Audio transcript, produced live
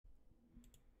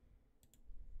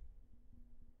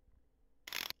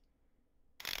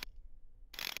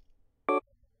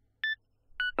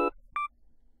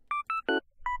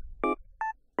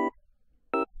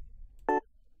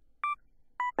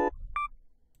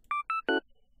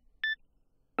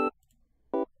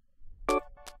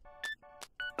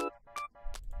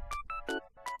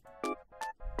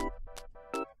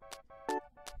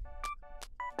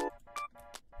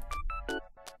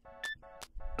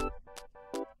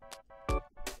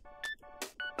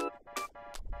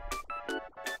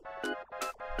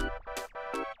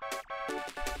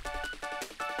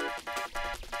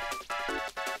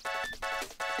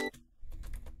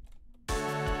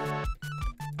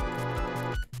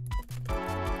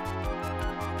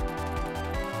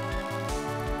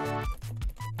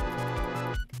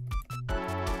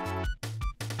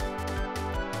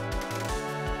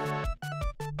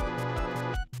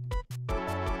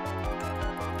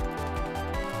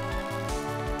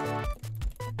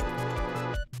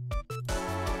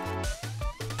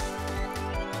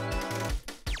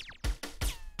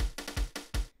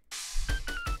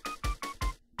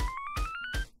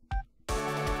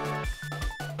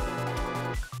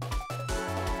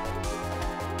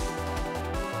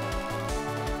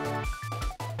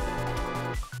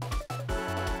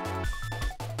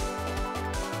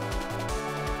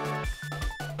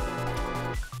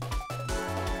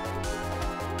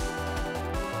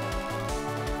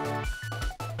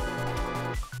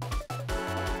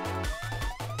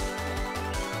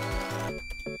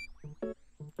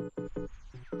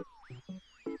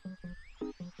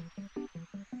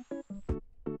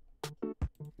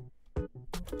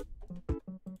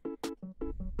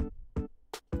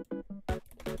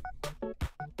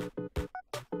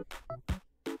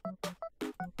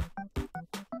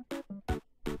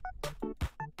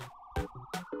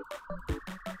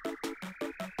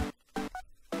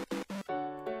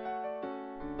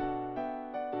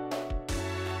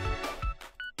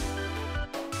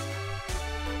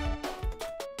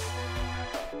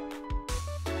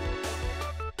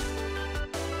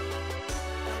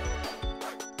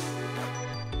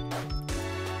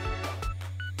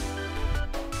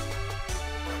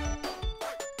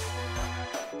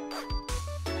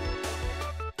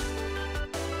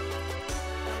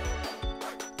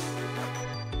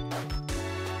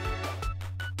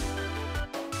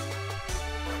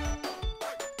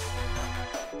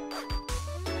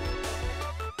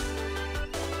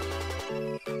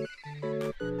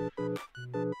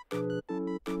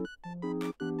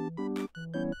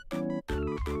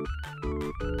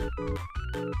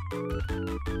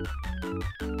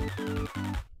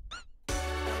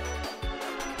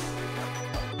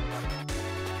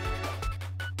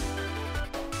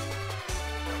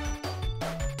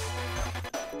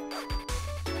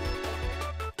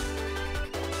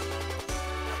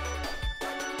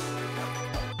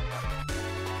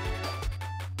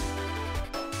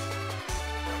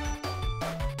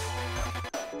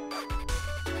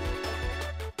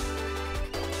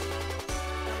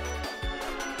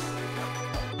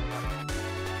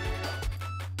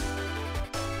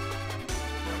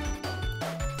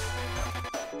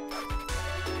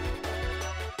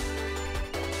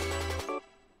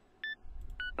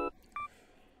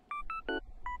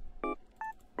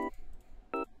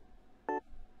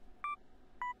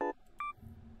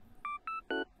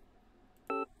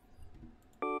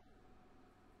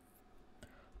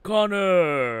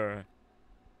Connor!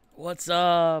 What's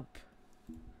up?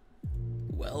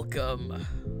 Welcome.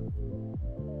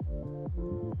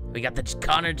 We got the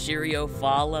Connor Cheerio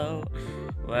follow.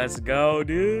 Let's go,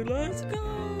 dude. Let's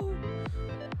go.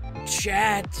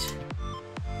 Chat.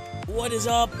 What is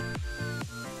up?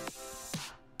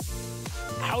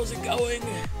 How's it going?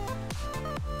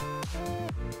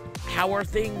 How are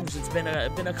things? It's been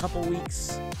a couple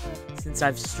weeks since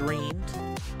I've streamed.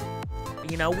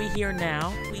 You know, we here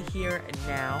now. We here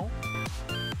now.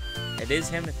 It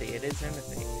is Himothy. It is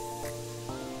Himothy.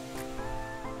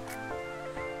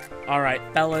 Alright,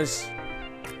 fellas.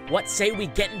 What say we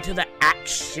get into the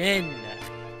action?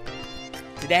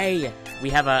 Today, we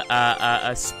have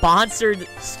a sponsored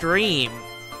stream.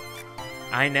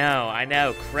 I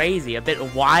know. Crazy. A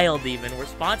bit wild, even. We're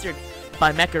sponsored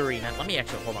by Mech Arena. Let me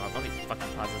actually, hold on. Let me fucking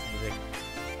pause this music.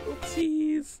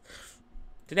 Oopsies.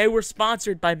 Today we're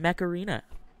sponsored by Mech Arena.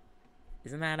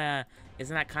 Isn't that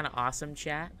kind of awesome,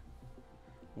 chat?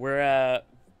 We're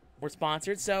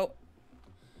sponsored, so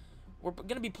we're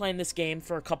gonna be playing this game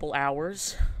for a couple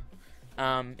hours.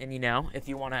 And you know, if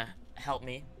you wanna help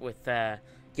me with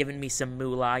giving me some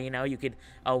moolah, you know, you could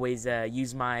always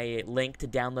use my link to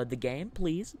download the game,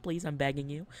 please, I'm begging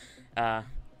you.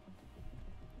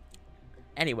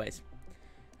 Anyways.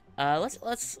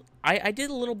 I did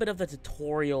a little bit of the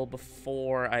tutorial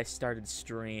before I started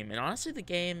stream, and honestly the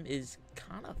game is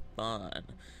kind of fun.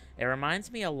 It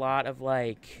reminds me a lot of,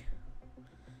 like,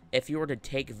 if you were to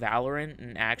take Valorant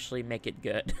and actually make it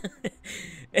good.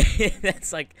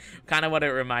 That's, like, kind of what it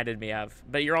reminded me of.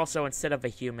 But you're also, instead of a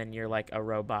human, you're, like, a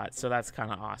robot, so that's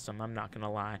kind of awesome, I'm not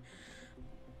gonna lie.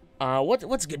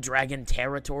 What's good, Dragon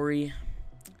Territory?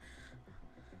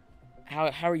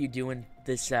 How are you doing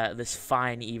this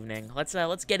fine evening?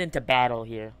 Let's get into battle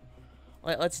here.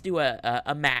 Let's do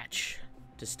a match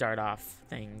to start off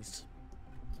things.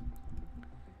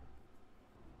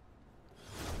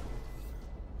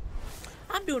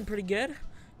 I'm doing pretty good.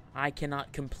 I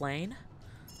cannot complain.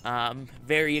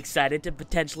 Very excited to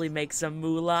potentially make some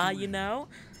moolah, you know.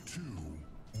 3,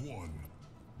 2, 1,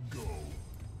 go.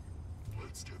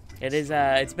 Let's get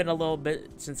It's been a little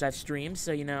bit since I've streamed,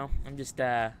 so you know, I'm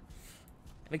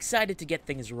excited to get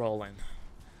things rolling.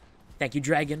 Thank you,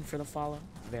 Dragon, for the follow.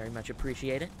 Very much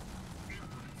appreciate it.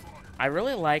 I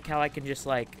really like how I can just,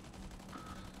 like,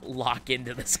 lock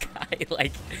into this guy.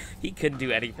 Like, he couldn't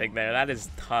do anything there. That is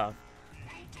tough.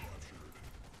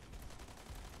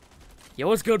 Yo,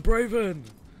 what's good, Braven?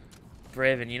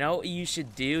 Braven, you know what you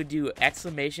should do? Do !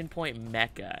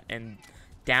 Mecha and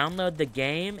download the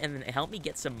game and then help me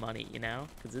get some money, you know?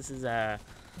 Because this is,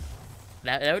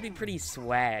 That would be pretty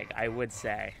swag, I would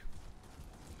say.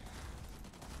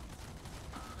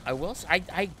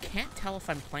 I can't tell if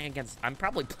I'm playing against... I'm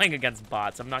probably playing against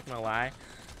bots, I'm not gonna lie.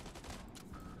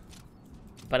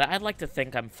 But I'd like to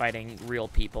think I'm fighting real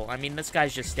people. I mean, this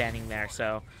guy's just standing there,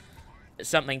 so...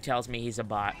 Something tells me he's a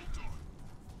bot.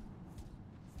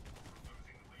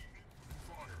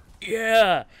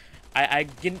 Yeah! I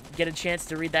didn't get a chance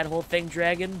to read that whole thing,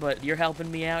 Dragon, but you're helping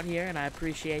me out here, and I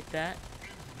appreciate that.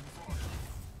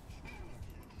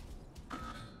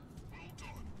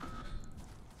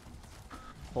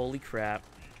 Holy crap.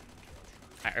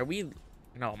 Are we...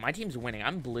 No, my team's winning.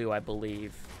 I'm blue, I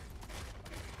believe.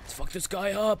 Let's fuck this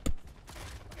guy up.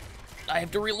 I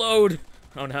have to reload.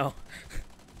 Oh, no.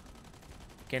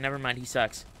 Okay, never mind. He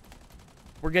sucks.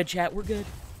 We're good, chat. We're good.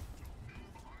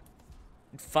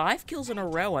 5 kills in a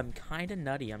row. I'm kind of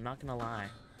nutty. I'm not going to lie.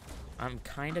 I'm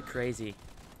kind of crazy.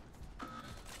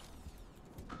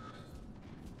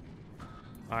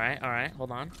 Alright.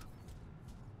 Hold on.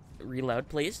 Reload,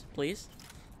 please. Please.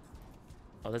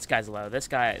 Oh, this guy's low. This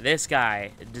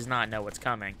guy does not know what's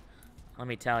coming. Let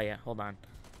me tell you. Hold on.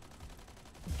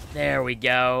 There we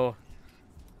go.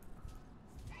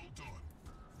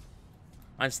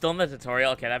 I'm still in the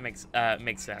tutorial. Okay, that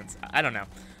makes sense. I don't know.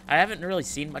 I haven't really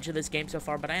seen much of this game so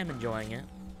far, but I am enjoying it.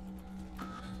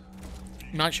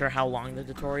 Not sure how long the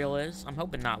tutorial is. I'm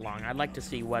hoping not long. I'd like to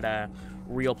see what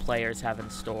real players have in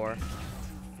store.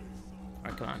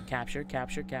 Alright, come on. Capture,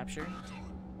 capture, capture.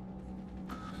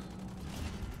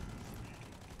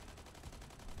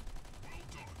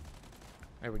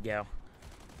 There we go.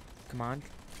 Come on.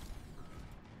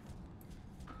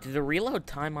 Dude, the reload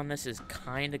time on this is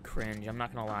kind of cringe. I'm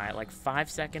not going to lie. Like, 5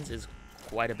 seconds is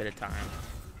quite a bit of time.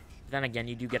 But then again,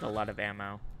 you do get a lot of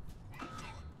ammo.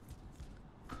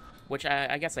 Which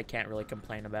I guess I can't really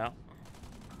complain about.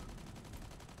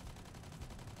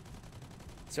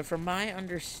 So from my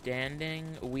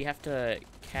understanding, we have to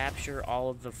capture all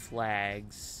of the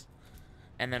flags.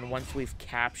 And then once we've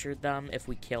captured them, if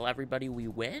we kill everybody, we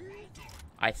win?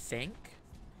 I think.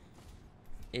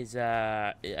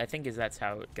 I think that's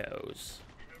how it goes.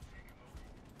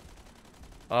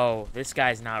 Oh, this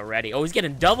guy's not ready. Oh, he's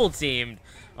getting double teamed.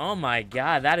 Oh my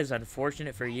god, that is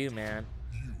unfortunate for you, man.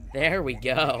 There we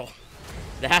go.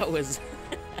 That was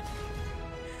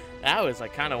that was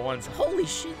like kind of one's. Holy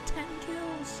shit, 10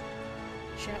 kills.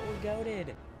 Chat, we're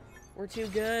goated. We're too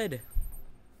good.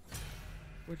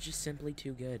 We're just simply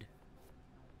too good.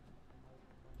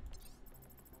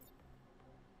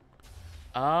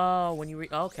 Oh, when you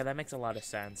okay, that makes a lot of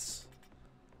sense.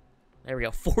 There we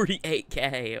go,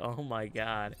 48K. Oh my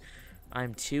god.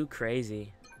 I'm too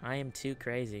crazy. I am too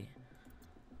crazy.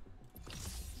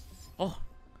 Oh,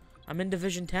 I'm in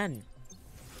Division 10.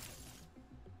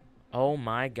 Oh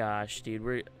my gosh, dude,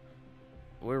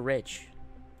 we're rich.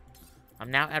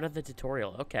 I'm now out of the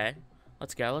tutorial. Okay,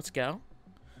 let's go, let's go.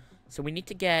 So we need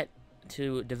to get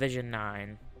to Division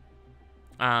 9.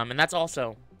 And that's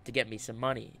also to get me some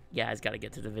money. Yeah, I've got to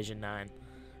get to Division 9,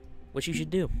 which you should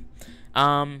do.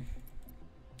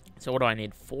 So what do I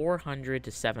need? 400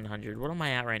 to 700. What am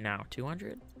I at right now?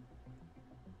 200?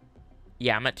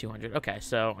 Yeah, I'm at 200. Okay,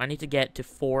 so I need to get to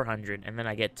 400, and then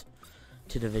I get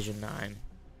to Division 9.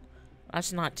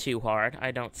 That's not too hard,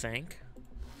 I don't think.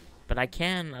 But I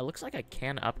can, it looks like I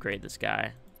can upgrade this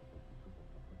guy.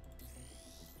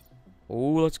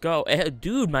 Oh, let's go.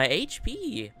 Dude, my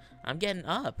HP. I'm getting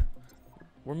up.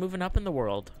 We're moving up in the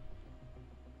world.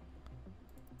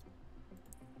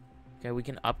 Okay, we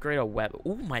can upgrade a weapon.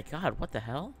 Oh my god, what the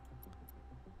hell?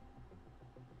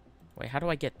 Wait, how do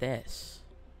I get this?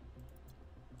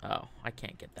 Oh, I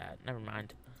can't get that. Never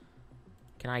mind.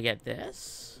 Can I get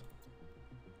this?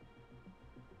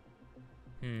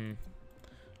 Alright,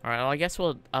 well, I guess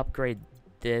we'll upgrade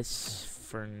this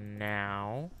for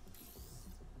now.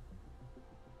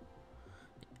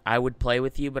 I would play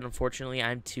with you, but unfortunately,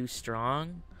 I'm too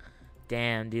strong.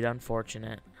 Damn, dude,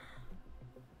 unfortunate.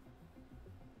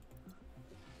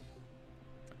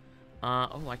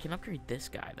 Oh, I can upgrade this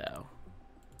guy, though.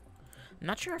 I'm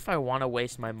not sure if I want to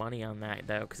waste my money on that,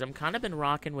 though, because I'm kind of been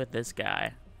rocking with this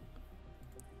guy.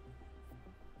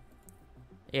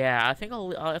 Yeah, I think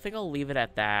I'll leave it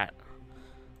at that.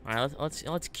 All right,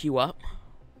 let's queue up.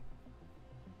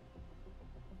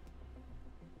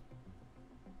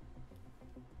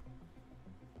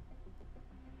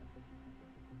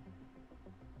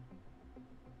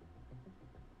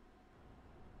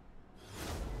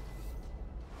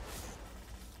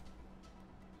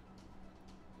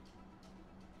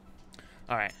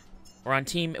 All right,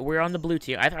 we're on the blue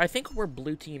team. I think we're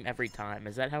blue team every time.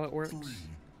 Is that how it works? 3,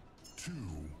 2,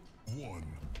 1,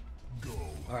 go.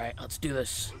 All right, let's do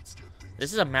this.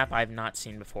 This is a map I've not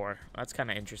seen before. That's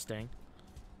kind of interesting.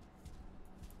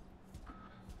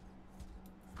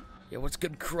 Yeah, what's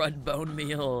good, Crud Bone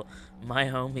Meal? My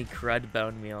homie Crud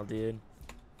Bone Meal, dude.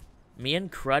 Me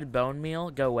and Crud Bone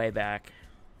Meal go way back.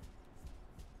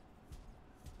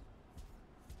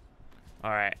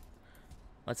 All right.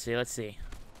 Let's see, let's see.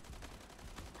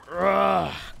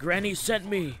 Ugh, Granny sent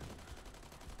me.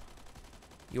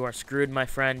 You are screwed, my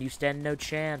friend. You stand no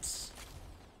chance.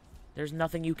 There's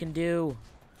nothing you can do.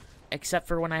 Except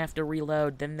for when I have to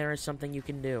reload, then there is something you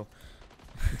can do.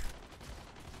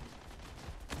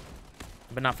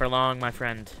 But not for long, my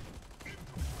friend.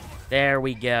 There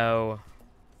we go.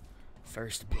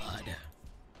 First blood.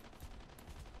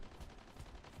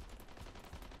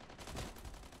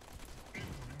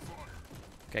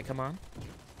 Okay, come on.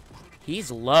 He's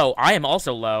low. I am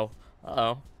also low.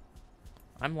 Uh-oh.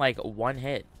 I'm like one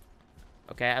hit.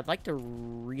 Okay, I'd like to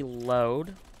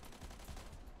reload.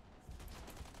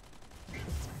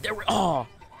 There we— oh!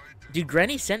 Dude,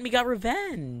 Granny sent me got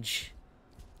revenge.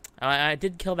 I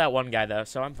did kill that one guy, though,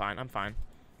 so I'm fine. I'm fine.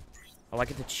 Oh, I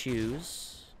get to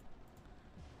choose.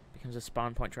 Becomes a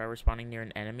spawn point driver spawning near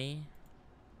an enemy.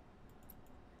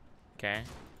 Okay.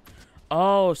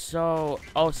 Oh, so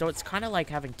it's kind of like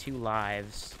having 2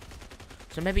 lives.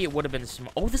 So maybe it would have been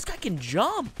small. Oh, this guy can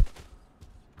jump.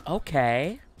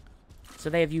 Okay. So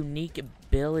they have unique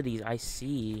abilities. I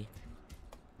see.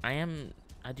 I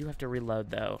do have to reload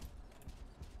though.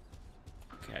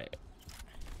 Okay.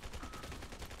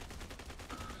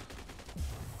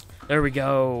 There we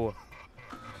go.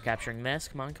 Capturing this.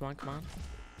 Come on, come on, come on.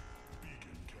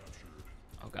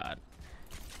 Oh god.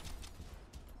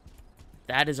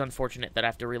 That is unfortunate that I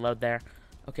have to reload there.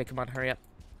 Okay, come on, hurry up.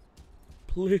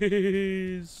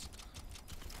 Please.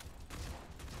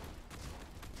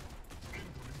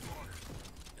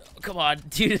 Come on,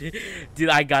 dude. Dude,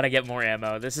 I gotta get more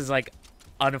ammo. This is, like,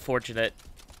 unfortunate.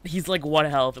 He's, like, 1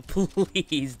 health.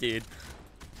 Please, dude.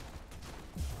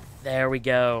 There we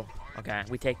go. Okay,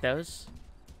 we take those.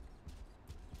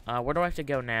 Where do I have to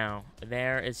go now?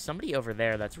 There is somebody over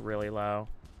there that's really low.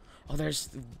 Oh, there's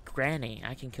Granny.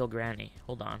 I can kill Granny.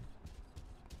 Hold on.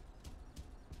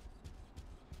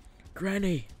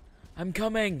 Granny, I'm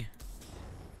coming.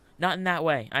 Not in that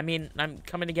way. I mean, I'm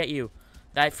coming to get you.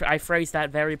 I phrased that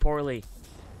very poorly.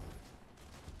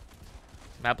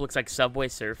 Map looks like Subway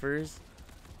Surfers.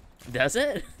 Does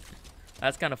it?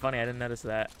 That's kind of funny. I didn't notice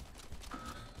that.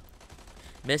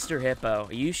 Mr. Hippo,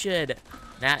 you should,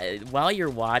 while you're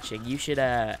watching, you should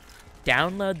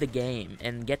download the game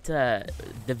and get to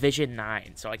Division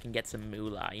 9 so I can get some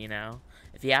moolah, you know?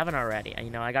 If you haven't already, you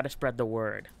know, I gotta spread the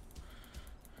word.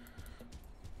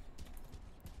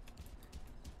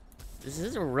 This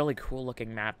is a really cool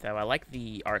looking map, though. I like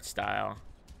the art style.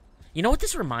 You know what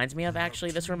this reminds me of, actually?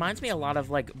 This reminds me a lot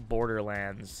of, like,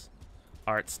 Borderlands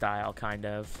art style, kind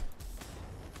of.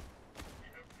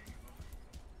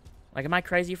 Like, am I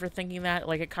crazy for thinking that?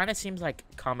 Like, it kind of seems like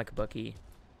comic booky.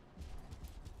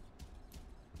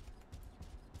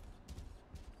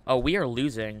 Oh, we are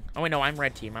losing. Oh, wait, no, I'm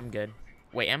red team. I'm good.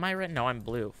 Wait, am I red? No, I'm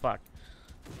blue. Fuck.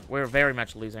 We're very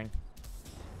much losing.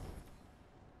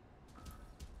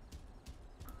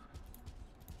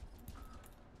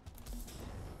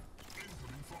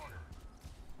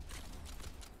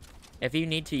 If you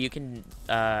need to, you can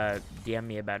DM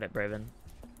me about it, Braven.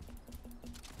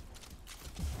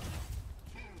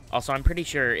 Also, I'm pretty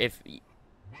sure if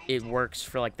it works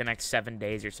for, like, the next 7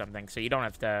 days or something, so you don't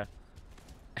have to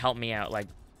help me out, like,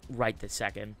 right this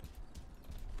second.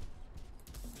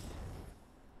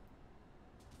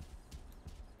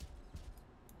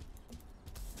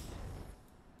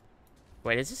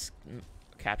 Wait, is this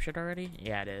captured already?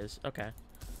 Yeah, it is. Okay.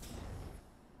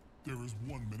 There is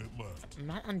 1 minute left. I'm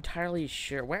not entirely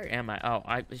sure. Where am I? Oh,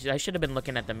 I should have been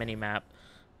looking at the mini-map.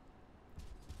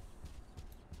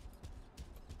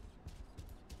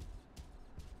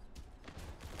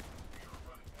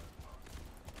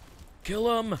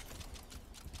 Kill him!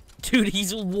 Dude,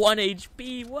 he's 1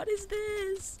 HP. What is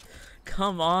this?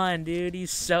 Come on, dude.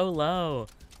 He's so low.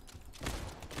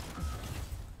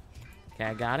 Okay,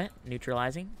 I got it.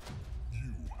 Neutralizing.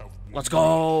 Let's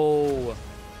go!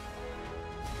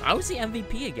 I was the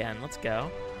MVP again. Let's go.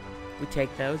 We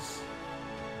take those.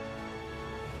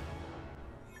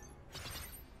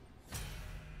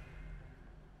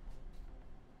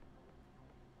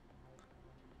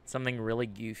 Something really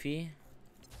goofy.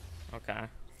 Okay.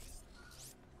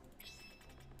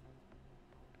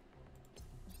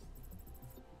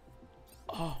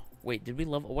 Oh, wait, did we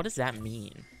level? What does that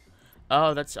mean?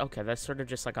 Oh, that's okay. That's sort of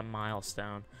just like a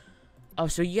milestone. Oh,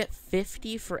 so you get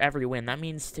 50 for every win. That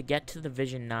means to get to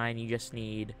Division 9, you just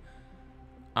need,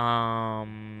 I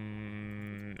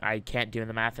can't do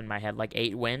the math in my head, like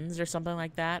 8 wins or something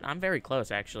like that. I'm very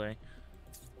close, actually.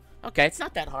 Okay, it's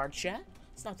not that hard, chat.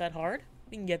 It's not that hard.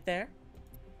 We can get there.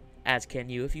 As can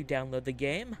you if you download the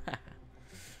game.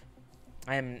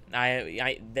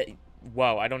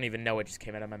 Whoa, I don't even know what just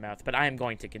came out of my mouth, but I am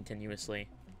going to continuously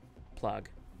plug.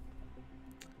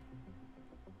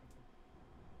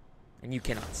 And you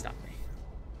cannot stop me.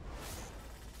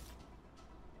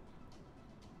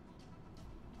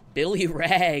 Billy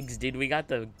Rags, dude, we got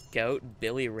the GOAT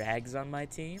Billy Rags on my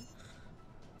team.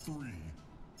 3,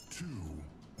 2,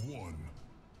 1,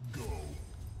 go.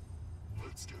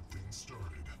 Let's get things started.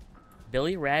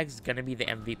 Billy Rags is gonna be the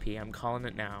MVP. I'm calling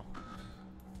it now.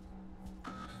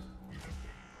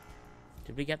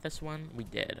 Did we get this one? We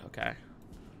did, okay.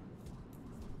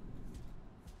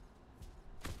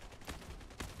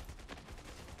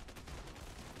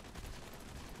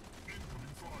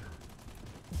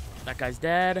 That guy's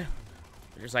dead.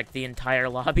 There's like the entire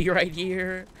lobby right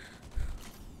here.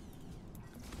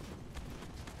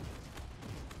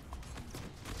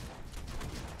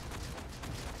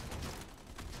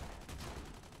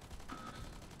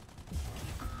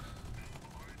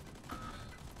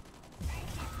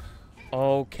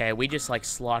 Okay, we just, like,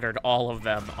 slaughtered all of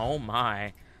them. Oh,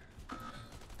 my.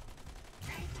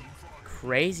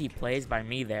 Crazy plays by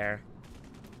me there.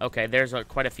 Okay, there's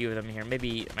quite a few of them here.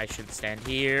 Maybe I should stand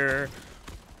here.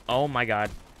 Oh, my God.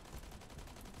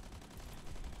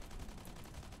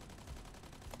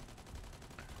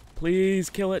 Please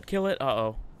kill it, kill it.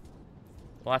 Uh-oh.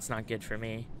 Well, that's not good for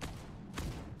me.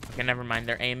 Okay, never mind.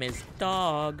 Their aim is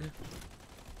dog.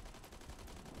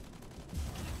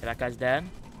 Okay, that guy's dead.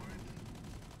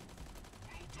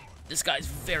 This guy's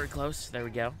very close. There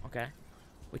we go. Okay.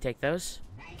 We take those.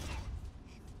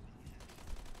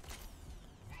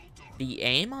 The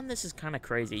aim on this is kind of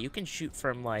crazy. You can shoot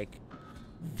from, like,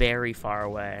 very far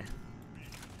away.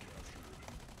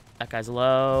 That guy's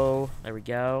low. There we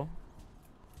go.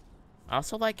 I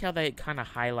also like how they kind of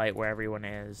highlight where everyone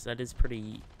is. That is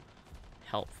pretty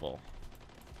helpful.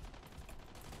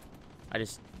 I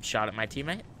just shot at my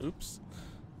teammate. Oops.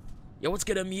 Yo, what's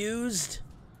good, Amused?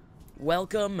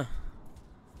 Welcome.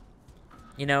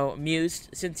 You know, Amused,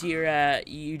 since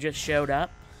you just showed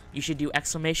up, you should do !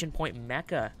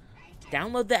 Mecha.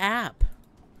 Download the app.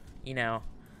 You know,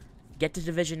 get to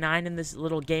Division 9 in this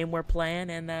little game we're playing,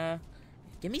 and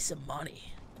give me some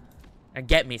money. Or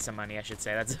get me some money, I should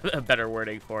say. That's a better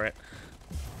wording for it.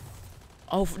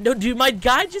 Oh, no, dude, my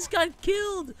guy just got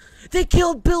killed. They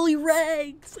killed Billy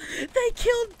Rags. They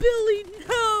killed Billy.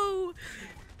 No.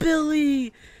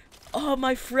 Billy. Oh,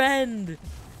 my friend.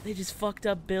 They just fucked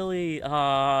up Billy.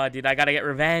 Oh, dude, I gotta get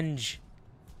revenge.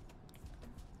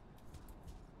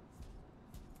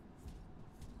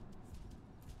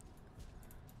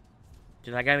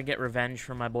 Dude, I gotta get revenge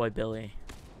for my boy Billy.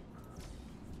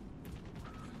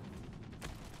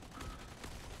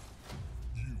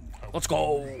 Let's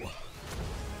go.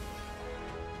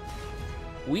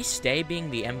 We stay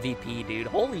being the MVP, dude.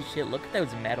 Holy shit, look at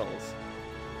those medals.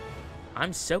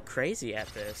 I'm so crazy at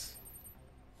this.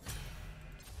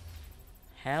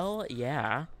 Hell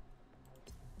yeah.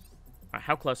 Alright,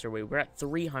 how close are we? We're at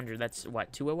 300. That's,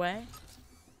 what, 2 away?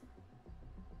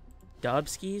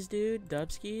 Dubskis, dude.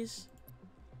 Dubskis.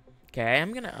 Okay,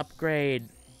 I'm gonna upgrade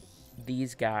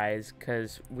these guys,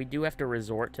 because we do have to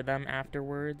resort to them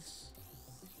afterwards.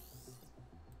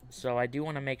 So I do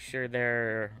want to make sure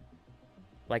they're,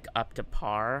 like, up to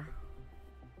par.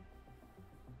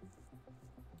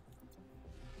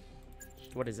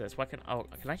 What is this? What can... Oh,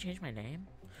 can I change my name?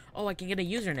 Oh, I can get a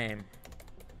username.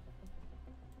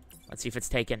 Let's see if it's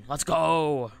taken. Let's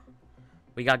go!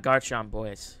 We got Garchomp,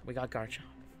 boys. We got Garchomp.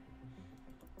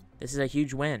 This is a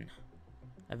huge win.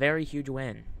 A very huge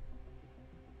win.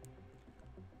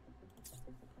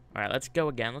 Alright, let's go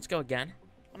again. Let's go again.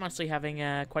 I'm honestly having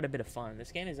quite a bit of fun.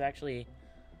 This game is actually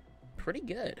pretty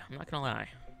good. I'm not gonna lie.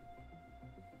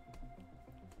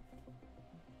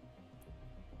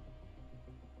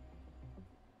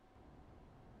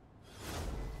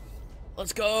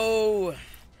 Let's go!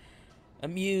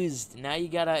 Amused. Now you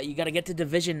gotta get to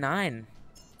Division 9.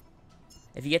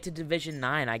 If you get to Division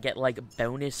 9, I get, like,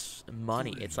 bonus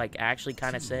money. It's, like, actually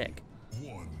kind of sick.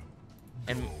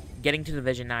 And getting to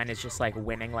Division 9 is just, like,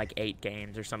 winning, like, 8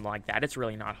 games or something like that. It's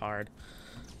really not hard.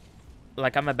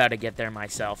 Like, I'm about to get there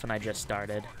myself, and I just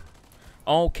started.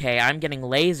 Okay, I'm getting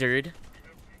lasered.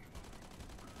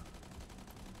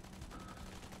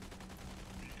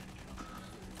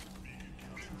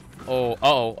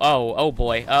 Oh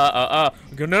boy.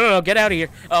 No, get out of here.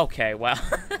 Okay, well.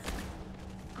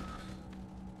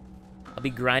 I'll be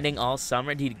grinding all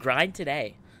summer. Dude, grind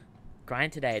today.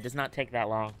 Grind today. It does not take that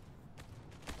long.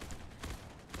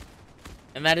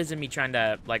 And that isn't me trying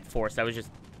to, like, force. That was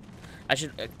just... I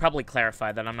should probably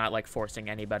clarify that I'm not, like, forcing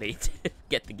anybody to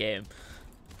get the game.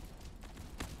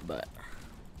 But...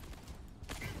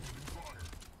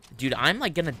 Dude, I'm,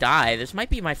 like, gonna die. This might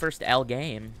be my first L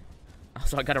game.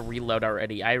 Also, I gotta reload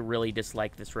already. I really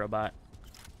dislike this robot.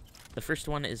 The first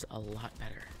one is a lot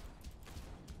better.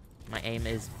 My aim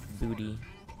is booty.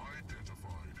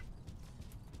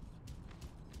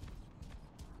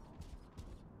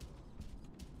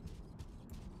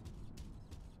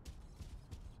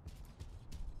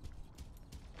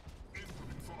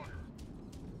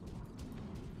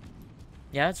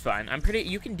 Yeah, that's fine. I'm pretty...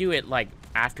 You can do it, like,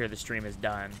 after the stream is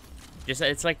done. Just,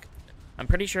 it's like... I'm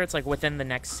pretty sure it's, like, within the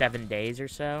next 7 days or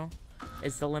so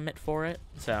is the limit for it.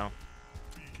 So...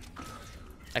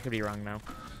 I could be wrong, though.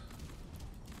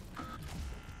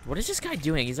 What is this guy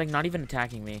doing? He's, like, not even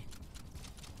attacking me.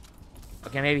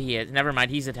 Okay, maybe he is. Never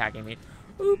mind, he's attacking me.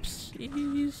 Oops.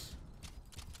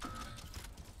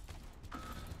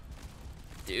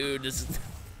 Dude, this...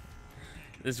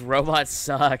 this robot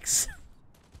sucks.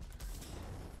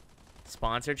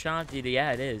 Sponsored Chomp? Dude,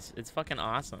 yeah, it is. It's fucking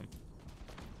awesome.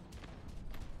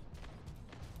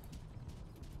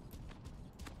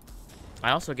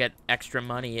 I also get extra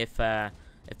money if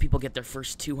people get their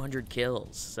first 200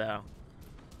 kills. So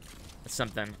that's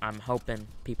something I'm hoping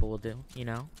people will do. You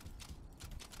know,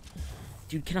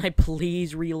 dude, can I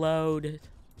please reload?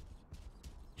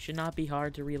 Should not be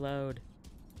hard to reload.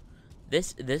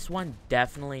 This one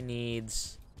definitely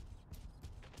needs.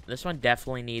 This one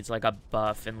definitely needs like a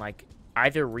buff and like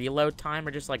either reload time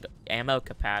or just like ammo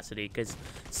capacity, because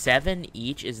 7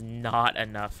 each is not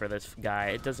enough for this guy.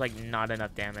 It does like not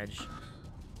enough damage.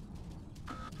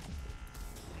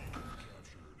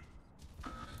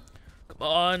 Come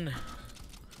on.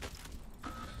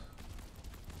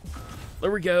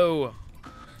 There we go.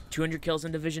 200 kills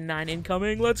in Division 9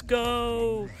 incoming. Let's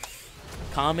go.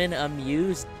 Common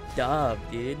amused dub,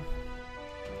 dude.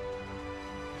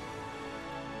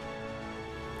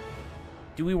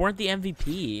 Dude, we weren't the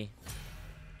MVP.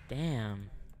 Damn.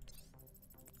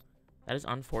 That is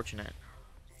unfortunate.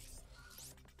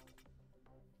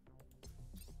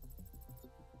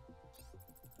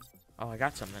 Oh, I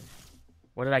got something.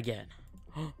 What did I get?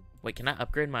 Wait, can I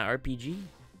upgrade my RPG?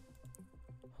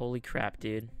 Holy crap,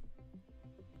 dude.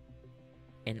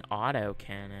 An auto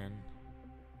cannon.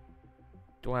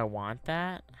 Do I want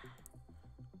that?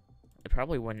 It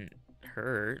probably wouldn't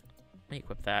hurt. Let me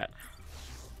equip that.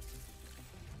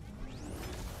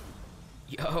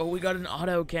 Yo, we got an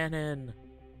auto cannon.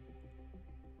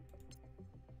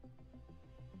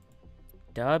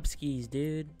 Dubskis,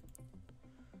 dude.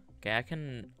 Okay, I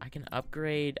can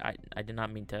upgrade. I did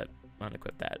not mean to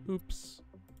unequip that. Oops.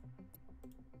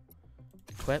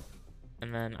 Equip,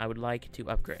 and then I would like to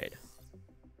upgrade.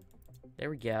 There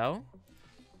we go.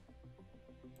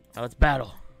 Now let's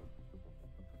battle.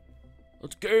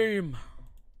 Let's game.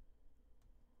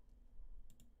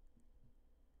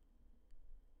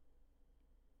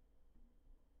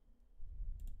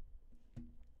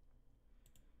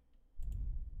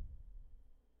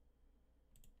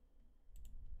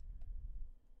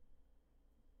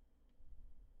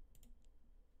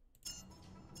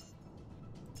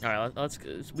 All right, let's.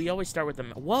 We always start with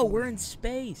them. Whoa, we're in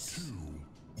space.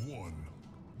 2, 1,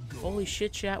 go. Holy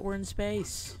shit, chat, we're in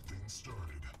space. Getting started.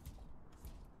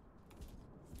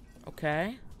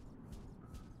 Okay.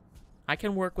 I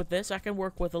can work with this. I can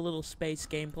work with a little space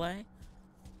gameplay.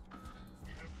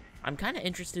 I'm kind of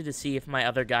interested to see if my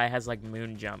other guy has, like,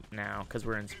 moon jump now, because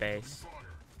we're in space.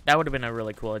 That would have been a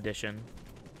really cool addition.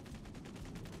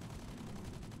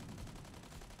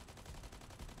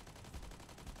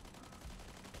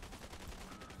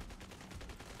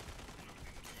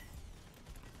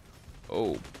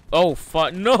 Oh. Oh,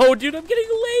 fuck. No, dude, I'm getting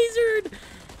lasered.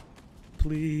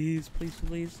 Please, please,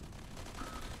 please.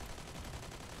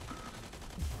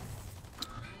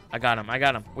 I got him. I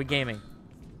got him. We're gaming.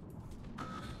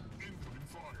 Incoming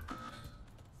fire.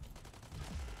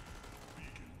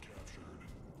 Beacon captured.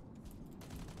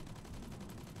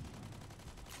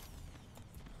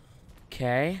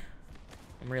 Okay.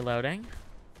 I'm reloading.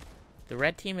 The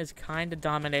red team is kind of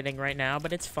dominating right now,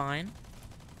 but it's fine.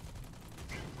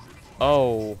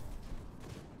 Oh.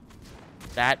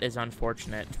 That is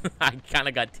unfortunate. I kind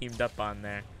of got teamed up on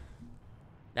there.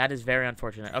 That is very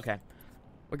unfortunate. Okay.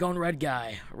 We're going red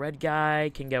guy. Red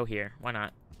guy can go here. Why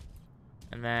not?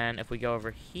 And then if we go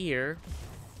over here,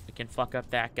 we can fuck up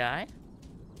that guy.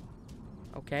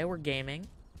 Okay, we're gaming.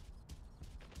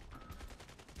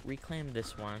 Reclaim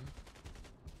this one.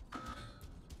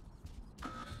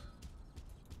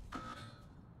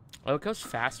 Oh, it goes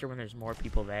faster when there's more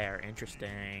people there.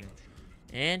 Interesting.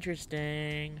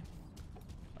 Interesting.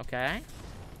 Okay.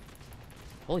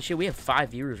 Holy shit, we have 5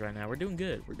 viewers right now. We're doing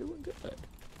good. We're doing good.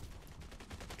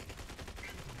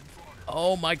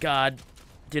 Oh my god.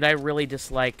 Did I really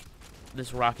dislike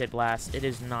this rocket blast? It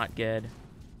is not good.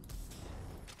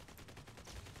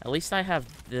 At least I have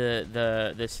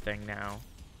this thing now.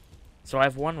 So I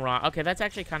have one rock. Okay, that's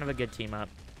actually kind of a good team up.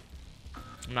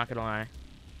 I'm not gonna lie.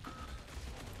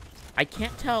 I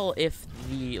can't tell if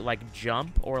the, like,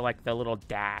 jump or, like, the little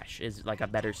dash is, like, a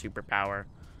better superpower.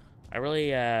 I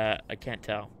really, I can't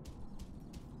tell.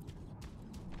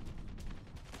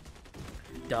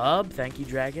 Dub, thank you,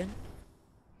 Dragon.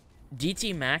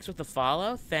 DT Max with the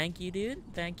follow. Thank you, dude.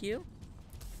 Thank you.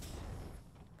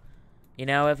 You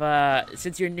know, if,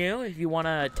 since you're new, if you want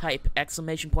to type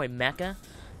 !Mecha,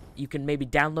 you can maybe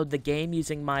download the game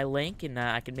using my link, and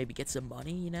I can maybe get some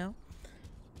money, you know?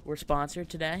 We're sponsored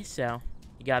today, so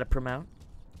you gotta promote.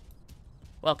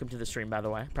 Welcome to the stream, by the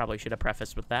way. Probably should have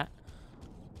prefaced with that.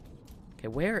 Okay,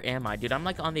 where am I? Dude, I'm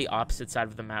like on the opposite side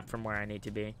of the map from where I need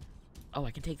to be. Oh,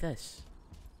 I can take this.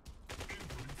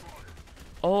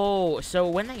 Oh, so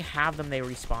when they have them, they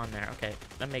respawn there. Okay,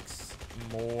 that makes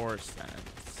more sense.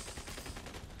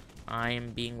 I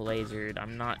am being lasered.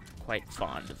 I'm not quite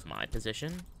fond of my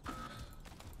position.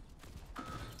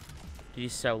 Dude,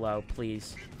 he's so low,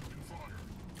 please.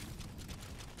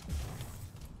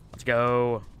 Let's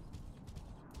go.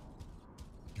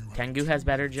 Tengu has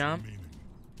better jump.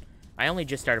 I only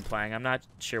just started playing. I'm not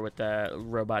sure what the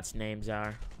robots' names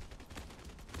are.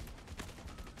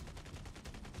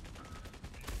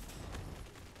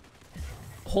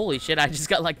 Holy shit, I just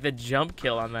got like the jump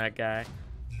kill on that guy.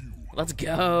 Let's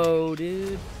go,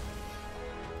 dude.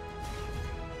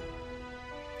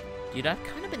 Dude, I've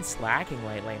kind of been slacking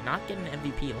lately. Not getting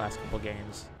MVP last couple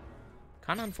games.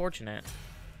 Kind of unfortunate.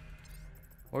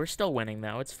 We're still winning,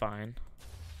 though. It's fine.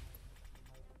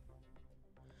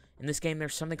 In this game,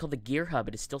 there's something called the Gear Hub.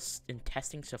 It is still in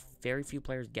testing, so very few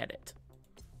players get it.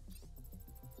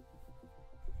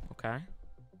 Okay.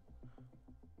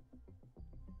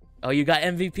 Oh, you got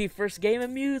MVP first game of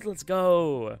Muse? Let's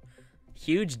go.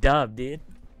 Huge dub, dude.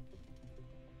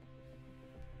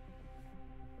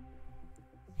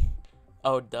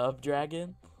 Oh, dub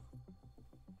dragon.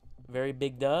 Very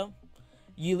big dub.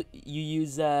 You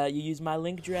use my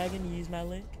link, dragon. You use my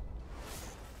link.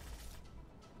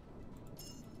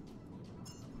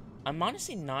 I'm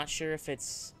honestly not sure if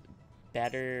it's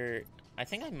better. I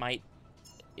think I might.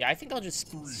 Yeah, I think I'll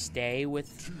just stay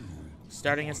with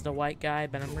starting as the white guy,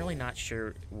 but I'm really not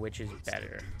sure which is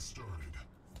better.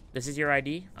 This is your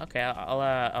ID? Okay,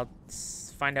 I'll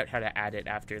find out how to add it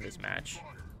after this match.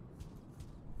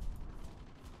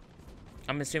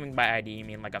 I'm assuming by ID you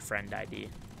mean like a friend ID.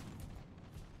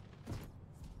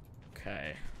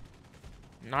 Okay.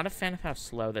 Not a fan of how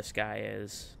slow this guy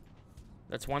is.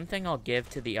 That's one thing I'll give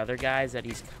to the other guys, that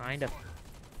he's kind of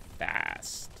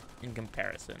fast in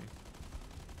comparison.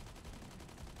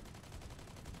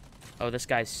 Oh, this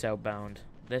guy's so boned.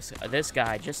 This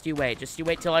guy, just you wait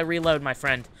till I reload, my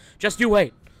friend. Just you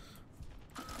wait.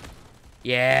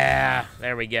 Yeah,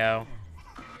 there we go.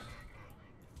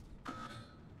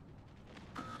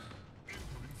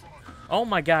 Oh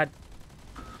my god.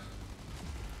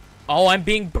 Oh, I'm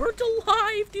being burnt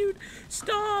alive, dude.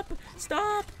 Stop,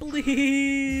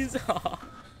 please. Oh.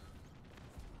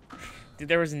 Dude,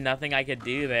 there was nothing I could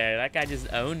do there. That guy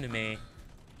just owned me.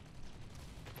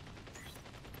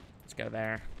 Let's go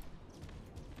there.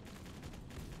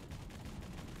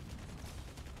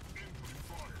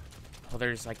 Oh,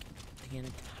 there's like the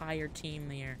entire team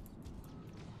there.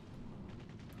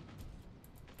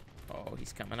 Oh,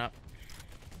 he's coming up.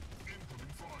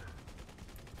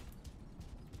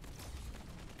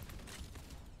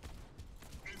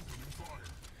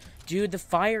 Dude, the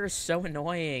fire is so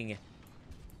annoying.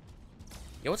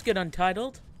 Yo, what's good,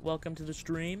 Untitled? Welcome to the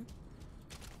stream.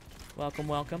 Welcome,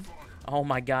 welcome. Oh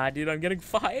my god, dude, I'm getting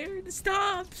fired.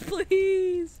 Stop,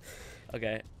 please.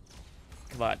 Okay.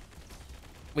 Come on.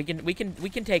 We can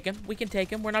take him. We can take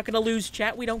him. We're not gonna lose,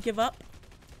 chat. We don't give up.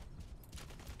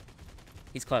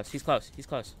 He's close. He's close. He's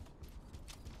close.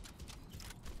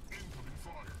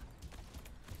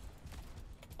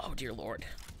 Oh dear lord.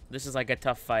 This is like a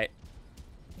tough fight.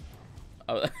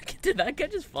 Oh, did that guy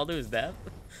just fall to his death?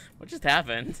 What just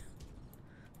happened?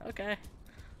 Okay.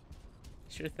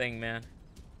 Sure thing, man.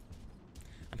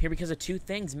 I'm here because of two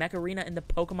things. Mech Arena and the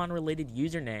Pokemon-related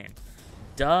username.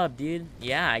 Dub, dude.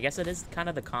 Yeah, I guess it is kind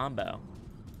of the combo.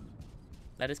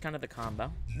 That is kind of the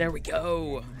combo. There we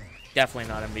go. Definitely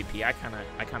not MVP. I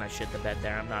kind of shit the bed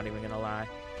there. I'm not even gonna lie.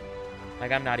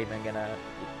 Like, I'm not even gonna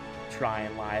try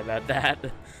and lie about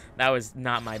that. That was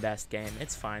not my best game.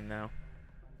 It's fine, though.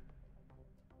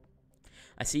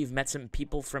 I see you've met some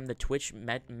people from the Twitch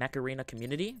Mech Arena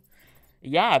community.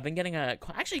 Yeah, I've been getting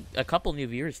actually a couple new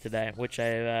viewers today, which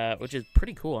is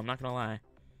pretty cool. I'm not gonna lie.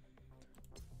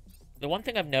 The one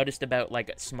thing I've noticed about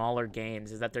like smaller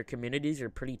games is that their communities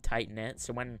are pretty tight knit.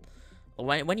 So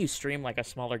when you stream like a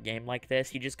smaller game like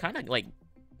this, you just kind of like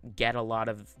get a lot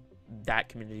of that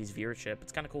community's viewership.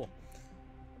 It's kind of cool.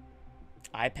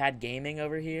 iPad gaming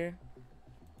over here.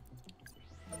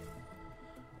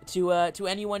 To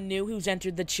anyone new who's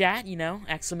entered the chat, you know,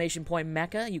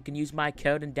 !Mecha, you can use my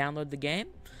code and download the game.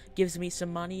 Gives me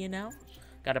some money, you know.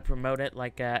 Gotta promote it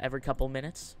like every couple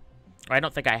minutes. Or I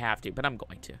don't think I have to, but I'm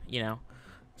going to, you know.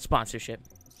 Sponsorship.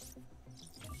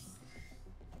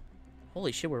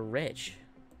 Holy shit, we're rich.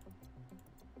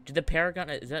 Dude, the Paragon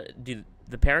dude,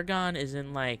 the Paragon is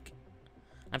in like,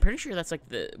 I'm pretty sure that's like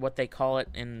what they call it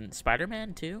in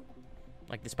Spider-Man too.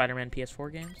 Like the Spider-Man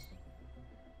PS4 games.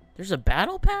 There's a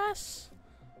battle pass?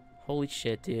 Holy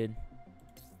shit, dude.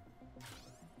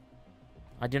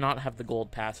 I do not have the gold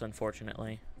pass,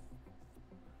 unfortunately.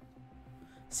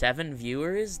 7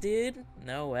 viewers, dude?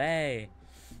 No way.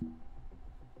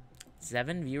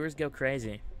 7 viewers go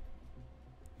crazy.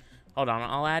 Hold on,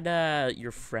 I'll add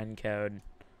your friend code.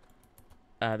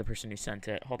 The person who sent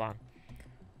it. Hold on.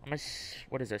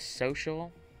 What is this?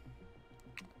 Social?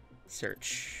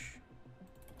 Search.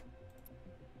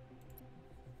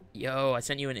 Yo, I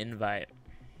sent you an invite.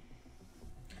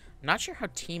 I'm not sure how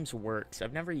Teams works.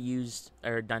 I've never used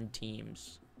or done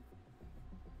Teams.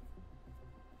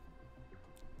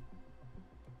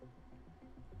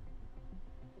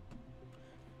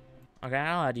 Okay,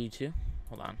 I'll add you too.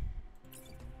 Hold on.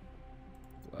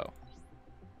 Whoa.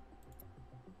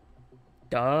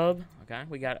 Dub. Okay,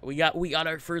 we got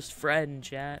our first friend,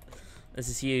 chat. This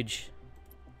is huge.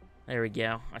 There we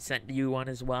go. I sent you one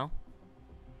as well.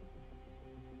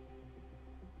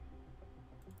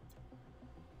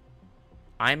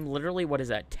 I'm literally, what is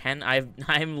that? 10. I'm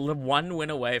 1 win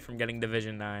away from getting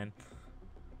Division 9.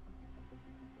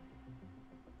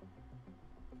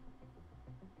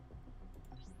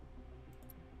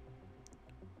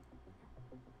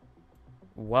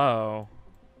 Whoa.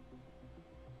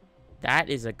 That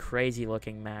is a crazy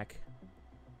looking mech.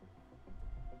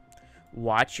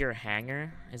 Watch your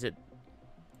hanger? Is it?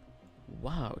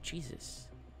 Whoa, Jesus.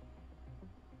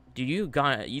 Dude,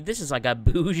 this is like a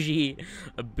bougie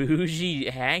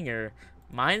hanger.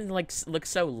 Mine like looks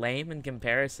so lame in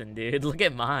comparison, dude. Look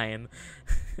at mine.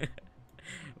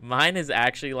 Mine is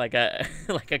actually like a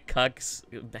like a cuck's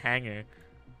hanger.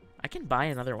 I can buy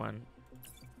another one.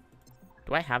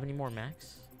 Do I have any more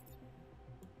mechs?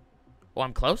 Oh,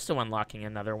 I'm close to unlocking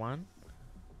another one.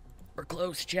 We're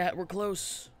close, chat. We're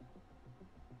close.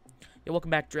 Yo,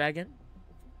 welcome back, Dragon.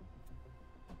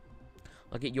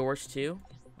 Look at yours too.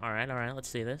 All right. Let's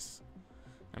see this.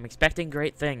 I'm expecting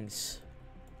great things.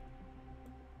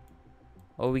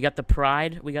 Oh, we got the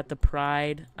Pride. We got the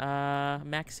Pride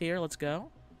mechs here. Let's go.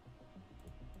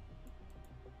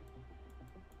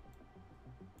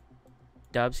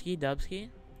 Dubsky.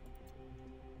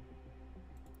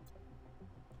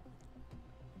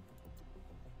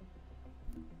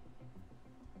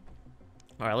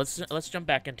 All right, let's jump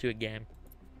back into a game.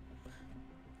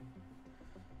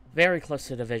 Very close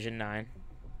to Division 9.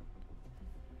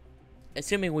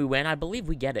 Assuming we win, I believe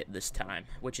we get it this time,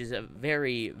 which is a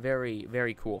very, very,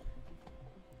 very cool.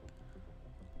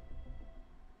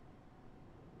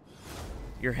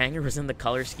 Your hanger was in the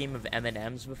color scheme of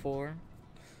M&M's before?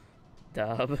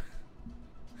 Dub.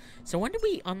 So when did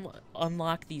we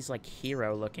unlock these, like,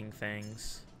 hero-looking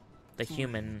things? The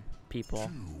human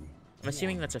people. I'm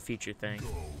assuming that's a future thing.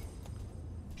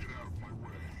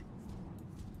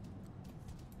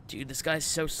 Dude, this guy's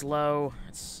so slow.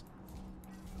 It's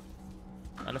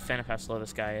not a fan of how slow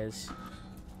this guy is.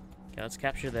 Okay, let's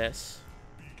capture this.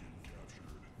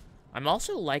 I'm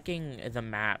also liking the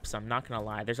maps, I'm not gonna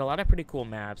lie. There's a lot of pretty cool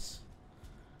maps.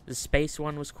 The space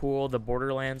one was cool. The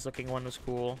Borderlands looking one was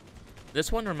cool.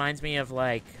 This one reminds me of,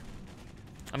 like...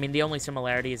 I mean, the only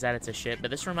similarity is that it's a ship, but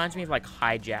this reminds me of, like,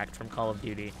 Hijacked from Call of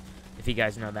Duty. If you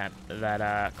guys know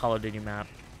that Call of Duty map.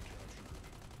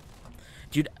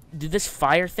 Dude, this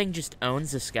fire thing just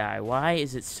owns this guy. Why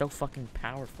is it so fucking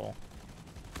powerful?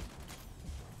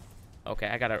 Okay,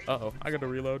 I gotta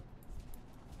reload.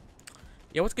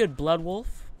 Yo, what's good, Blood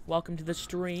Wolf? Welcome to the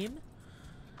stream.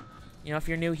 You know, if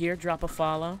you're new here, drop a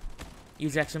follow.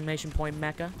 Use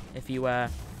 !Mecha if you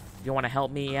want to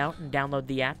help me out and download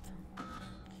the app.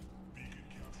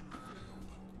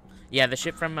 Yeah, the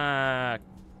ship from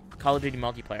Call of Duty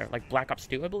multiplayer, like Black Ops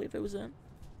 2, I believe it was in.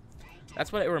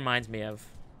 That's what it reminds me of.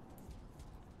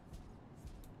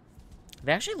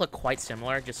 They actually look quite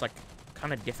similar, just like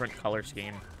kind of different color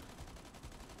scheme.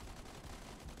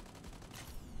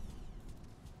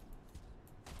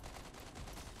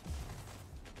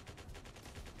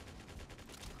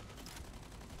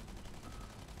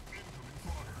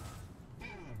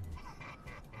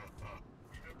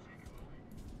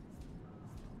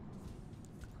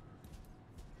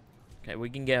 Okay,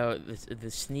 we can go the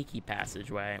sneaky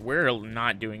passageway. We're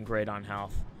not doing great on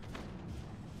health.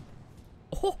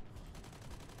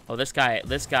 Oh, this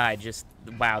guy just,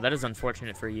 wow, that is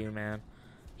unfortunate for you, man.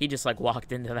 He just like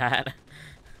walked into that.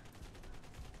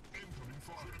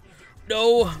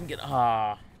 No, I'm getting,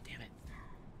 damn it.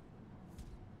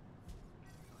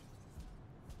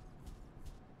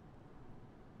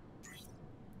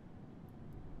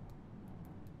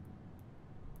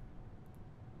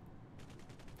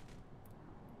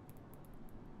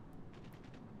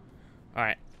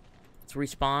 Alright, let's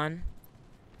respawn.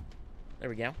 There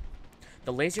we go.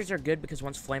 The lasers are good because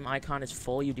once flame icon is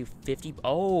full, you do 50...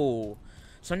 Oh!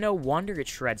 So no wonder it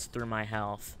shreds through my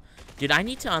health. Dude, I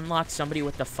need to unlock somebody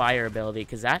with the fire ability,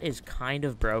 because that is kind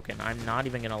of broken. I'm not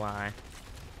even gonna lie.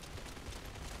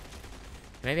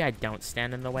 Maybe I don't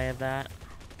stand in the way of that.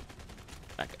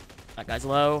 That guy's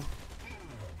low.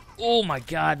 Oh my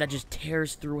god, that just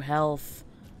tears through health.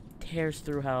 Tears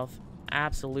through health.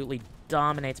 Absolutely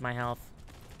dominates my health.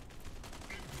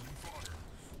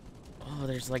 Oh,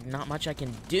 there's like not much I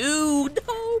can do.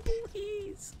 No,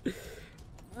 please.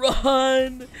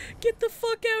 Run! Get the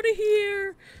fuck out of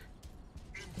here!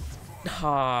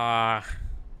 Ah.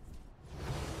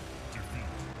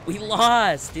 We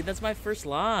lost! Dude, that's my first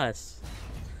loss.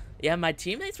 Yeah, my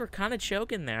teammates were kind of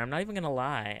choking there. I'm not even gonna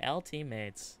lie. L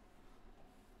teammates.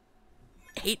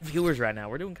 8 viewers right now.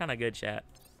 We're doing kind of good, chat.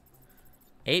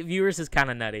 8 viewers is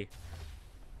kind of nutty.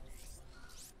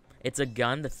 It's a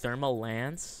gun, the thermal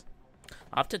lance.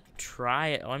 I'll have to try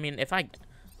it. Oh, I mean, if I...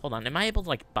 Hold on. Am I able to,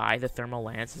 like, buy the thermal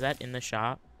lance? Is that in the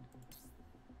shop?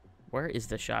 Where is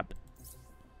the shop?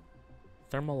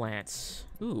 Thermal lance.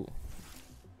 Ooh.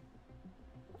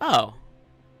 Oh.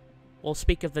 Well,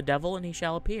 speak of the devil and he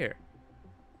shall appear.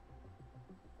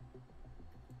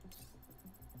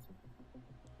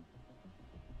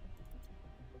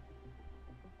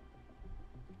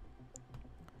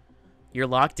 You're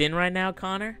locked in right now,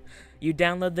 Connor? You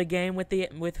download the game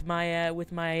with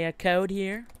my code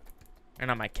here? Or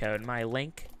not my code, my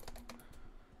link.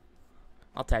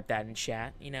 I'll type that in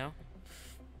chat, you know.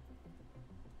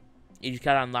 You just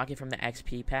gotta unlock it from the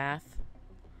XP path.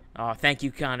 Oh, thank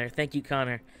you, Connor. Thank you,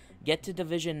 Connor. Get to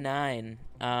Division 9.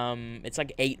 It's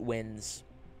like 8 wins.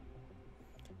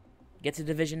 Get to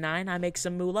Division 9, I make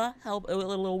some moolah. Help a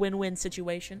little win-win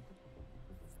situation.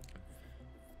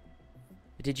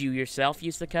 Did you yourself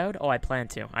use the code? Oh, I plan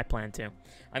to. I plan to.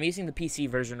 I'm using the PC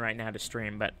version right now to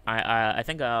stream, but I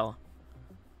think I'll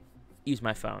use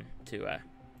my phone to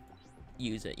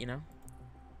use it, you know?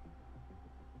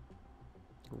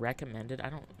 Recommended?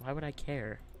 I don't... Why would I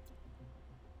care?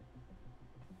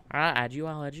 I'll add you.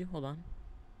 I'll add you. Hold on.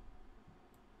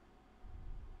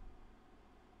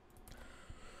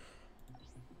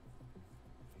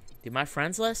 Dude, my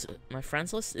friends list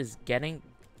is getting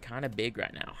kind of big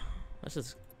right now. This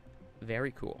is very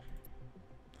cool.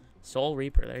 Soul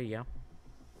Reaper, there you go.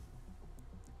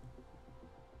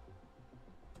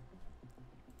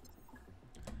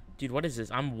 Dude, what is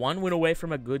this? I'm 1 win away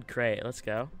from a good crate. Let's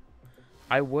go.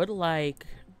 I would like...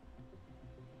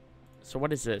 So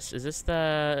what is this? Is this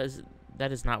the...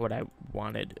 That is not what I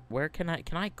wanted. Where can I...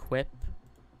 Can I equip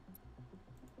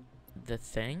the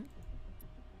thing?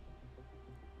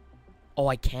 Oh,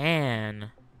 I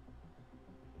can.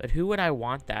 But who would I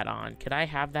want that on? Could I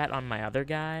have that on my other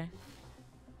guy?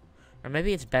 Or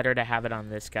maybe it's better to have it on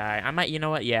this guy. I might, you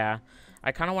know what? Yeah.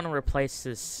 I kind of want to replace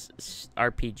this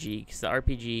RPG. Because the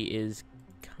RPG is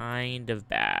kind of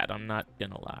bad. I'm not going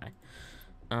to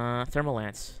lie. Thermal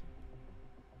Lance.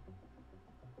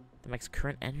 That makes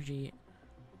current energy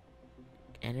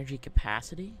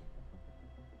capacity?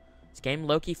 This game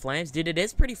Loki Flames? Dude, it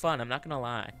is pretty fun. I'm not going to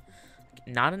lie.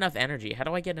 Not enough energy. How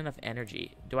do I get enough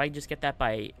energy? Do I just get that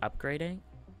by upgrading?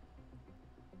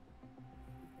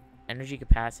 Energy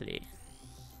capacity.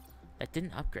 That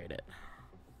didn't upgrade it.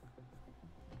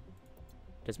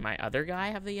 Does my other guy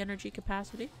have the energy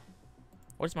capacity?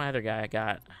 What's my other guy I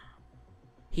got?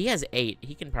 He has 8.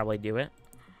 He can probably do it.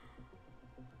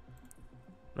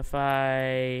 What if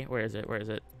I... Where is it? Where is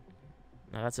it?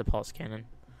 No, that's a pulse cannon.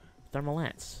 Thermal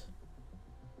lance.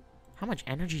 How much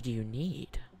energy do you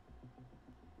need?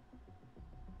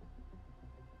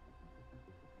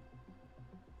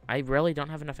 I really don't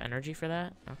have enough energy for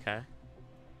that? Okay.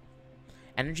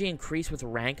 Energy increase with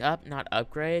rank up, not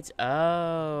upgrades?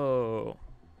 Oh.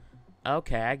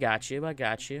 Okay, I got you. I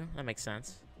got you. That makes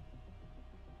sense.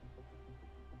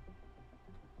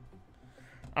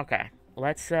 Okay.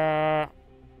 Let's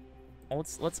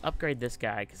upgrade this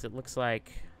guy, because it looks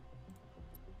like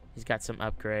he's got some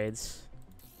upgrades.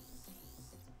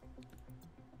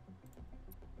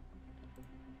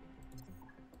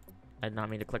 I did not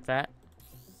mean to click that.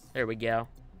 There we go.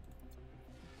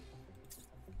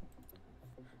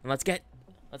 And let's get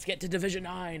to Division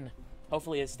 9.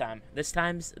 Hopefully this time. This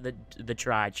time's the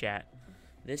try, chat.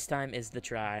 This time is the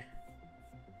try.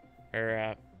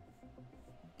 Or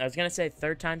I was gonna say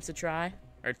third time's the try,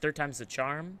 or third time's the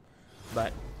charm,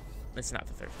 but it's not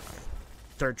the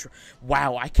third time.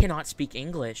 Wow, I cannot speak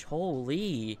English.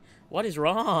 Holy, what is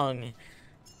wrong?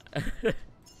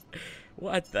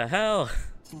 What the hell?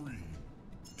 3,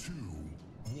 2,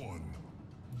 1,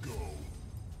 go.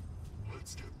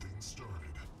 Let's get things started.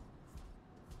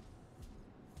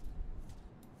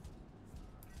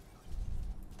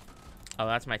 Oh,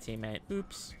 that's my teammate.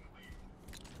 Oops.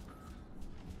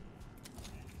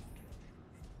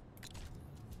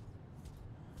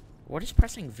 What does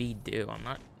pressing V do? I'm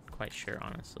not quite sure,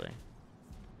 honestly.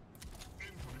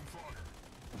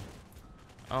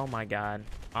 Oh my god.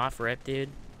 Off rip, dude.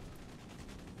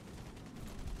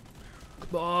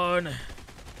 Come on.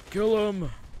 Kill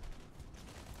him.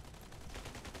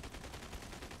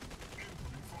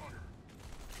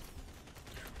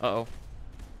 Uh-oh.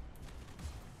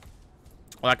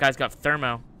 Well, that guy's got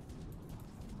thermo.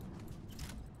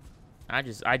 I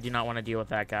do not want to deal with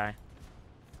that guy.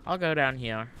 I'll go down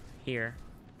here,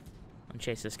 and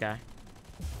chase this guy.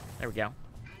 There we go.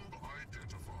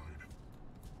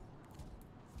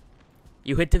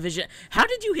 You hit Division... How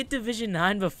did you hit Division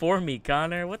 9 before me,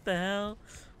 Connor? What the hell?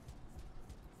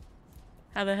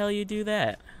 How the hell you do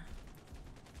that?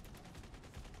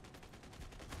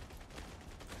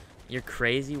 You're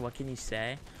crazy, what can you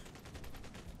say?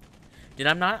 Dude,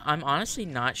 I'm honestly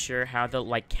not sure how the,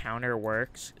 like, counter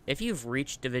works. If you've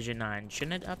reached Division 9,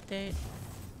 shouldn't it update?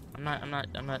 I'm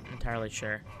not entirely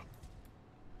sure.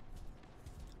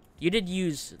 You did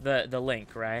use the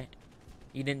link, right?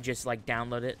 You didn't just, like,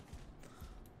 download it?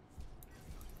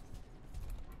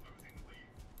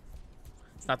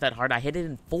 It's not that hard. I hit it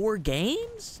in 4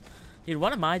 games? Dude,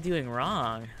 what am I doing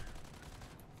wrong?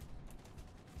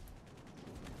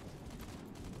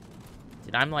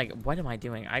 Dude, I'm like, what am I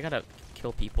doing? I gotta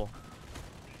kill people.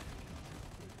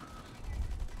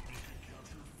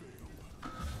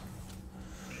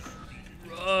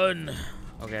 Run!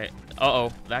 Okay.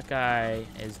 Uh-oh. That guy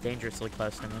is dangerously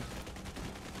close to me.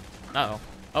 Uh-oh.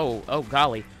 Oh,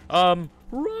 golly. Run!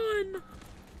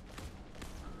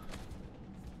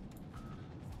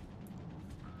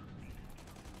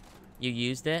 You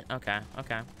used it? Okay,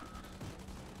 okay.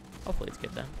 Hopefully it's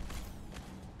good then.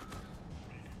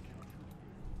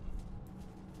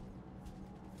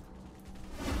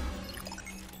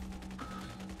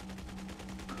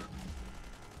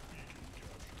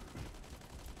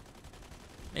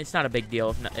 It's not a big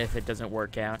deal if it doesn't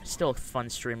work out. It's still a fun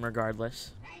stream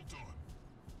regardless.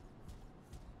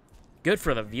 Good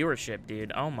for the viewership,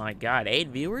 dude. Oh my god, 8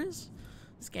 viewers?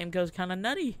 This game goes kind of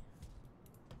nutty.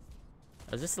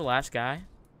 Is this the last guy?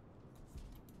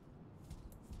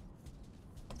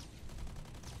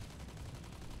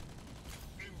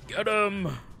 Get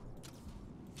him!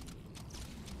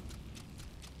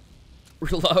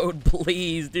 Reload,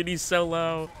 please. Dude, he's so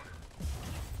low.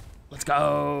 Let's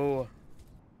go.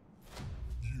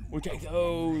 We'll take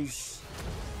those.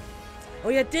 Oh,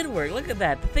 yeah, it did work. Look at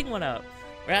that. The thing went up.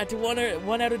 We're out to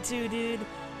 1 out of 2, dude.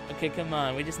 Okay, come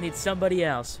on. We just need somebody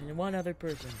else. One other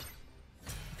person.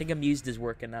 I think Amused is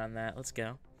working on that. Let's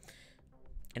go.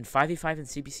 In 5v5 and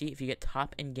CBC, if you get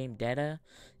top in-game data,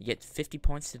 you get 50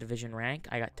 points to division rank.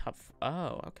 I got top...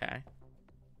 Oh, okay.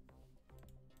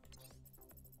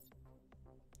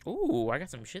 Ooh, I got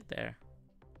some shit there.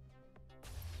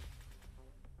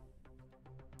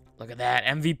 Look at that.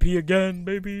 MVP again,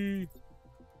 baby.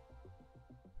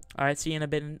 Alright, see you in a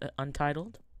bit,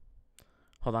 Untitled.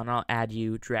 Hold on, I'll add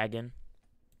you, Dragon.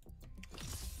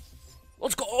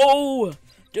 Let's go!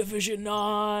 Division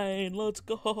 9! Let's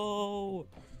go!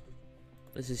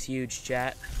 This is huge,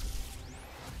 chat.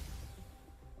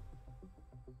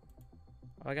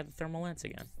 Oh, I got the thermal lance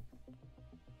again.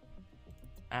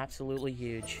 Absolutely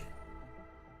huge.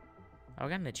 Oh, I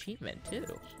got an achievement, too.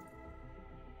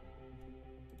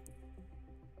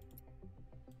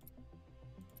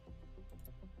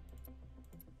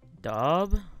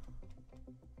 Dub.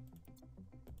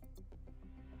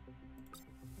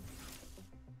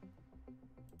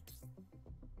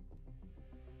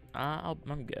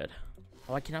 I'm good.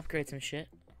 Oh, I can upgrade some shit.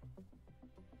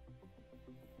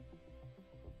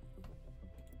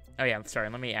 Oh yeah, I'm sorry.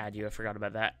 Let me add you. I forgot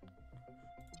about that.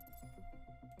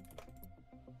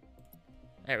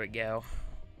 There we go.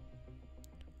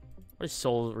 What is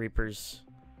Soul Reaper's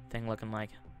thing looking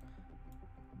like?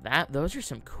 Those are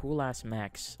some cool ass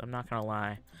mechs. I'm not gonna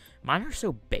lie. Mine are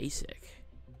so basic.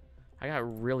 I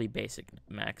got really basic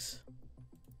mechs.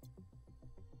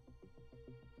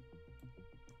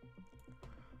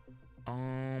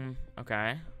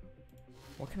 Okay.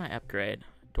 What can I upgrade?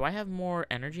 Do I have more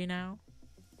energy now?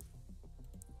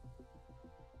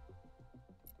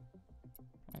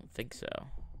 I don't think so.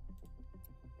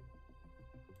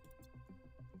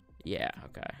 Yeah,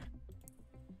 okay.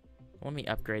 Let me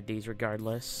upgrade these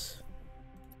regardless.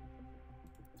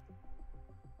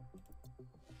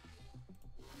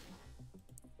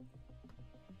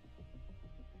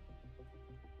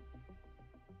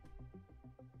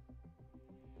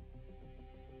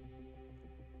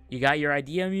 You got your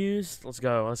idea, Muse? Let's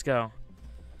go, let's go.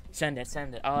 Send it,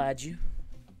 send it. I'll add you.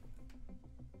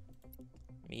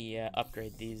 Let me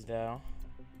upgrade these, though.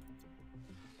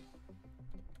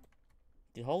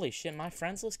 Dude, holy shit, my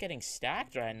friends list getting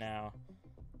stacked right now.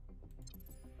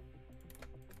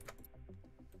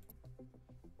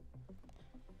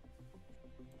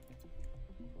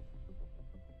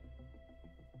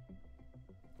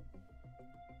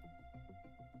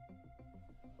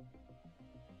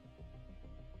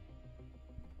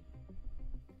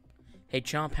 Hey,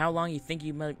 Chomp, how long you think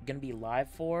you gonna be live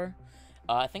for?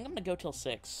 I think I'm gonna go till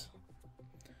 6.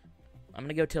 I'm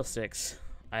gonna go till 6,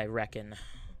 I reckon.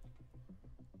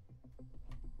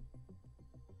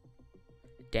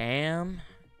 Damn.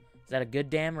 Is that a good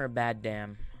damn or a bad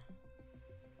damn?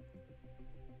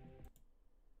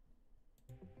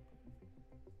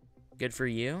 Good for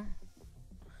you?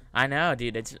 I know,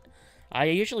 dude. I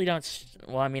usually don't.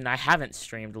 Well, I mean, I haven't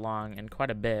streamed long in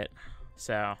quite a bit,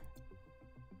 so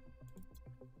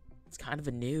it's kind of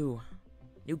a new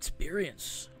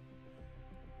experience.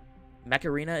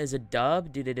 Macarena is a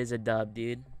dub, dude. It is a dub,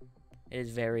 dude. It is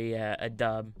very a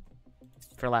dub,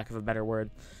 for lack of a better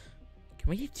word. Can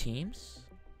we do teams?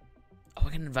 Oh, I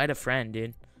can invite a friend,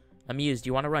 dude. Amused. Do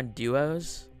you want to run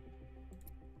duos?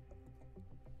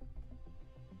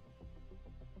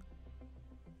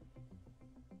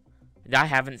 I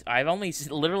haven't. I've only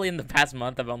literally in the past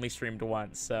month. I've only streamed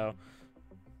once, so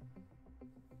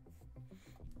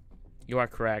you are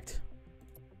correct.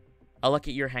 I'll look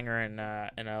at your hanger in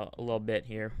a little bit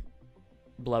here,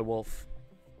 Blood Wolf.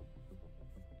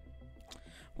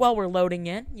 While we're loading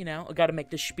in, you know, I got to make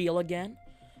the spiel again.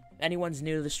 Anyone's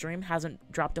new to the stream, hasn't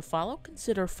dropped a follow,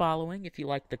 consider following if you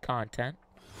like the content.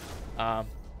 And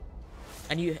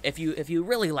if you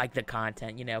really like the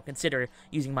content, you know, consider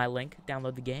using my link.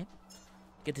 Download the game.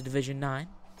 Get to Division 9.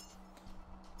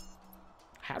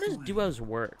 How does duos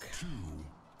work? 2,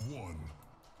 1.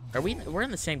 We're in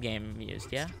the same game,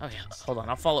 Amused, yeah? Oh yeah. Hold on,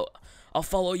 I'll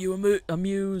follow you,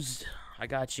 Amused. I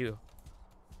got you.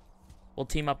 We'll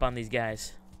team up on these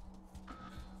guys.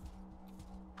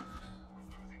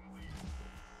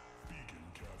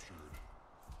 Beacon captured.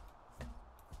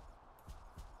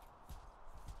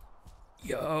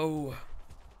 Yo.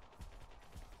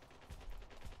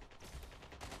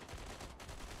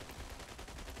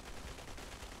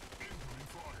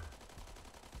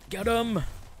 Get him!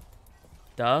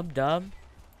 Dub.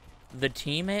 The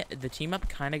team up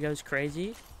kind of goes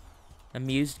crazy.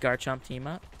 Amused Garchomp team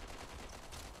up.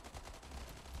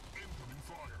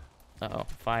 Uh-oh,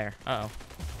 fire. Uh-oh.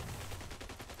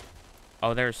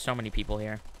 Oh, there's so many people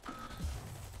here.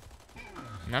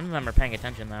 None of them are paying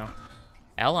attention, though.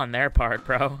 L on their part,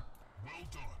 bro.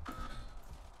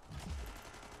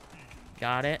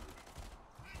 Got it.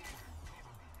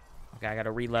 Okay, I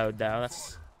gotta reload, though.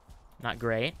 That's not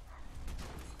great.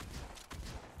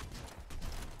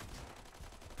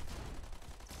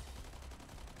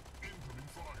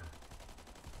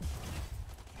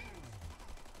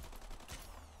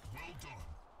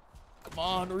 Come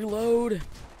on, reload.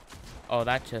 Oh,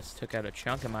 that just took out a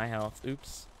chunk of my health.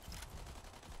 Oops.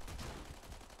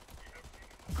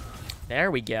 There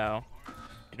we go.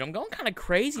 Dude, I'm going kind of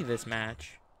crazy this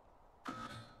match.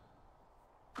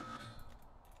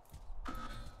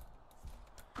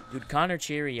 Dude, Connor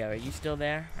Cheerio, are you still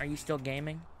there? Are you still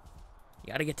gaming?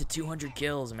 You gotta get to 200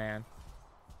 kills, man.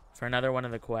 For another one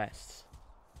of the quests.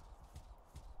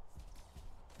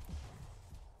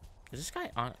 Is this guy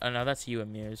on? Oh, no, that's you,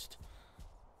 Amused.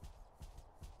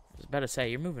 I was about to say,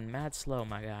 you're moving mad slow,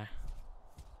 my guy.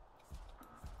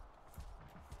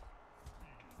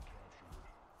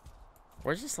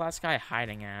 Where's this last guy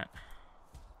hiding at?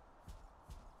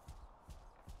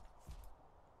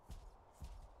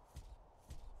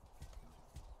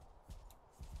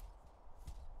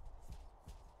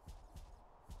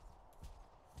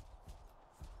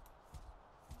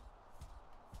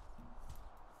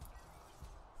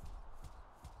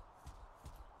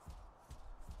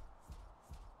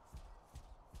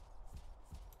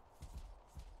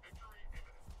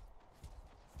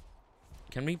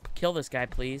 Can we kill this guy,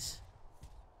 please?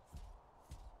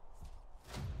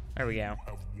 There we go.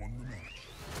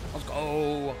 Let's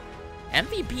go.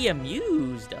 MVP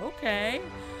Amused. Okay.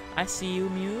 I see you,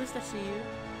 Amused. I see you.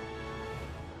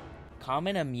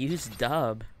 Common Amused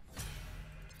dub.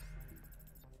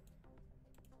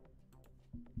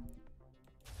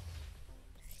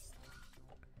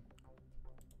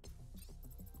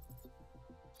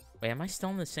 Wait, am I still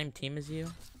on the same team as you?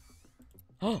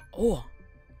 Oh!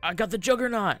 I got the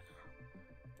Juggernaut!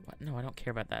 What? No, I don't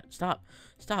care about that. Stop.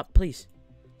 Stop, please.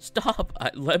 Stop!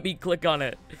 Let me click on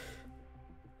it.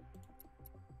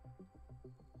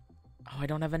 Oh, I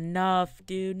don't have enough,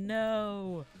 dude.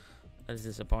 No. That is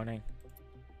disappointing.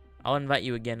 I'll invite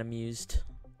you again, Amused.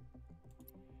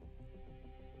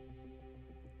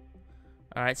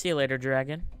 Alright, see you later,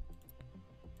 Dragon.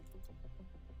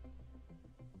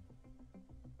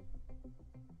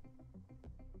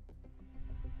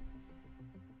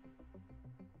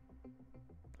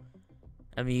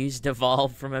 Amused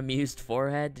evolved from Amused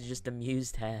Forehead to just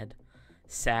Amused Head.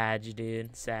 Sag,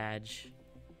 dude. Sag.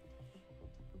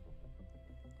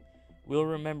 We'll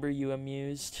remember you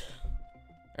amused.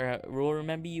 Or, we'll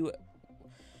remember you...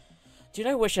 Dude,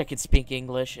 I wish I could speak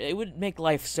English. It would make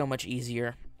life so much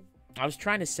easier. I was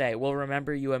trying to say, we'll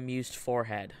remember you amused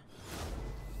forehead.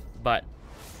 But,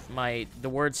 the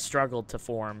words struggled to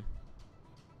form.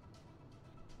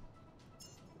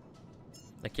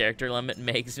 The character limit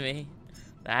makes me.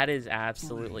 That is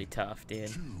absolutely tough, dude.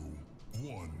 2,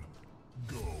 1,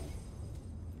 go.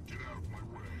 Get out of my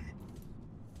way.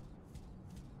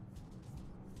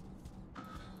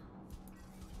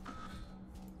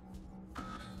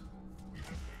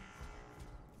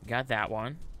 Got that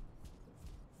one.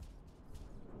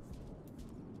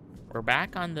 We're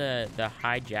back on the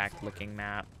hijacked looking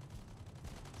map.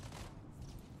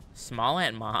 Small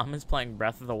Ant Mom is playing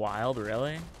Breath of the Wild,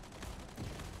 really?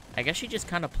 I guess she just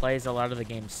kind of plays a lot of the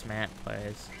games Smant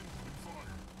plays.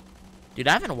 Dude,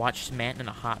 I haven't watched Smant in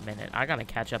a hot minute. I gotta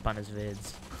catch up on his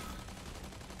vids.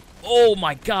 Oh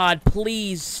my god,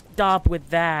 please stop with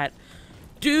that.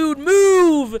 Dude,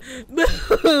 move!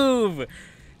 Move!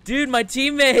 Dude, my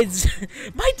teammates!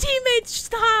 My teammates,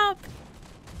 stop!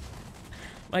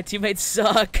 My teammates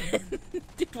suck.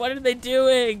 Dude, what are they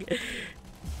doing?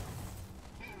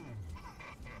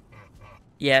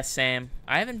 Yeah, same.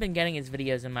 I haven't been getting his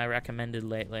videos in my recommended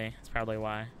lately. That's probably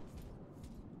why.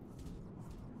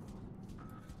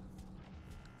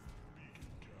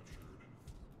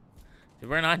 Dude,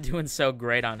 we're not doing so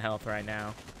great on health right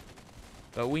now.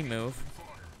 But we move.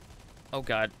 Oh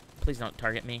god, please don't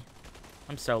target me.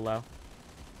 I'm so low.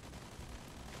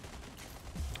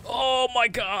 Oh my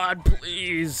god,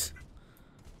 please.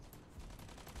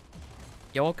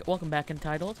 Yo, welcome back,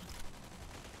 Entitled.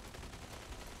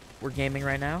 We're gaming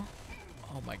right now.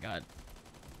 Oh my god.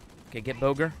 Okay, get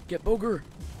Boger. Get Boger.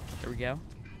 There we go.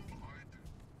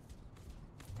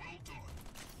 Let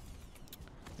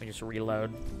me just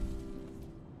reload.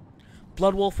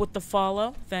 Bloodwolf with the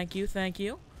follow. Thank you, thank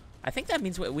you. I think that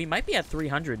means we might be at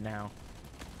 300 now.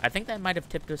 I think that might have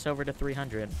tipped us over to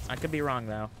 300. I could be wrong,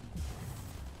 though.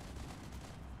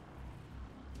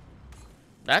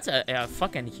 That's a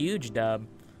fucking huge dub.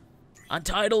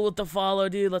 Untitled with the follow,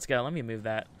 dude. Let's go. Let me move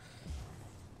that.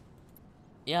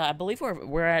 Yeah, I believe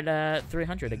we're at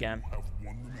 300 again.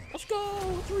 Let's go.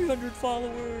 300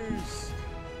 followers.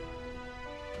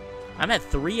 I'm at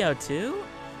 302.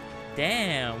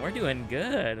 Damn, we're doing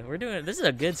good. This is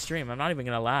a good stream. I'm not even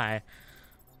gonna lie.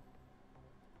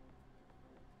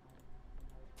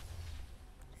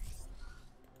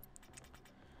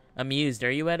 Amused. Are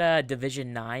you at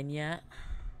Division 9 yet?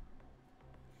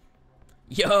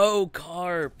 Yo,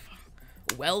 Carp.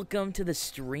 Welcome to the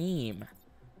stream.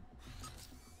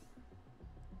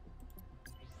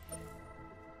 I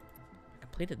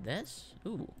completed this?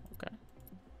 Ooh, okay.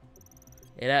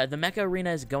 The Mecha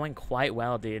Arena is going quite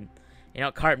well, dude. You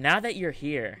know, Carp, now that you're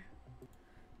here,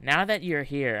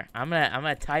 I'm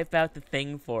gonna type out the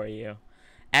thing for you.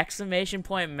 Exclamation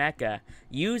point Mecha.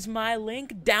 Use my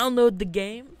link, download the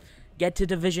game, get to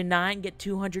Division 9, get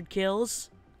 200 kills.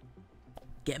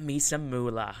 Get me some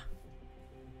moolah.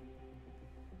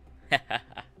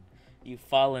 You've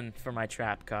fallen for my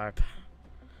trap, Carp.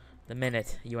 The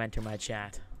minute you enter my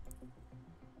chat.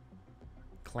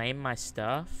 Claim my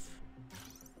stuff.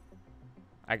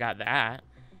 I got that.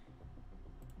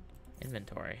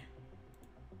 Inventory.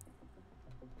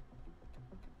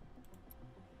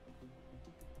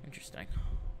 Interesting.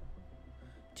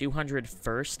 200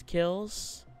 first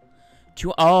kills?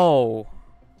 Oh!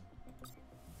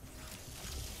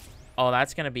 Oh,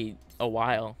 that's gonna be a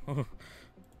while.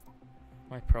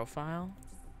 My profile?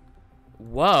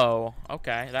 Whoa.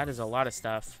 Okay, that is a lot of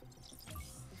stuff.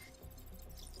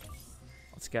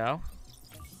 Let's go.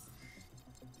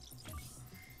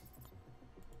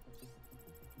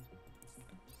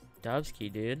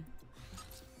 Dubsky, dude.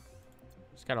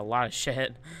 It's got a lot of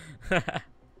shit. Alright,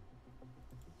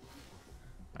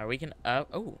 we can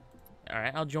oh.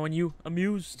 Alright, I'll join you.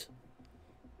 Amused.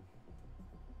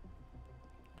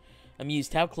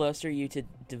 Amused, how close are you to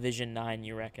Division 9,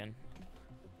 you reckon?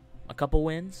 A couple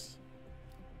wins?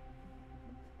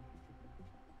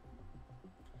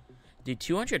 Dude,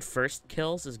 200 first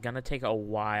kills is gonna take a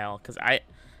while, because I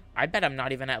bet I'm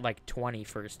not even at like 20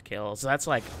 first kills. That's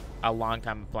like a long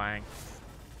time of playing.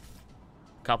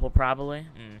 Couple probably.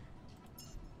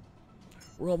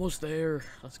 We're almost there.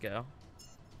 Let's go.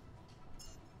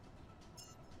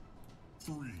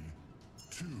 3,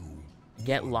 2.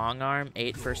 Get long arm,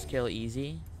 8 first kill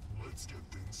easy. Let's get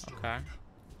things started. Okay.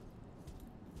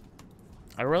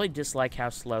 I really dislike how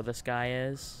slow this guy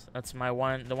is. That's the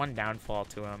one downfall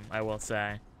to him, I will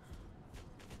say.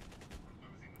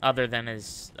 Other than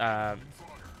his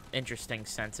interesting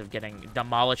sense of getting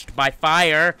demolished by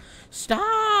fire.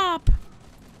 Stop!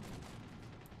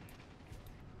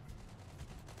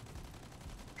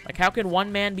 Like, how can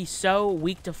one man be so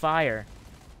weak to fire?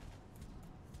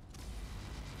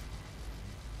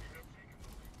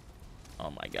 Oh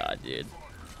my god, dude.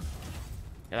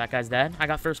 Yeah, that guy's dead. I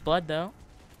got first blood, though.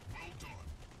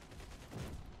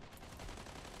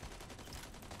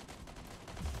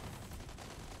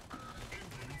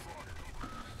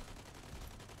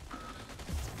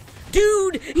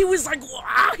 Dude, he was like,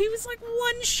 wow, he was like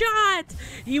one shot.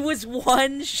 He was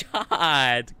one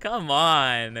shot. Come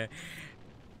on.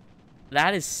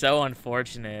 That is so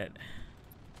unfortunate.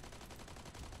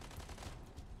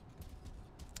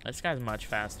 This guy's much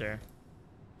faster.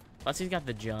 Plus, he's got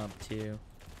the jump, too.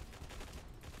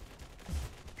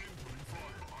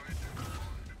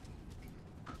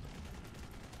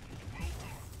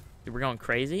 Dude, we're going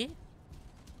crazy?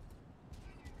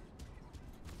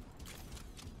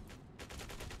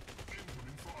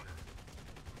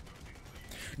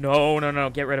 No, no, no.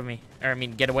 Get rid of me. Or, I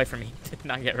mean, get away from me.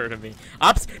 Not get rid of me.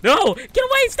 Ops. No! Get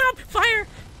away! Stop! Fire!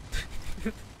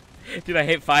 Dude, I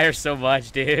hate fire so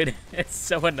much, dude. It's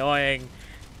so annoying.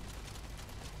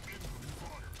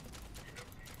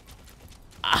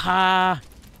 Aha!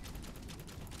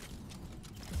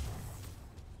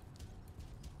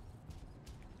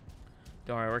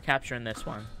 Don't worry, we're capturing this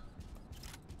one.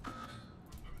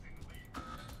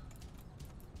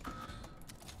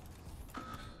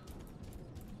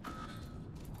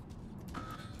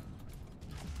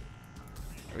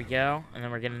 There we go, and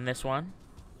then we're getting this one.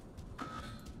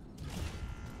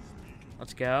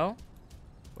 Let's go.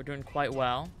 We're doing quite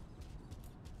well.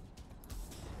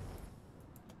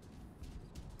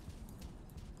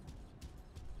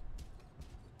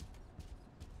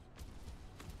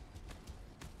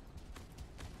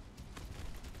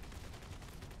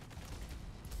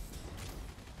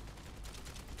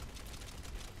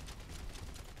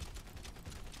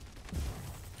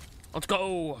 Let's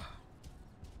go!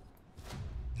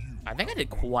 I think I did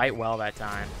quite well that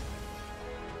time.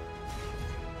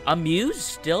 Amused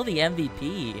still the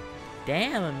MVP.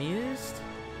 Damn, Amused.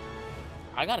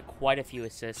 I got quite a few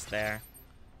assists there.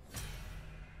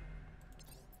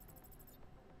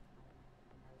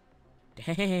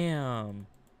 Damn.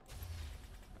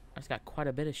 I just got quite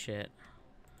a bit of shit.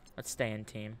 Let's stay in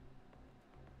team.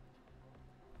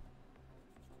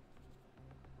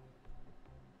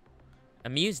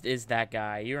 Amused is that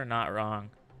guy. You are not wrong.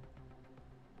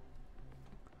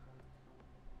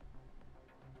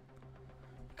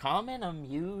 Common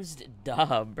Amused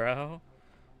dub, bro.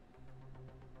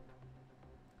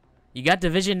 You got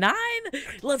Division 9?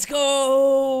 Let's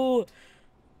go!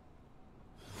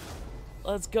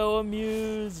 Let's go,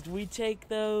 Amused. We take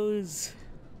those.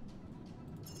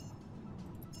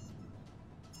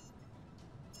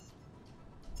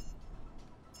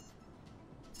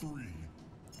 Three,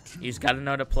 two, You just gotta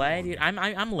know to play, dude. I'm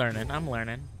learning. I'm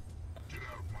learning. get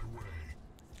out of my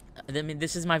way. I mean,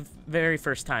 this is my very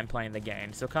first time playing the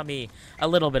game, so cut me a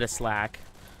little bit of slack.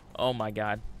 Oh my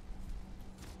god.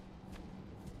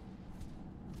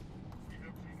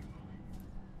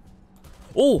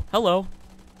 Oh, hello.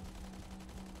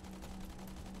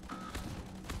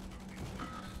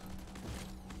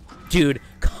 Dude,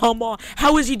 come on.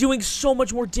 How is he doing so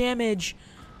much more damage?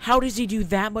 How does he do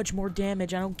that much more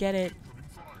damage? I don't get it.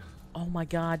 Oh my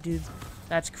god, dude.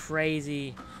 That's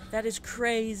crazy. That is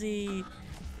crazy.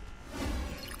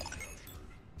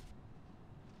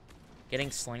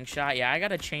 Getting slingshot. Yeah, I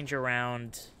gotta change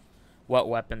around what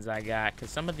weapons I got, because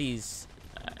some of these,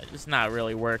 it's not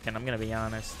really working, I'm gonna be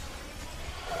honest.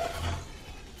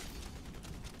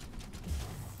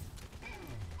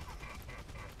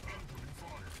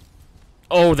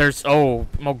 Oh, there's, oh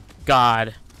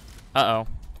god. Uh-oh.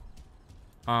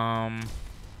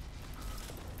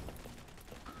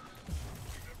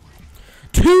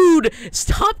 Dude,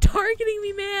 stop targeting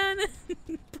me, man.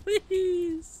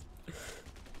 Please.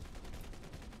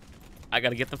 I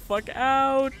gotta get the fuck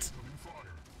out.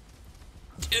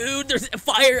 Dude, there's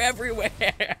fire everywhere.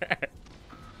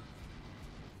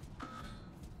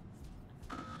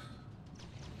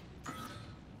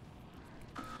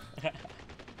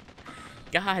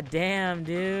 God damn,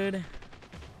 dude.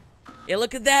 Yeah,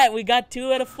 look at that. We got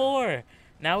 2 out of 4.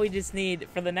 Now we just need,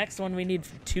 for the next one, we need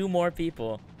 2 more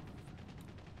people.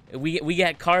 We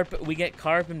get Carp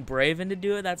and Braven to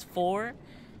do it. That's 4.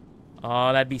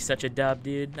 Oh, that'd be such a dub,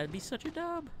 dude. That'd be such a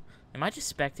dub. Am I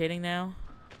just spectating now?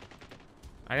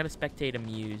 I gotta spectate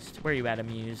Amused. Where are you at,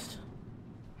 Amused?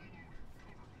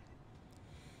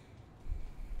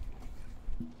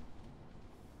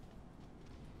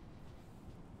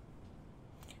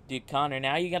 Dude, Connor,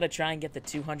 now you gotta try and get the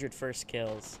 200 first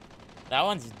kills. That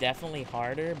one's definitely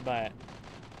harder, but...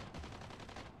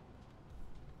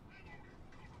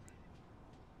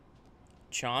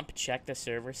 Chomp, check the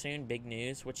server soon. Big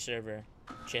news. Which server?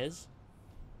 Chiz?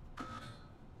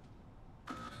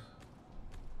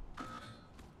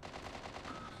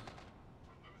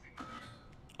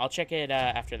 I'll check it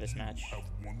after this match.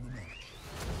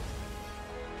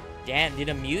 Damn, dude,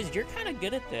 Amused, you're kind of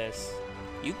good at this.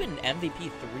 You've been MVP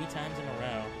 3 times in a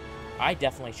row. I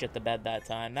definitely shit the bed that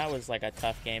time. That was like a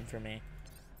tough game for me.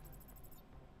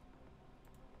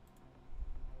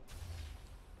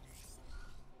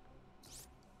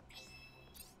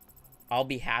 I'll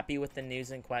be happy with the news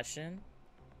in question.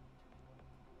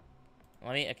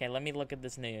 Let me look at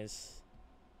this news.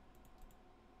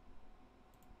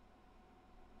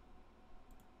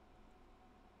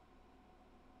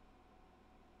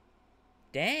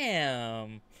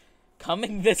 Damn.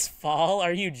 Coming this fall?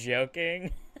 Are you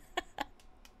joking?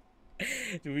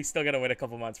 Dude, we still gotta wait a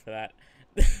couple months for that.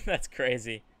 That's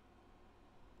crazy.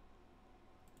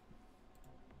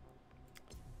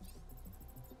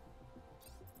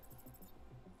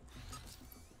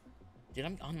 Dude,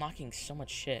 I'm unlocking so much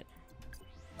shit.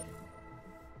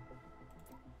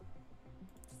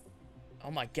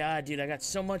 Oh my god, dude, I got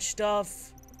so much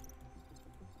stuff.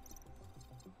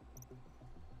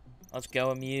 Let's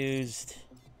go, Amused.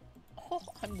 Oh,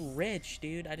 I'm rich,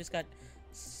 dude. I just got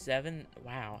 7.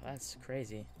 Wow, that's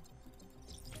crazy.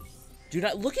 Dude,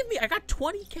 look at me. I got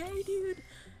 20K, dude.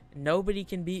 Nobody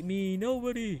can beat me.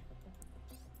 Nobody.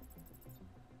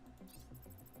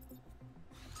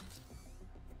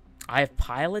 I have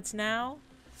pilots now?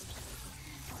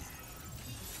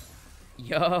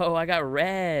 Yo, I got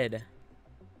red.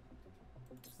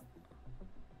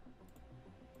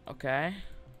 Okay.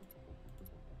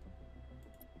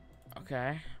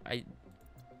 Okay.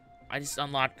 I just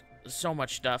unlocked so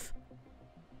much stuff.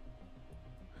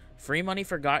 Free money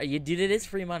for God. Dude, it is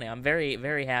free money. I'm very,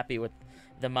 very happy with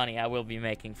the money I will be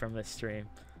making from this stream.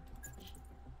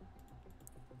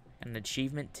 An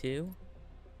achievement too.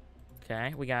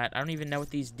 Okay, we got, I don't even know what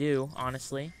these do,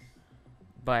 honestly.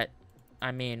 But,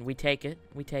 I mean, we take it.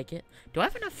 We take it. Do I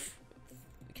have enough?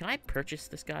 Can I purchase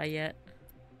this guy yet?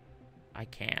 I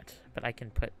can't, but I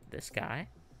can put this guy.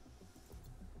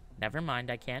 Never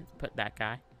mind, I can't put that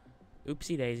guy.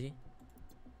 Oopsie daisy.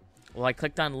 Well, I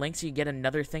clicked on links, you get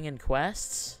another thing in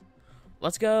quests.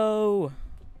 Let's go!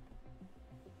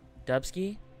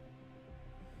 Dubsky?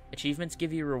 Achievements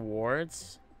give you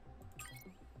rewards?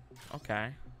 Okay.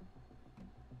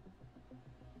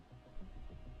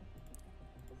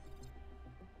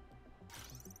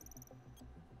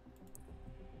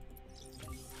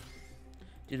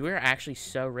 Dude, we're actually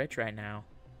so rich right now.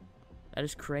 That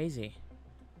is crazy.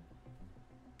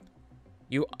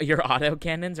 Your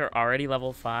autocannons are already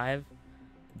level 5.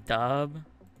 Dub.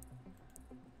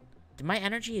 Dude, my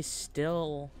energy is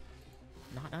still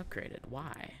not upgraded.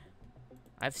 Why?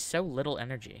 I have so little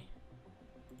energy.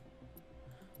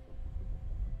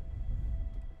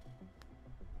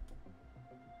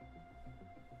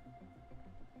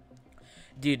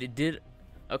 Dude, it did...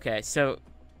 Okay, so...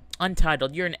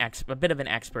 Untitled, you're a bit of an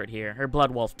expert here. Or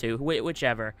Bloodwolf too,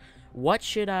 whichever. What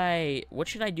should I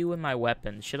do with my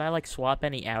weapons? Should I like swap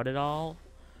any out at all,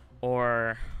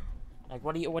 or like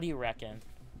what do you reckon?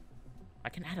 I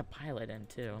can add a pilot in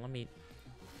too. Let me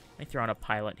throw in a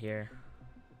pilot here.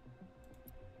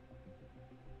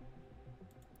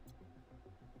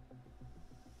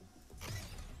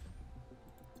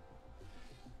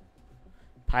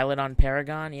 Pilot on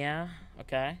Paragon, yeah,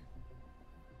 okay.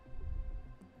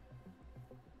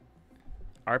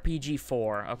 RPG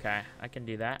 4, okay, I can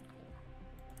do that.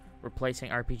 Replacing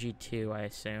RPG 2, I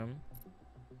assume.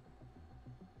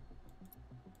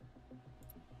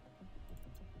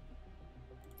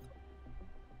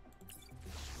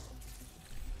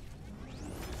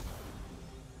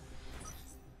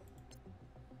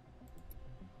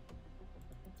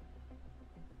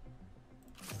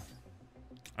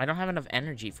 I don't have enough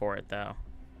energy for it, though.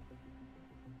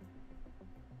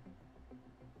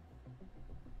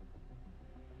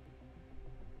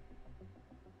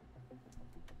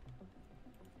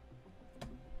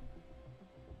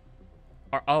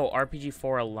 Oh, RPG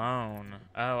 4 alone.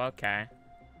 Oh, okay.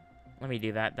 Let me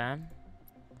do that then.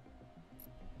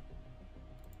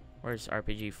 Where's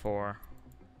RPG 4?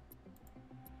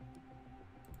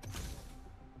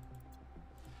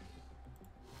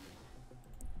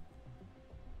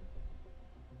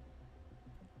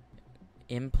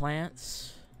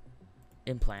 Implants?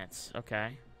 Implants,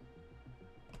 okay.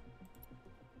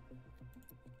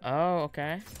 Oh,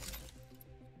 okay.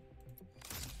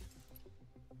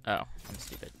 Oh, I'm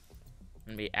stupid.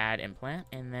 And we add implant,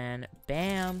 and then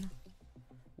bam.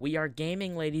 We are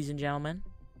gaming, ladies and gentlemen.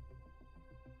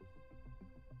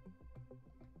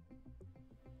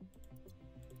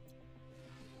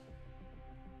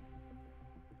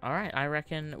 Alright, I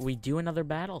reckon we do another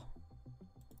battle.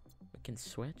 We can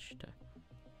switch to...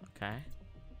 Okay.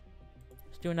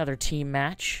 Let's do another team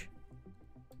match.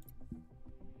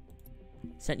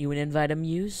 Sent you an invite,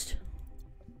 Amused.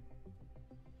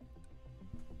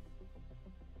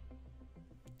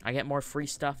 I get more free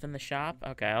stuff in the shop?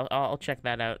 Okay, I'll check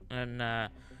that out in a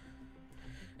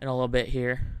little bit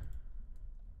here.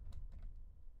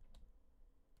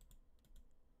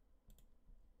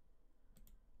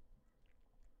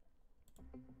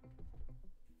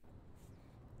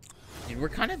 Dude, we're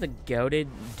kind of the goated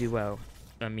duo,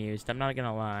 Amused. I'm not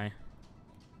gonna lie.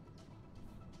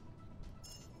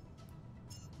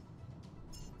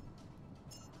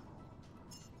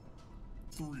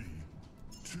 Three,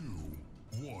 two,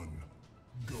 one,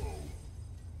 go.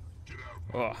 Get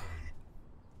out. Oh.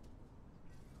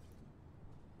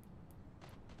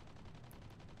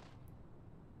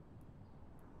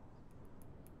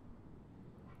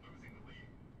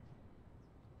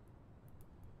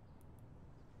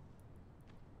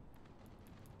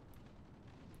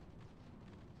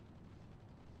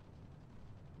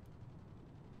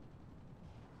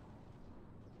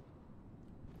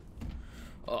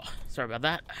 Oh, sorry about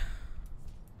that.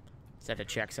 Just had to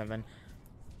check something.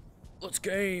 Let's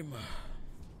game.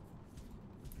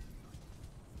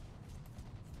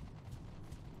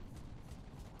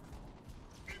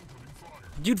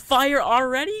 Dude, fire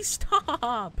already?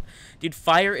 Stop! Dude,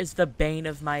 fire is the bane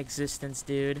of my existence,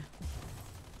 dude.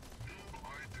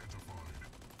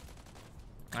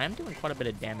 I am doing quite a bit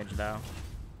of damage, though.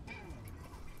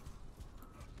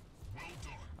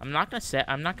 I'm not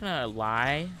gonna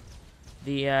lie.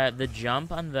 The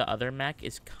jump on the other mech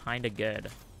is kind of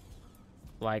good.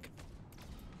 Like,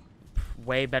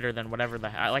 way better than whatever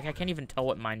like, I can't even tell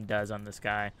what mine does on this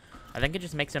guy. I think it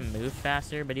just makes him move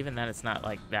faster, but even then it's not,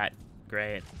 like, that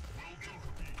great.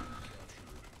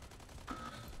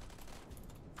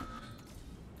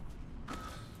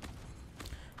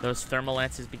 Those thermal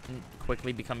lances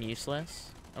quickly become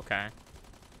useless? Okay.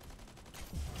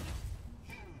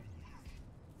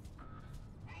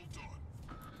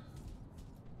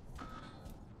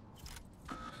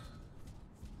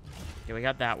 Okay, we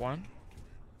got that one.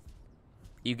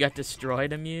 You got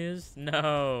destroyed, Amused?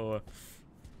 No.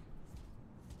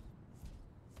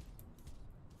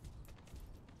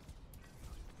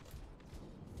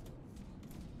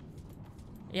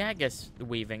 Yeah, I guess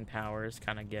weaving power is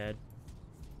kind of good.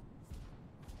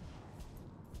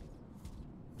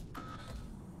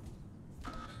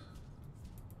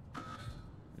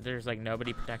 There's, like,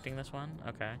 nobody protecting this one?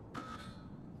 Okay.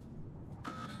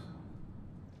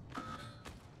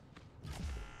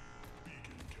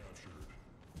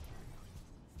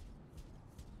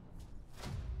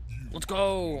 Let's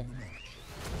go!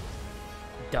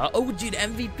 Duh. Oh, dude,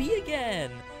 MVP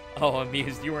again! Oh,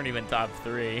 Amused, you weren't even top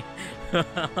 3.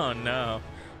 Oh, no.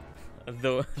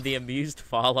 The Amused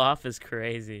fall off is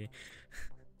crazy.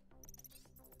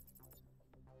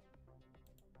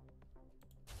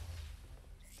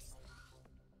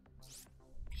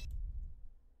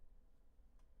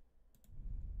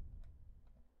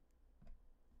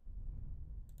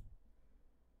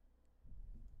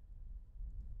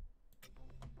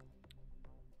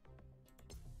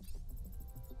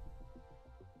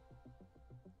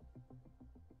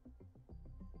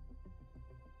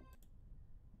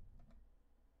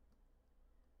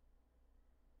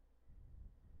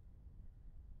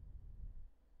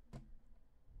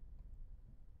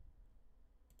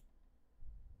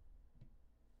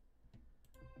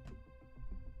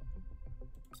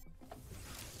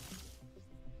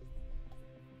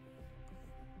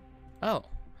 Oh,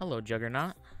 hello,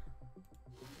 Juggernaut.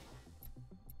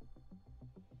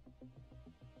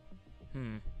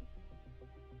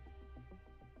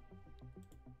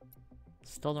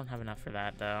 Still don't have enough for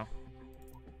that, though.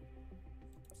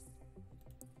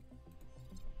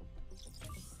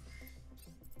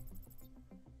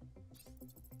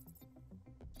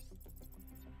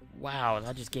 Wow,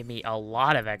 that just gave me a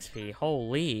lot of XP.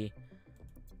 Holy.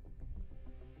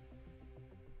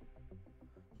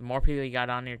 The more people you got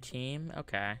on your team?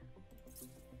 Okay.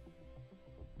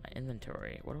 My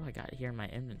inventory. What do I got here in my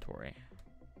inventory?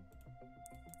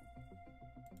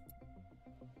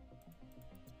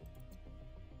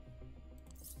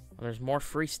 Well, there's more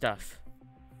free stuff.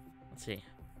 Let's see.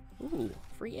 Ooh,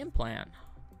 free implant.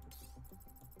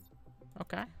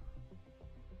 Okay.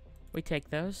 We take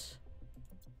those.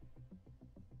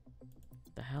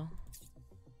 The hell?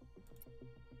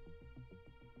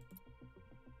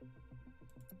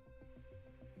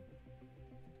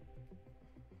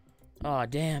 Oh,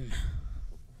 damn.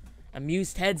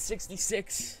 Amused Head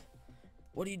 66.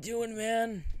 What are you doing,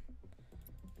 man?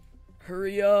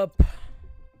 Hurry up.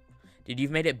 Dude,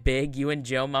 you've made it big. You and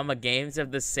Joe Mama Games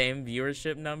have the same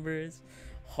viewership numbers.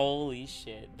 Holy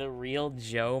shit. The real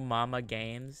Joe Mama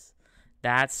Games.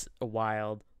 That's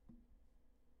wild.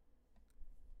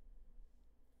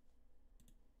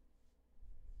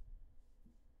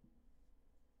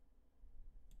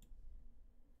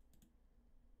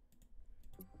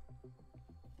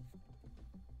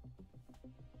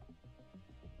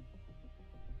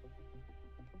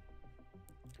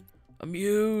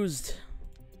 Amused.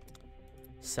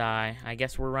 Sigh. I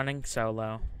guess we're running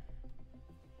solo.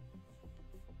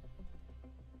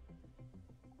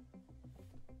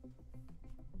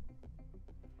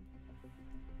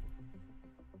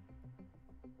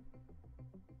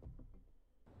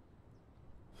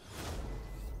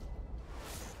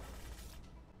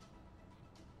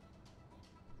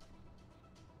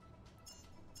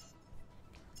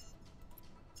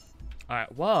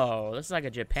 Alright, whoa, this is like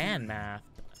a Japan map.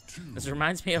 This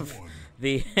reminds me of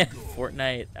the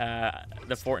Fortnite,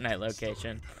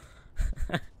 location.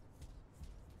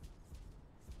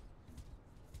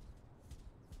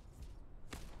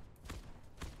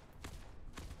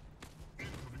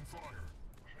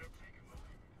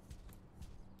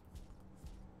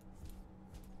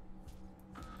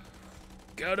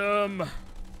 Get him!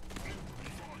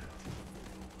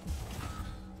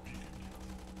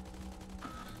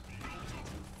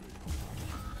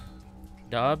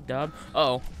 Dub.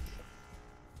 Oh.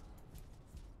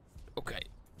 Okay.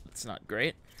 That's not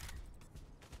great.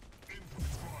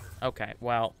 Okay,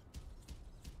 well.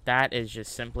 That is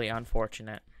just simply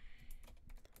unfortunate.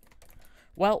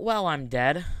 Well, I'm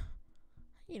dead.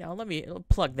 You know, let me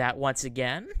plug that once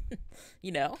again.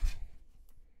 You know.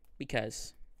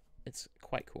 Because it's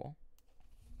quite cool.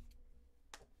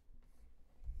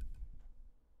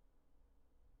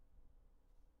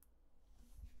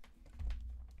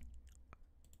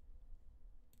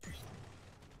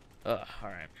 Ugh,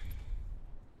 alright.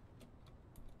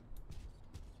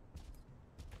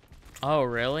 Oh,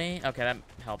 really? Okay, that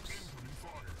helps.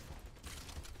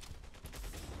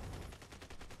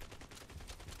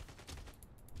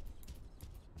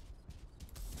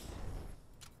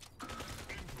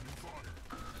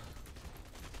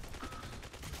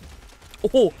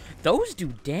 Oh, those do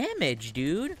damage,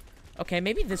 dude. Okay,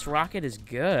 maybe this rocket is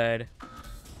good.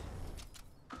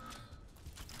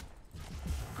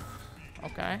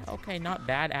 Okay, not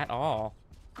bad at all.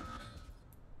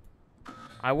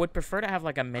 I would prefer to have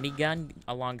like a minigun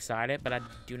alongside it, but I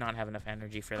do not have enough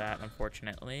energy for that,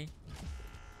 unfortunately.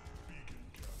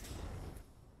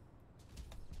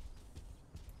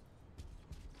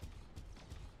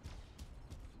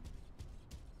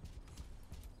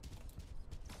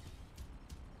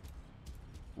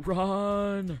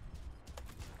 Run!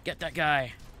 Get that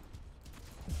guy.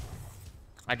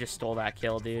 I just stole that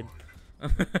kill, dude.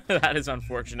 That is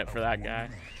unfortunate for that guy.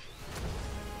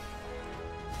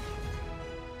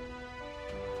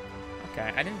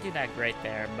 Okay, I didn't do that great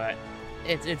there, but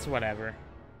it's whatever.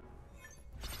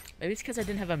 Maybe it's because I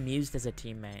didn't have Amused as a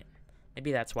teammate.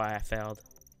 Maybe that's why I failed.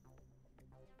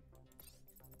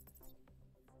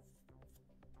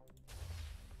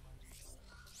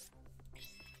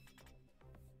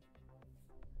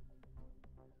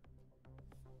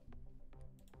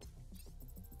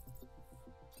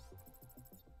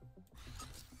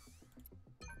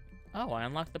 Oh, I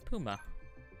unlocked the Puma.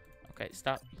 Okay,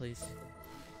 stop, please.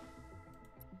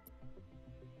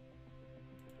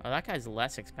 Oh, that guy's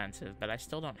less expensive, but I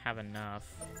still don't have enough.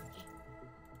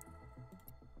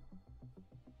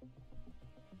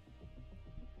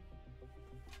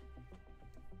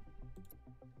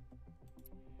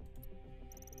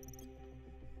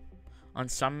 On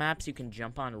some maps, you can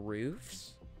jump on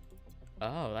roofs.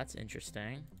 Oh, that's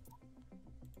interesting.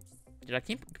 Dude, I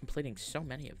keep completing so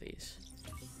many of these.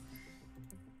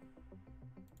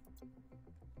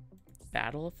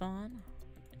 Battle-a-thon?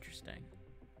 Interesting.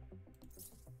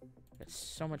 Got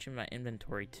so much in my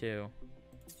inventory, too.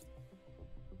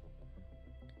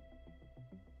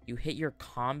 You hit your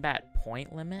combat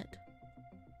point limit?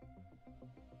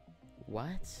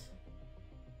 What?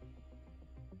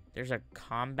 There's a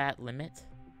combat limit?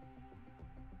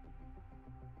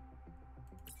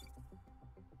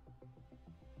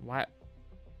 What?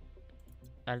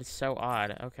 That is so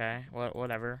odd. Okay,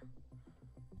 whatever.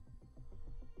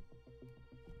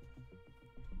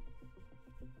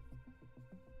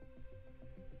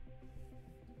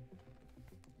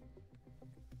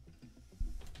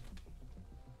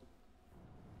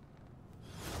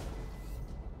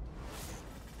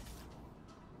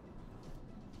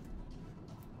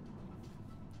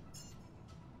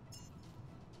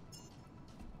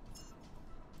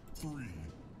 3,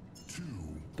 2,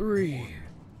 3,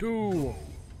 2,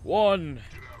 1.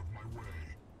 get out of my way.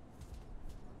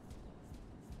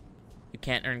 You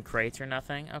can't earn crates or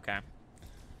nothing? Okay.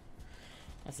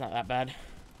 That's not that bad.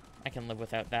 I can live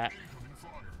without that. Incoming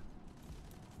fire.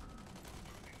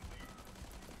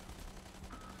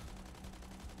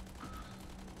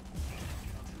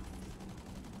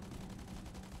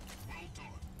 Well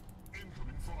done.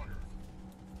 Incoming fire.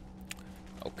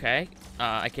 Okay.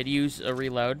 I could use a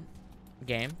reload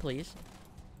game, please.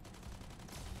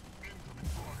 Incoming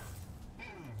fire.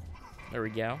 Boom. There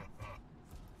we go.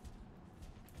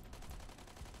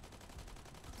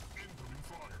 Incoming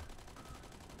fire.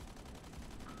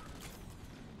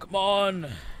 Come on.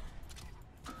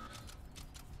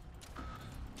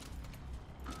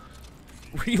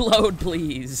 Reload,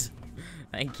 please.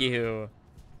 Thank you.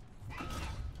 Well done.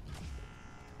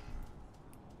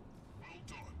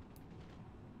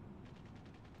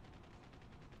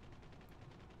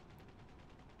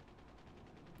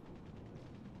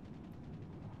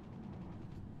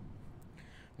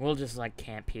 We'll just, like,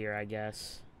 camp here, I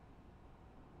guess.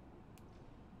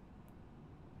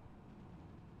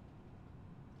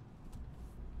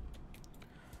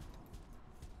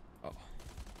 Oh.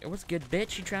 It was good,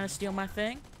 bitch. You trying to steal my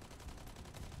thing?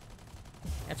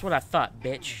 That's what I thought,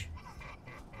 bitch.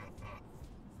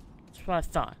 That's what I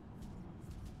thought.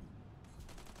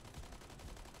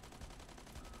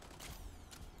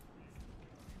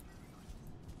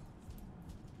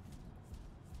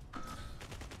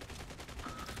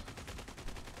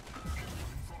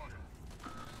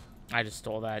 I just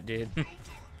stole that, dude.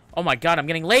 Oh my god, I'm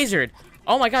getting lasered.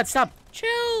 Oh my god, stop.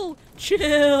 Chill. Chill.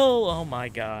 Oh my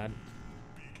god.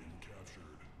 Beacon captured.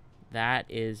 That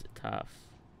is tough.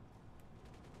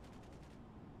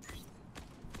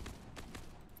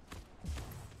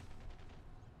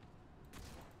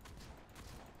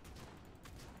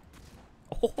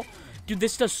 Oh, dude,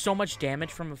 this does so much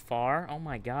damage from afar. Oh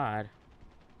my god.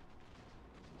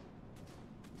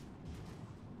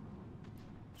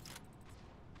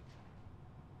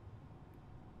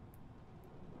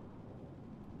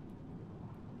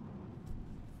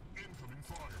 Incoming fire. Incoming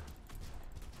fire.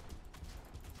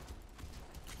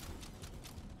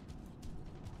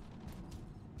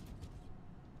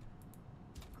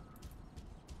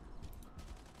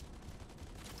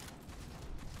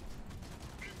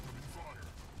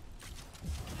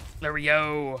 There we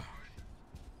go.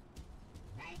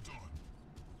 Well done. Well done.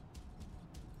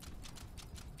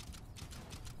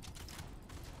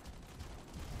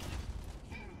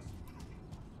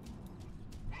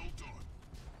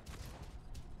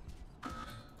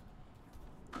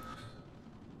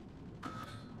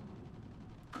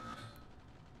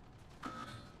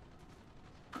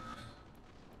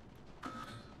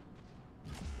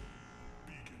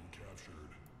 Beacon captured.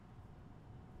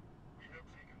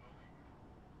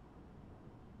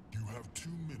 You have 2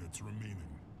 minutes remaining.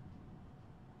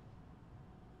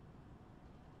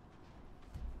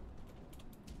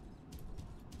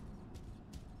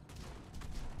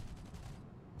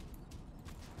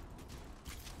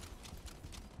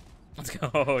 Let's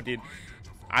go, dude.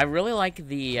 I really like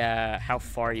the, how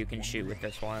far you can shoot with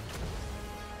this one.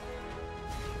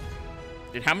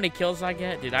 Dude, how many kills I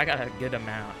get? Dude, I got a good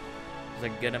amount.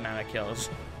 There's a good amount of kills.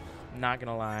 Not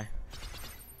gonna lie.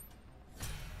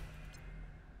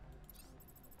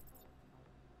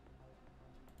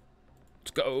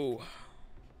 Let's go.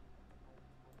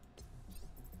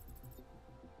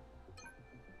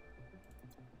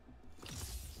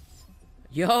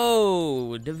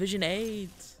 Yo, Division 8.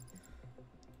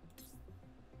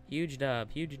 Huge dub,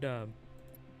 huge dub.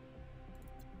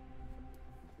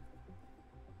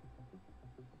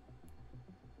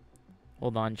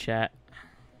 Hold on, chat.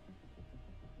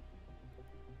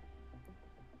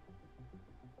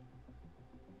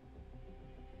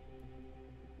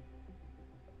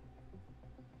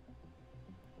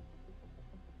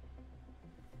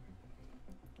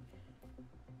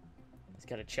 Just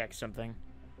gotta check something.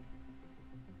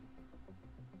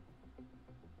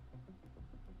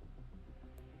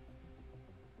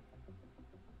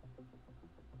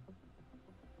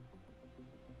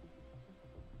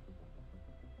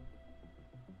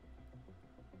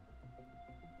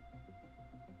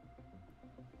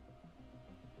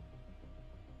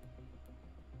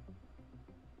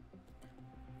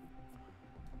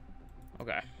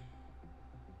 Okay.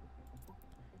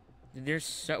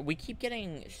 There's we keep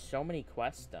getting so many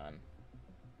quests done.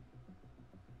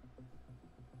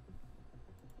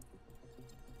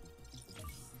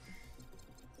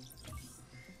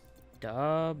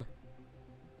 Dub.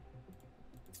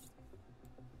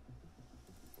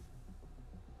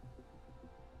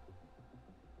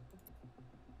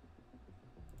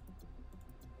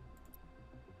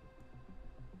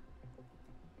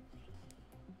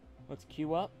 Let's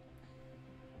queue up.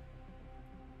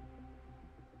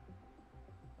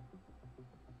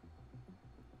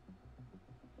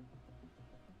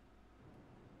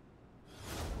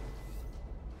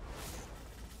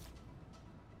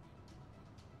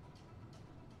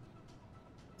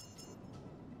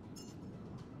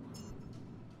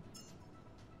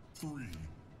 Three,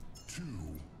 two,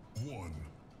 one,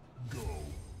 go.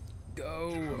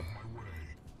 Go. Get out of my way.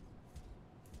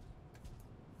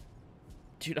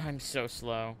 Dude, I'm so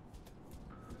slow.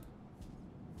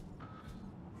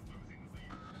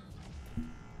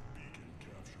 Beacon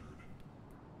captured.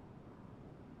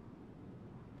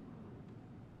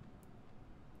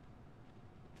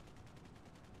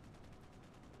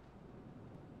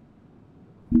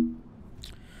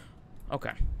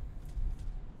 Okay.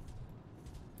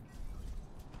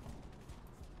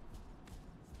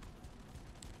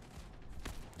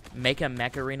 Make a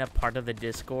mech arena part of the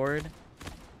Discord.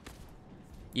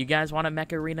 You guys want a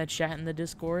mech arena chat in the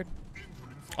Discord?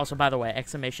 Also, by the way,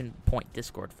 !point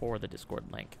Discord for the Discord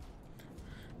link.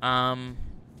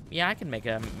 Yeah, I can make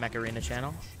a mech arena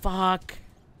channel. Fuck.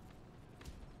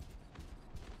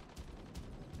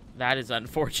 That is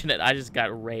unfortunate. I just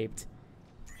got raped.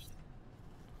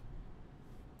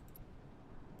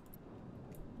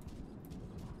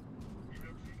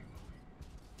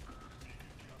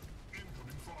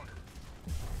 Incoming fire.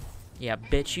 Yeah,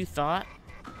 bitch, you thought?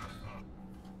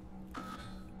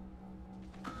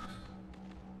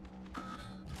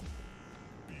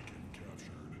 Beacon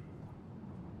captured.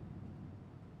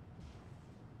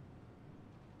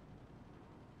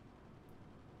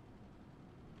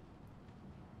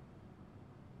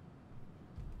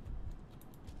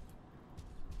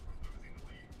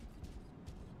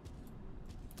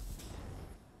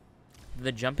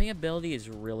 The jumping ability is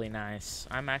really nice.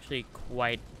 I'm actually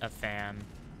quite a fan.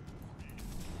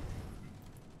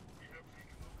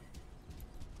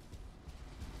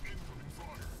 Incoming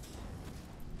fire.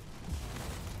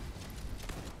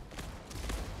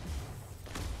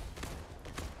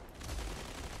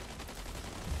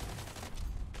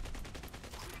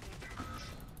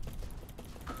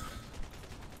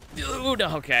 Dude,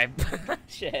 okay.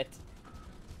 Shit.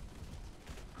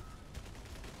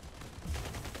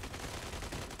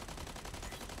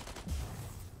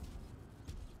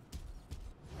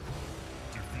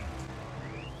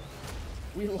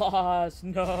 We lost.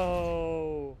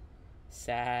 No.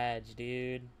 Sag,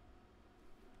 dude.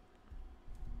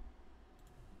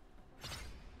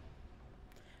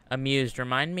 Amused,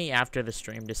 remind me after the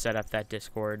stream to set up that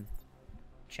Discord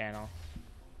channel.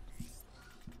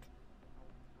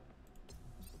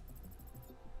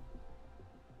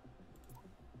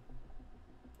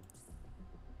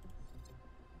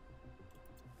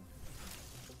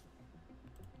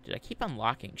 Dude, I keep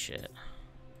unlocking shit.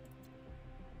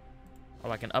 Oh,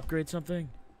 I can upgrade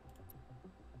something?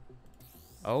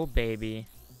 Oh, baby.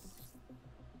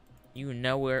 You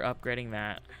know we're upgrading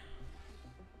that.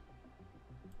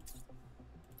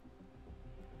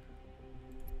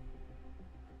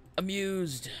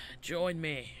 Amused, join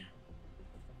me.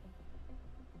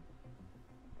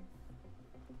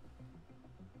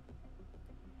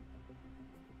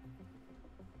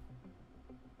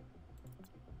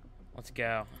 Let's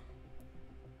go.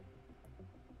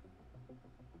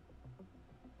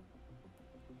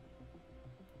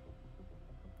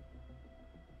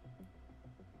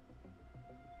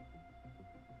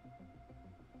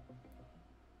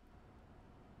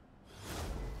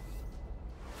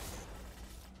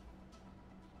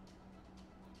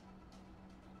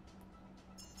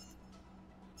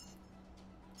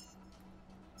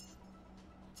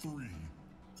 Three,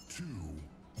 two,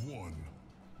 one,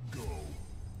 go.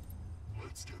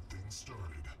 Let's get things started.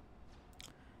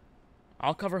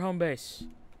 I'll cover home base.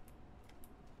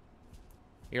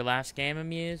 Your last game,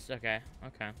 Amused? Okay,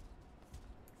 okay.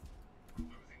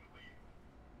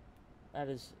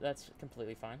 That's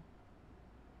completely fine.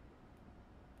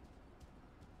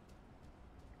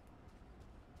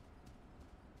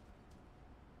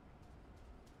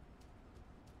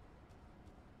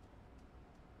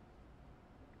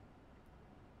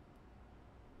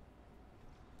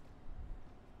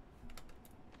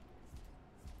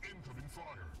 Incoming fire.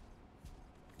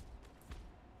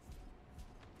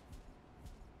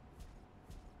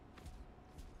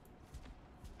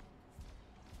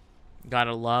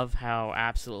 Gotta love how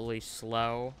absolutely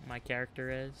slow my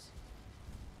character is.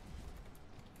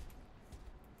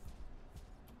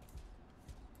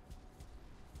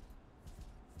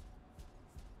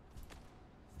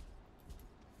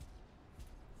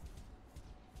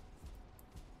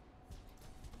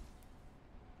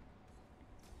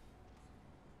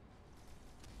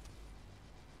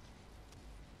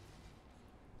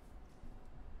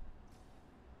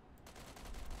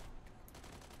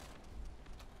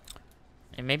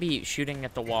 And maybe shooting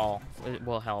at the wall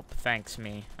will help. Thanks,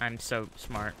 me. I'm so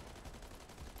smart.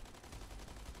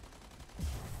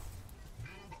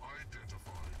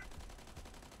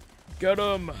 Get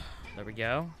him! There we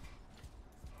go.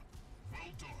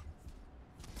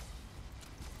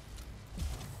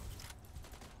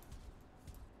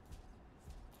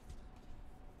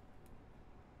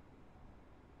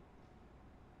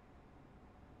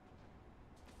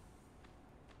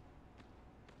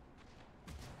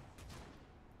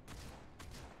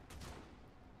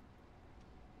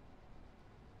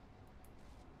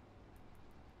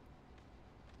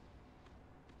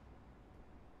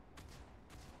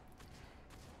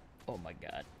 Oh my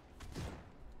god.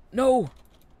 No!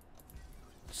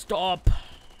 Stop!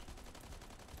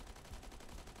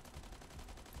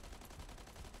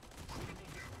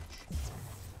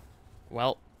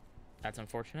 Well, that's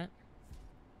unfortunate.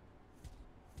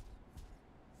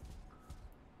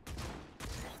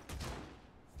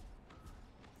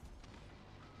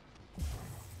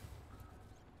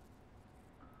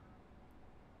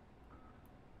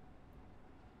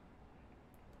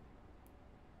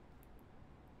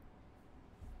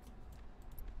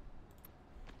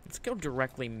 Let's go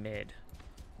directly mid.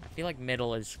 I feel like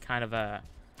middle is kind of a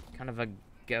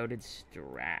goated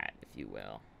strat, if you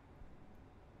will.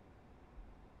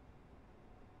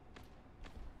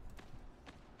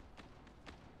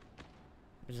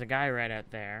 There's a guy right out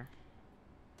there.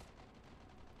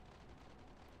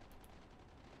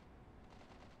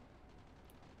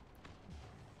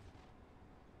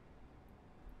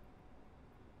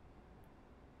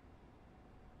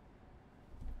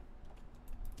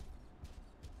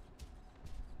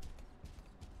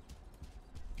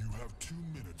 You have 2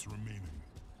 minutes remaining.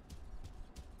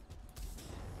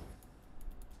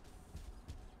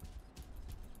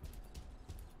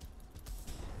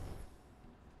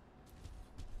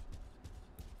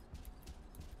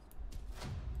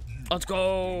 Let's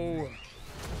go!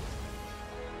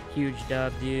 Huge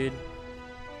dub, dude.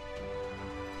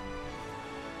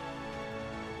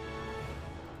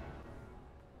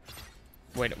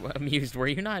 Wait, Amused, were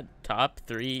you not top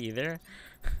 3 either?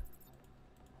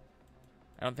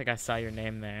 I don't think I saw your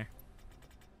name there.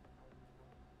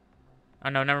 Oh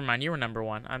no, never mind. You were number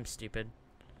 1. I'm stupid.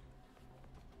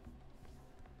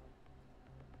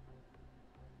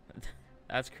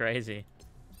 That's crazy.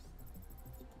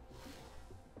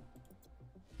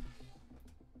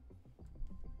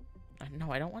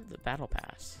 No, I don't want the battle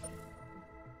pass.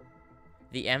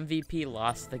 The MVP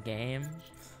lost the game.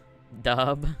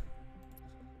 Dub.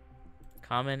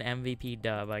 Common MVP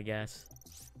dub, I guess.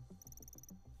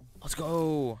 Let's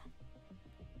go.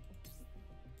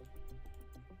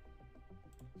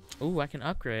 Ooh, I can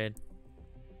upgrade.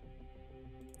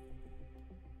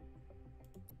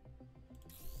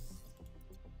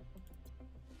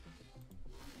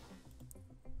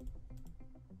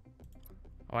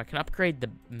 Oh, I can upgrade the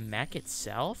mech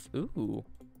itself? Ooh.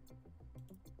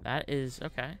 That is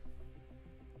okay.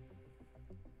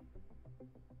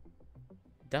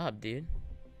 Dub, dude.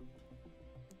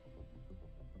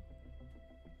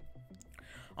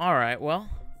 Alright, well.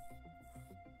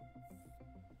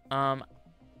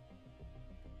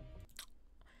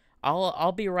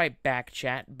 I'll be right back,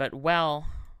 chat, but well,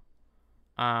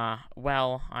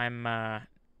 I'm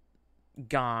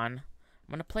gone. I'm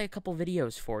gonna play a couple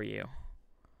videos for you.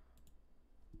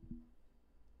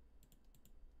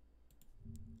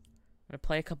 I'm gonna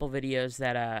play a couple videos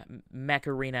that Mech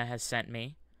Arena has sent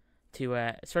me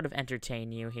to sort of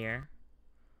entertain you here.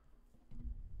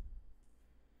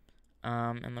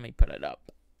 And let me put it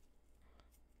up.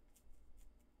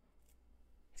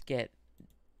 Let's get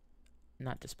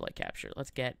not display capture. Let's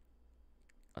get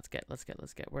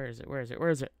where is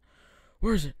it?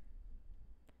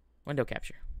 Window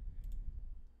capture.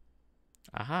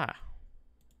 Aha.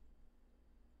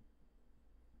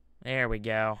 There we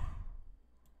go.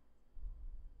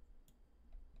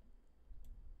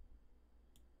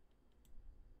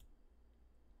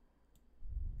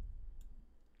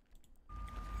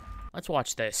 Let's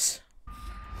watch this.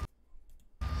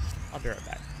 I'll be right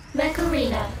back. Mech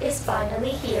Arena is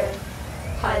finally here.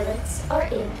 Pilots are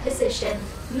in position.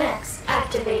 Mechs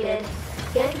activated.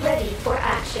 Get ready for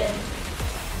action.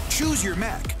 Choose your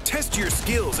mech. Test your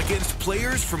skills against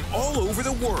players from all over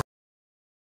the world.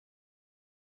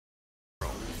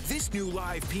 This new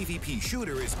live PvP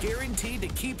shooter is guaranteed to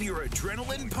keep your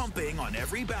adrenaline pumping on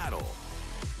every battle.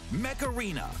 Mech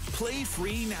Arena. Play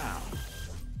free now.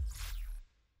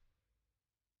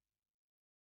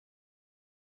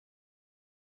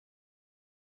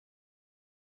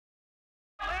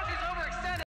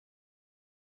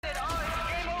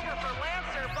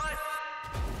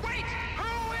 Wait!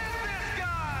 Who is this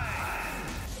guy?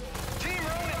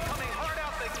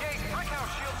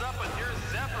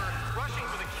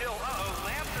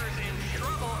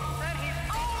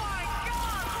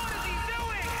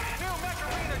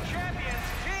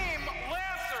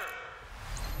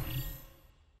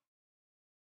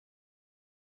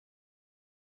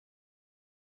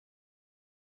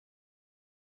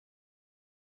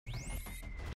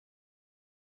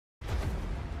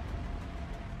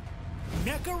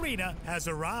 Mech Arena has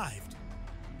arrived.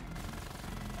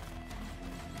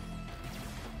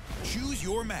 Choose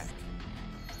your mech.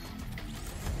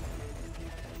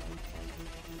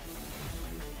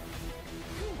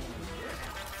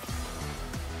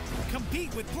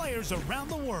 Compete with players around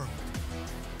the world.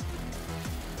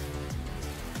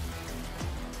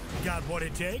 Got what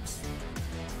it takes?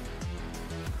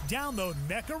 Download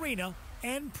Mech Arena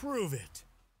and prove it.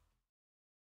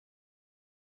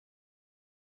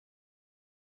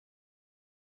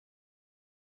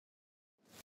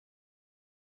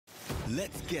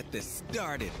 Let's get this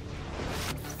started.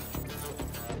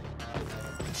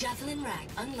 Javelin rack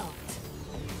unlocked.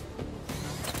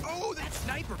 Oh, that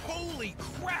sniper! Holy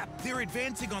crap! They're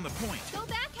advancing on the point. Go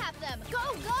back at them! Go,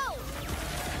 go!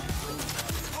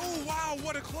 Oh, wow,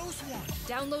 what a close one!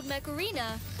 Download Mech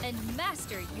Arena and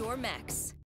master your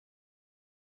mechs.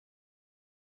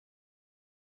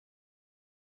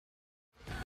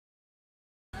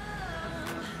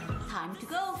 Time to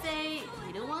go, Faye.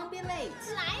 We don't want to be late.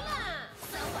 来啦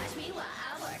So watch me while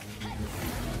I work.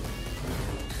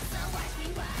 So watch me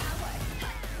while I work.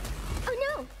 Oh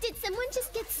no! Did someone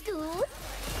just get schooled?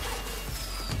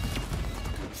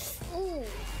 Ooh.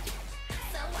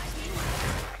 So watch me while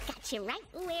I work. Got you right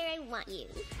where I want you.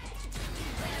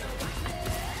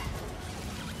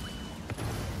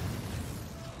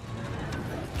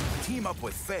 Team up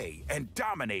with Faye and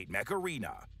dominate Mech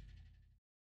Arena.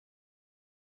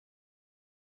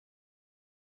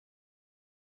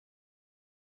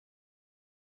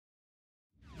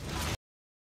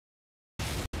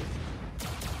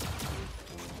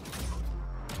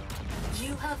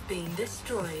 You have been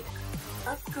destroyed.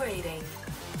 Upgrading.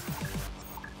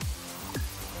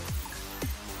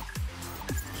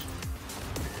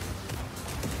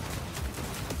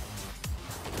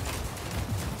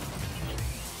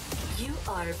 You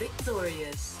are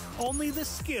victorious. Only the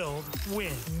skilled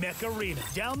win. Mech Arena.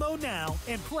 Download now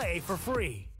and play for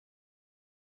free.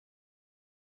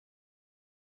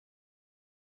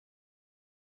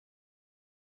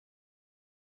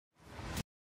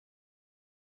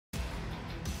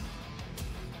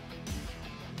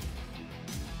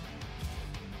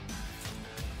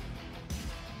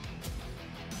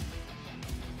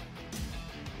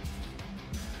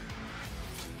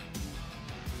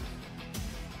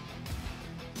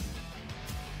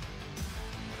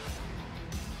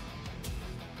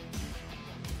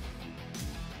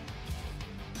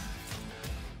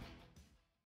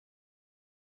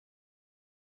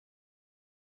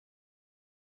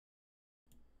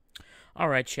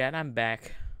 Alright, chat, I'm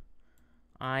back.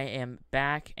 I am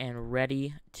back and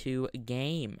ready to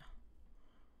game.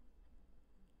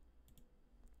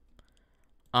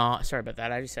 Sorry about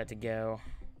that. I just had to go.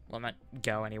 Well, not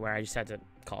go anywhere. I just had to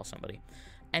call somebody.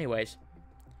 Anyways.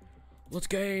 Let's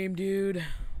game, dude.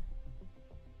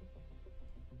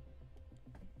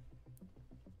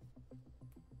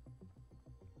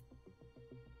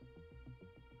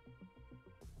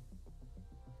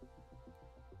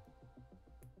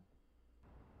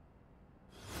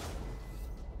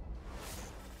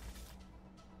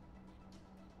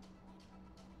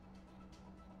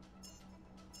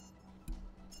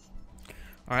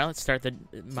 Alright, let's start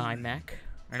my mech.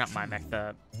 Or not my mech,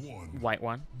 the white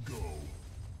one. Go.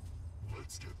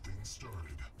 Let's get things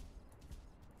started.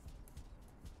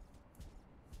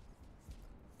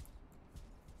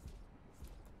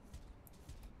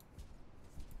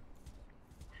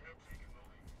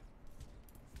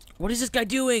 What is this guy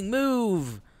doing?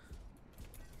 Move!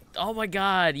 Oh my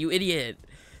god, you idiot.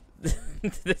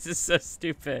 This is so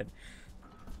stupid.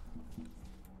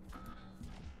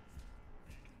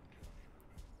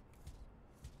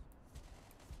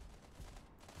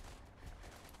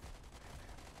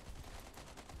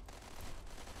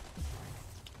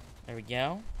 There we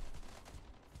go.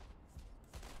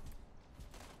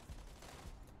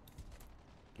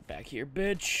 Get back here,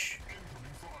 bitch.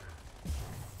 There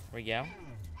we go.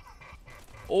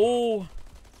 Oh!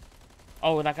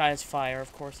 Oh, that guy has fire.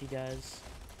 Of course he does.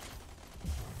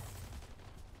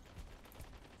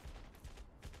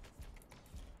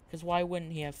 Because why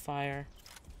wouldn't he have fire?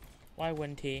 Why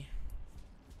wouldn't he?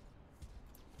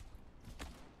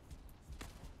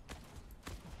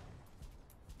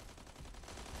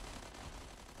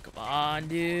 Come on,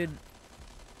 dude.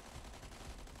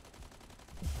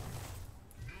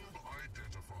 Noob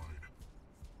identified.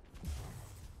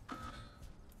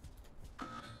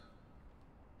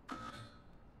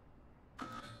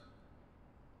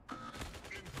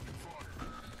 Incoming fire.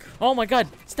 Oh my god,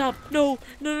 stop. No,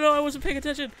 no, no, no, I wasn't paying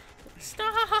attention.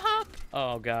 Stop.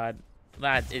 Oh god.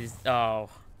 That is, oh.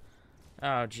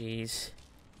 Oh, jeez.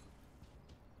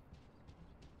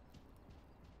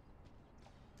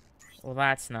 Well,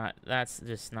 that's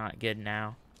just not good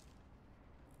now.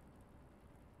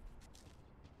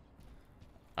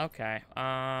 Okay,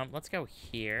 let's go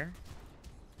here.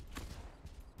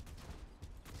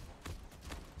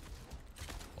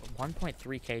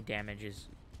 1.3k damage is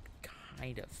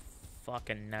kind of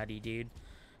fucking nutty, dude.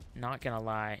 Not gonna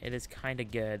lie, it is kind of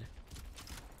good.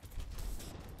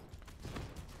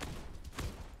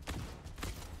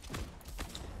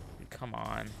 Come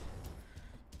on.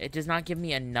 It does not give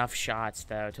me enough shots,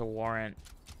 though, to warrant...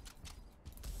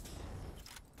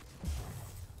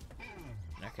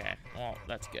 Okay, well,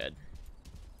 that's good.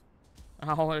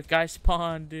 Oh, a guy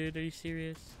spawned, dude. Are you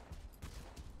serious?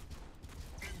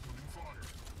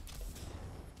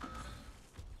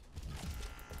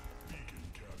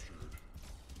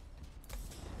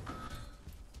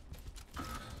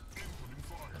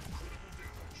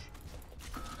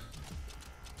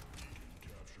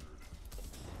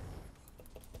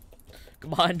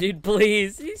 Come on, dude,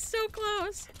 please. He's so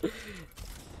close.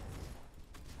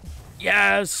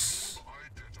 Yes!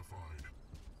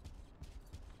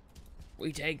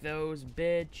 We take those,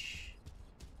 bitch.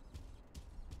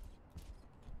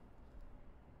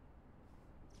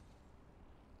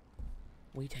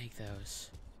 We take those.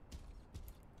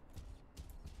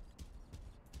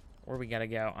 Where we gotta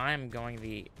go? I'm going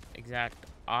the exact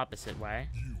opposite way.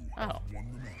 Oh.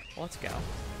 Let's go.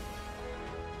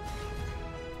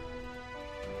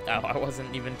 Oh, I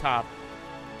wasn't even top.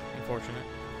 Unfortunate.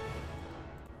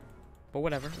 But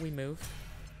whatever, we move.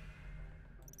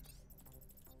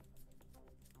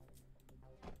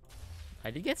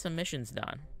 I did get some missions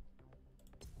done.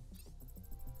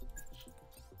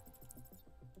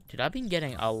 Dude, I've been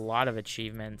getting a lot of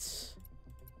achievements.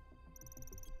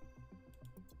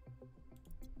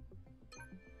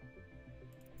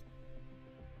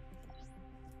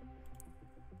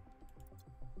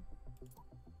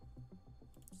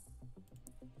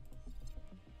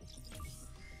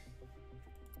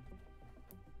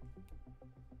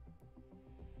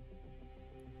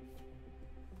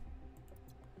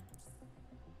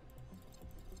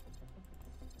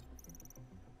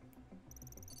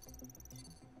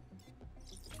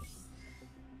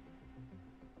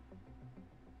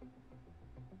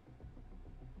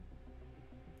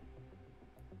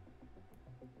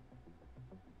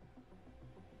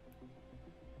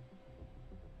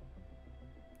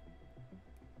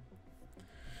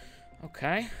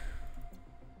 Okay.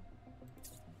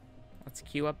 Let's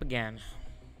queue up again.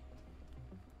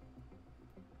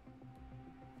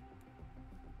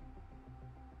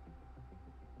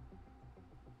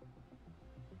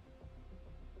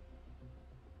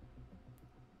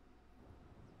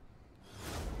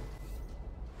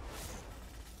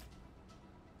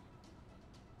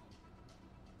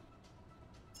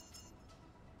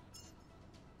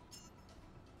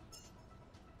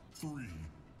 Three,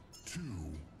 two,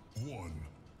 one,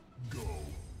 go.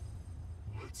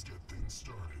 Let's get things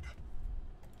started.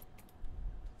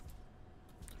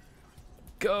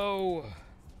 Go!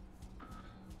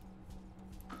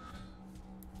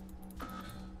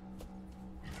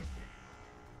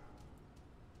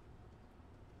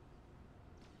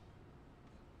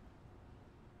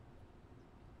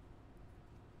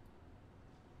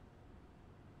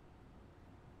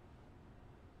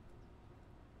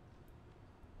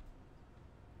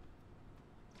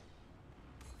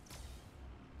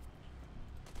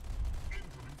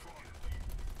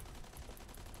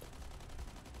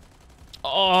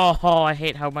 Oh, I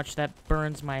hate how much that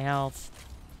burns my health.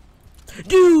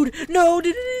 Dude, no,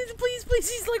 dude, please, please,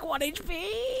 he's like 1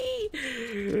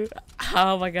 HP.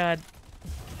 Oh my god.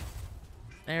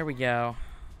 There we go.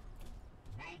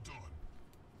 Well done.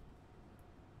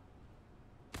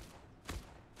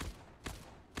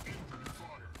 Incoming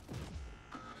fire.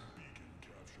 Beacon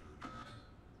captured.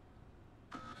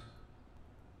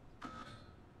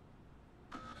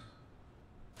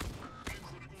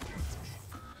 Critical damage.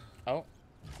 Oh.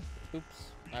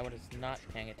 Oops. I was not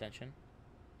paying attention.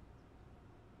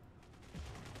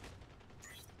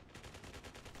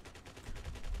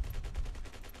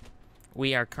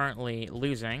 We are currently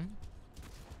losing.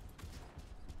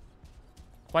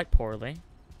 Quite poorly.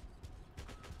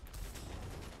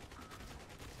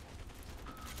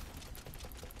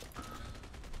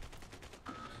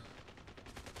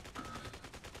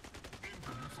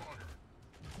 Incoming fire.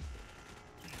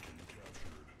 Beacon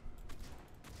captured.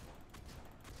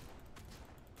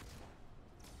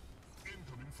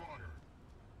 Incoming fire.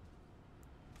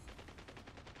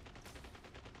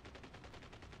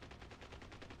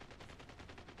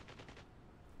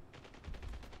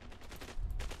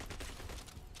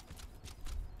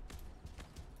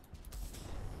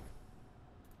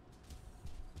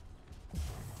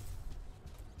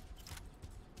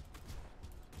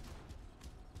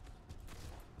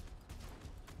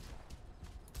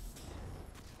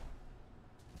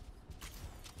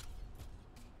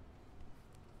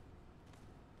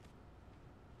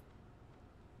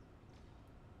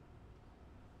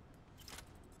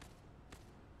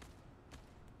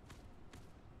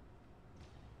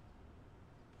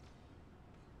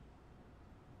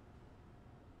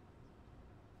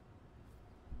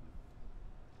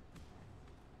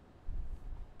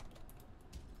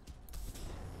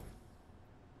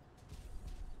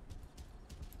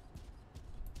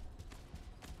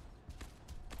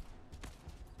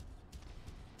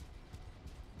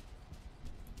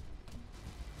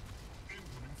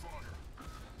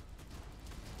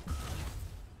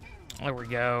 There we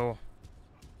go.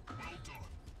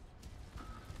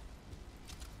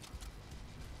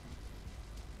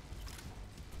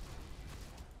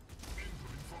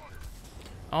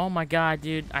 Oh my god,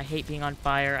 dude. I hate being on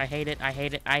fire. I hate it. I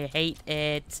hate it. I hate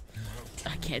it.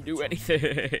 I can't do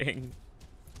anything.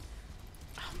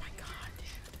 Oh my god,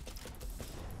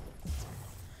 dude.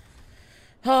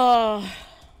 Oh.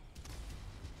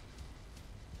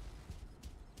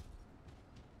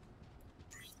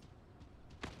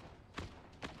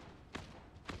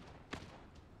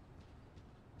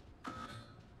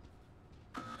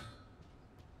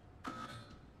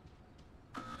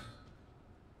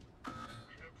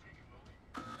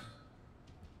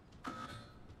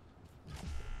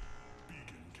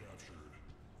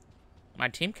 My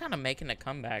team kind of making a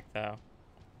comeback, though.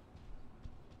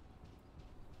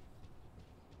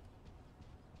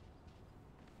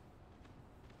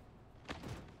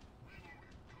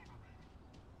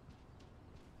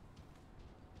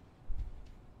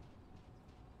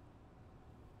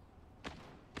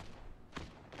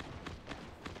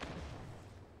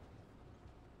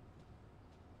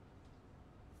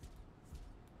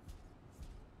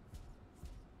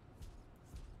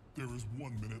 There is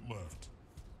 1 minute left.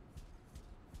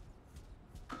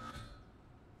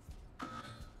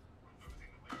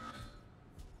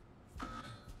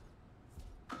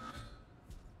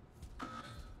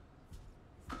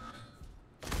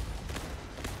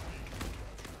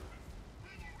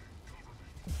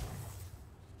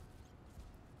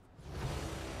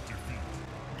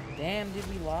 Damn, dude,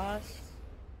 we lost.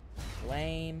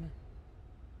 Lame.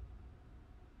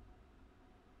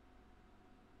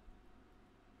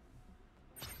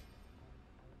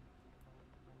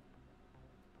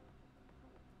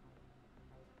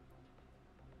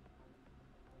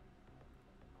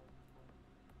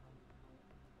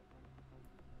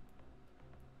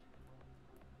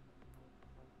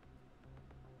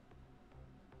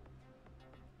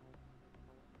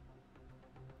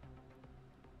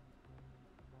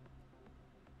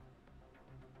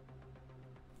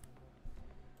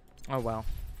 Oh well.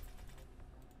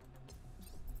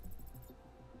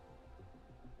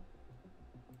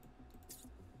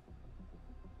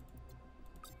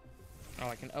 Oh,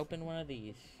 I can open one of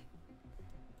these.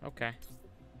 Okay.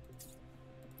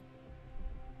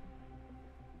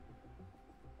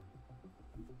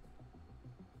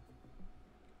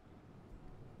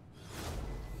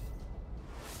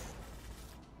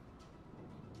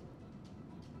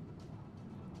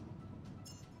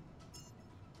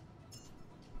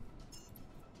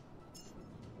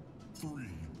 Three,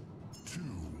 two,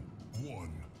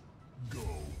 one, go.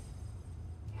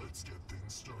 Let's get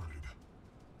things started.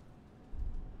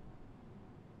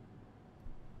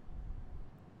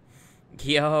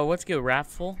 Yo, what's good,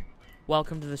 Raffle?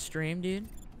 Welcome to the stream, dude.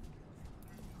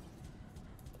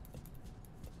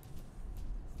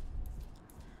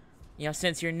 You know,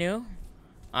 since you're new,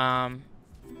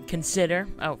 consider...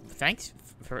 Oh, thanks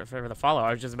for the follow. I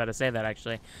was just about to say that,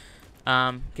 actually.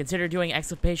 Consider doing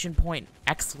exclamation point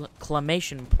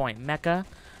mecha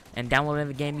and downloading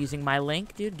the game using my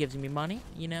link, dude. Gives me money,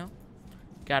 you know.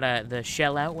 Got the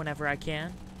shell out whenever I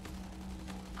can.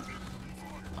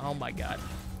 Oh my god.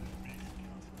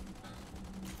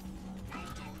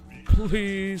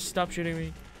 Please stop shooting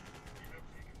me.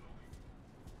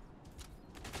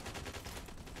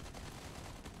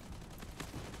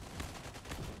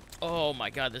 Oh my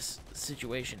god, this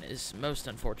situation is most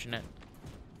unfortunate.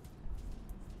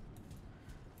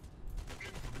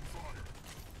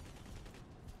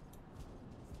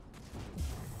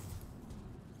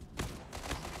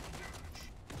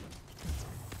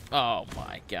 Oh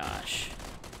my gosh.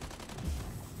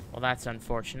 Well, that's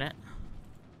unfortunate.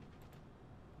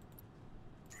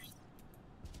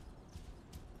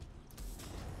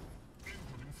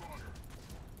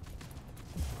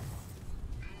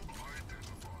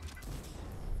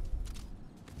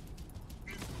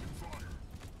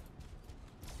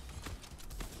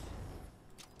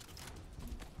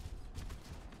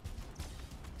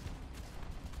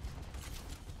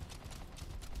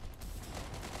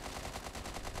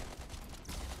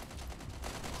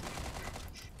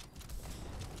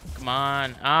 Come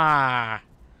on. Ah.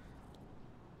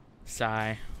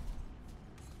 Sigh.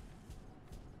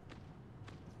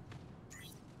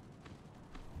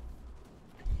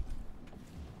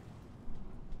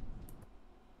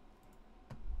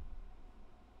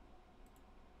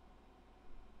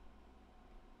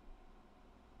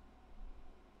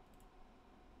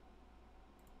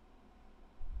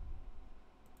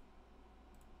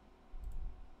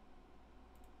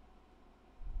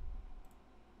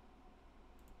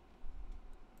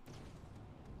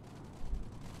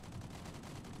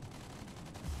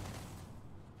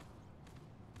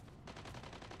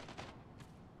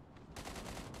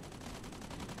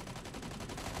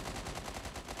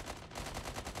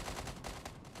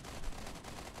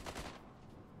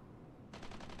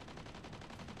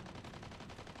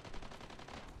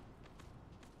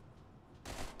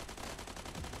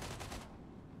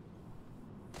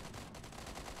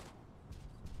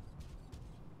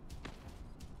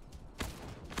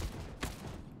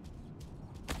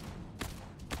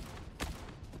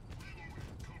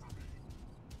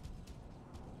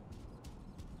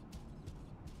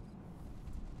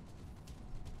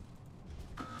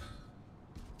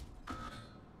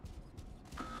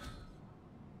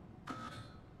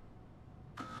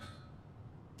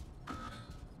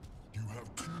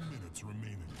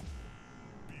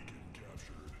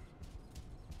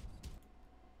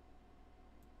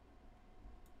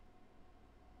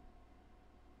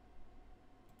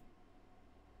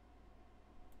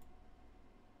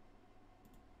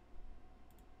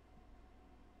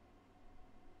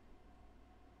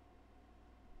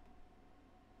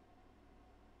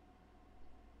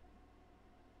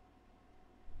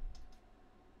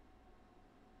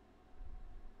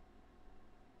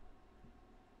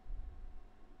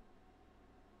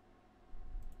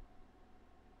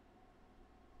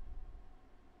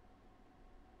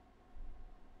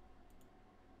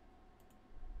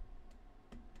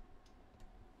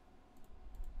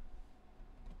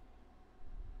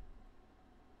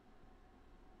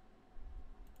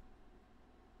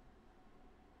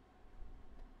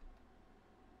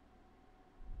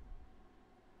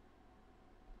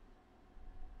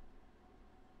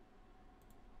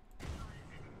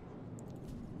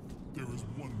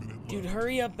 Dude,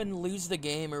 hurry up and lose the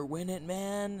game or win it,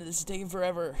 man. This is taking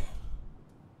forever.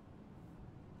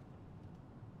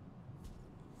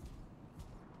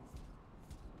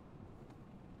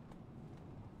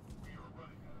 We are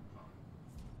running out of time.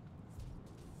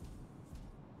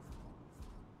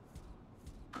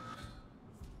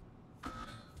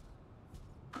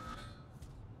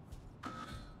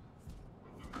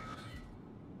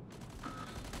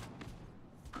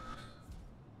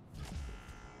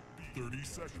 30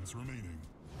 seconds remaining.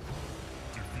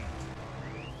 Defeat.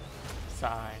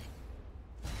 Sigh.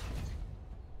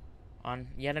 On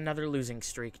yet another losing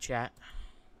streak, chat.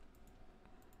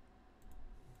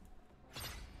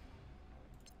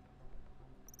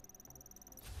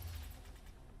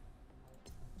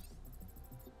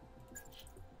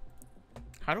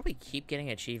 How do we keep getting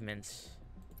achievements?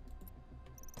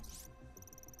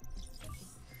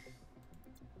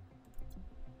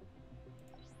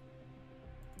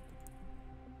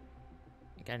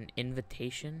 Got an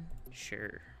invitation?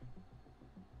 Sure.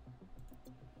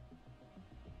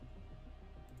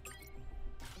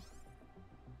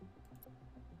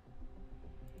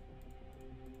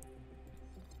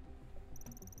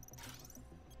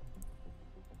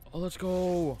 Oh, let's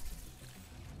go.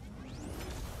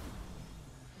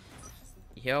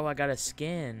 Yo, I got a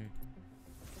skin.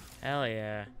 Hell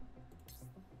yeah.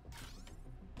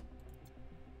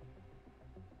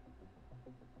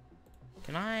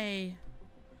 Can I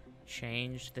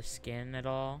change the skin at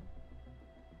all?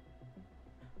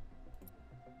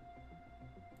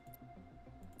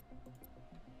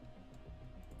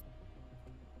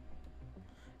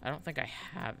 I don't think I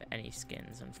have any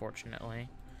skins, unfortunately.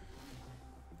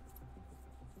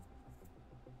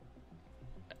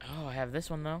 Oh, I have this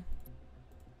one, though.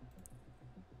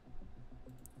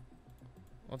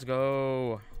 Let's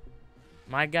go.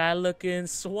 My guy looking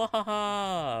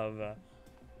suave.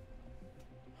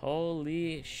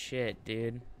 Holy shit,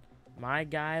 dude. My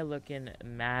guy looking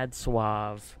mad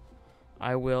suave,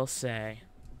 I will say.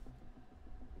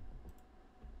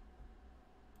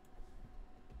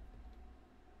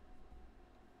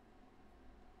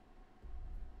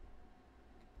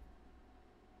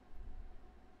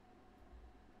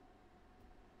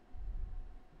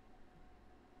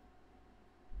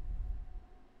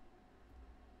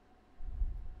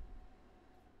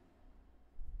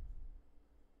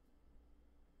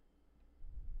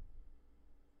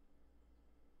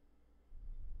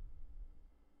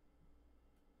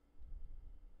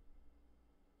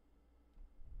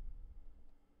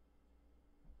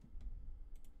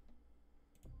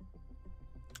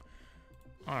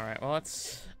 Alright, well,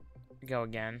 let's go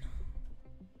again.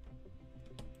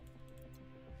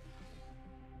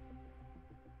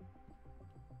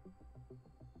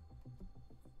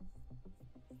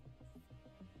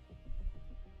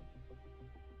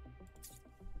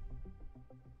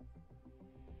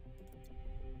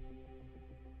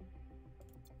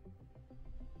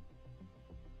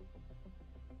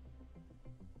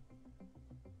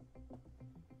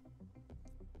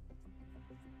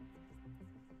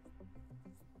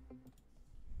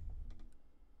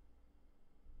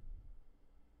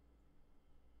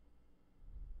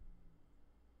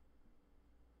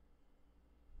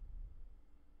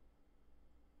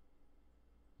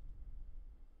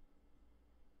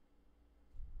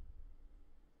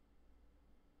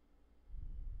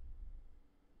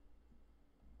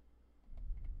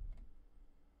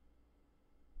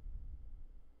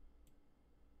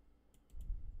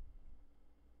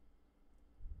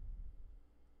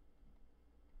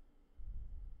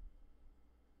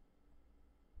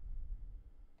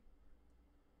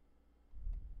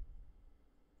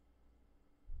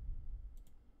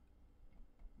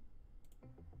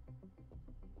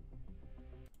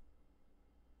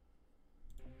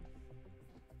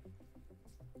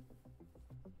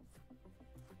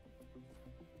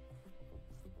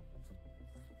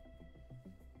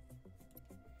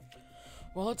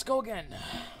 Well, let's go again.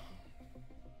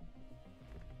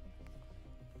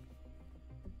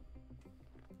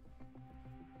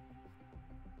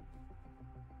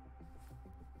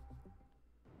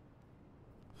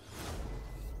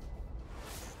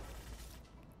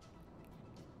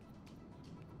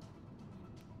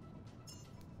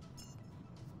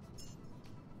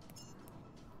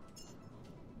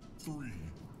 Three,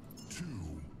 two,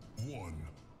 one,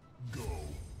 go.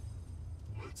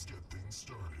 Let's get things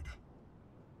started.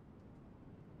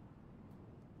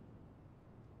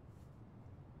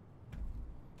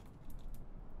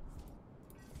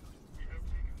 We have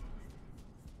taken the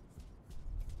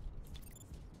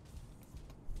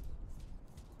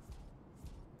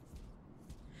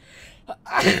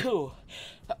lead. Ow!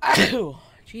 Ow!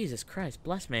 Jesus Christ,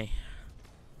 bless me.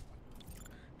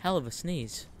 Hell of a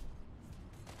sneeze.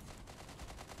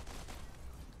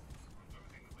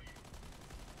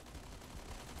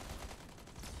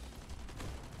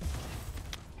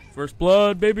 First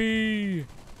blood, baby!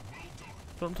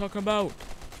 That's what I'm talking about.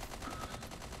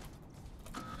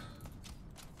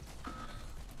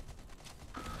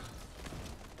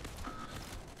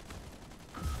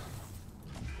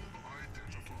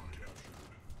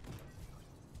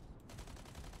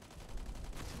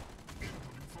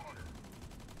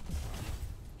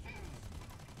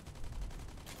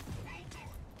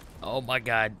 Oh my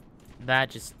god. That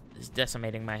just is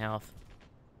decimating my health.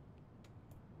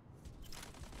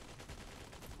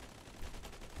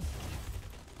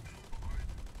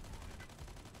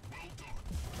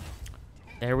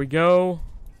 There we go.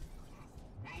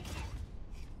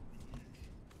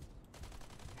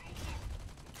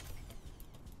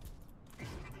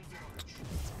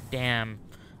 Damn.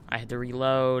 I had to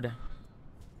reload.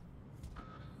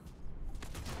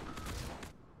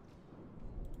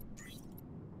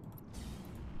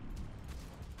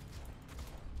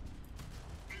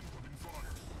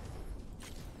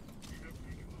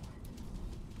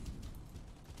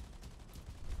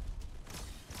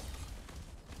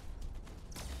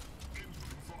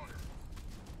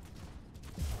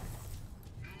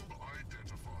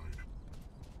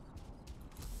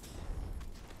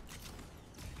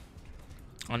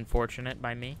 Unfortunate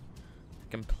by me.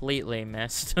 Completely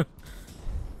missed.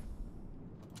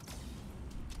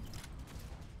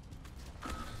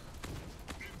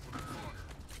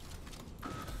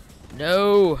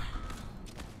 No.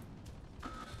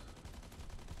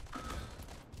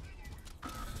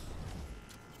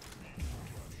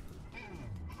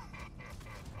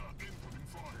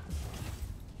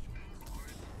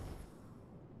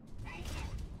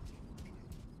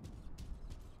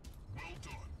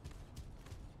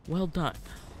 Well done.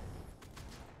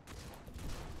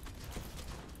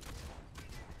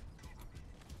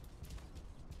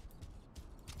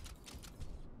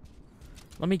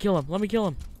 Let me kill him. Let me kill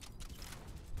him.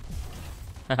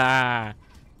 Haha.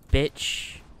 Bitch.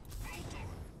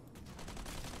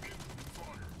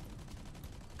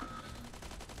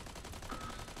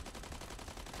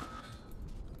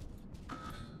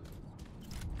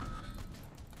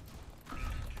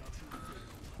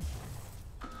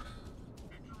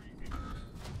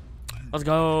 Let's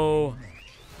go.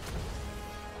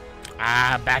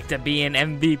 Ah, back to being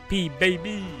MVP,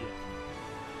 baby.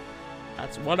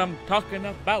 That's what I'm talking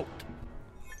about.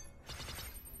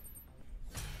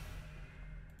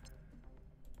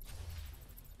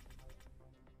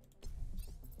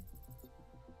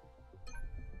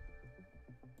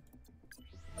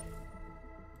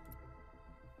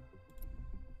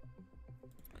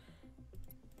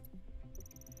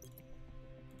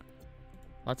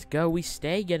 Let's go. We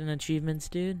stay getting achievements,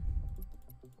 dude.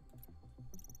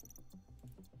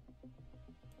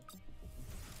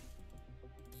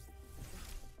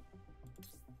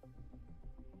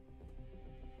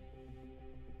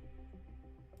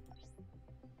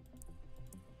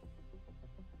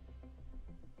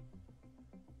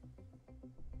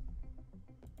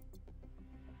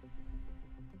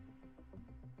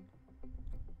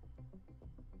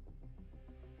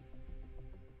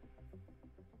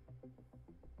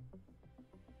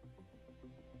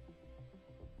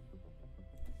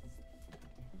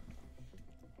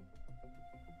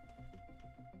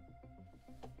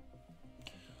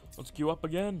 Let's queue up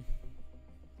again.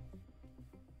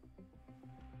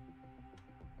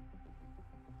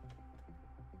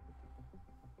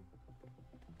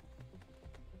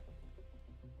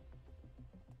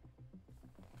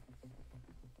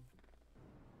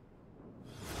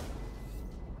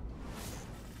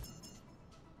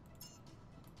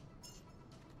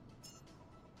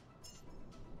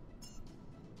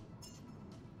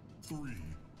 Three,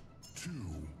 two,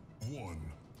 one,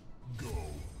 go.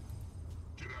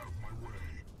 Get out of my way.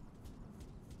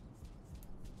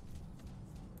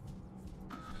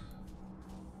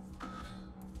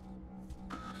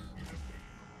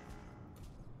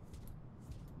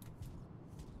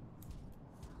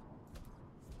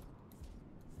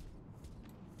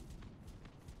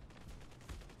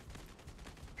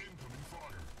 Incoming fire.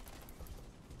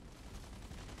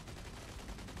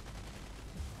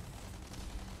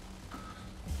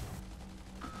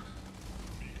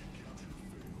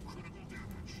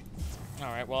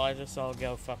 Alright, well, I just I'll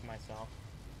go fuck myself.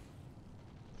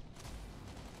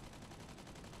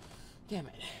 Damn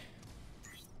it.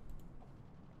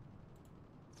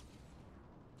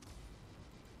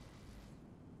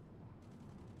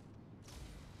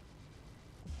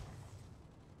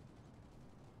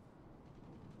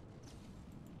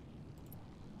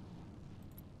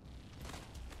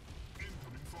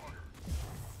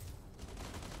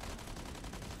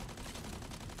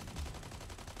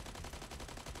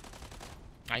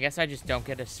 guess I just don't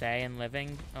get a say in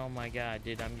living. Oh my god,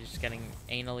 dude, I'm just getting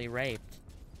anally raped.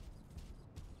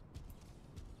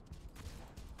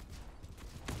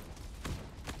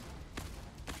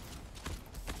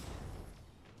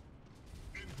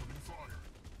 Incoming fire.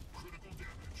 Critical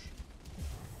damage.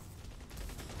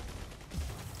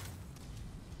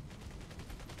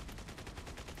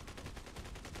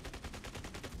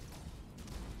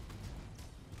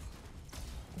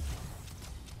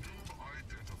 Noob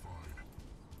identified.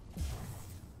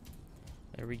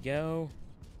 There we go.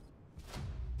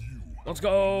 You Let's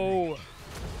go!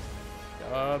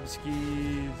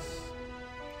 Dubskis.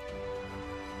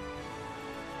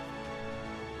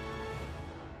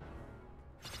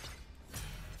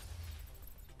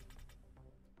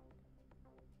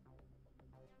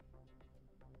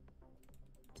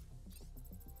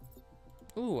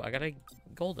 Ooh, I got a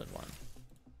golden one.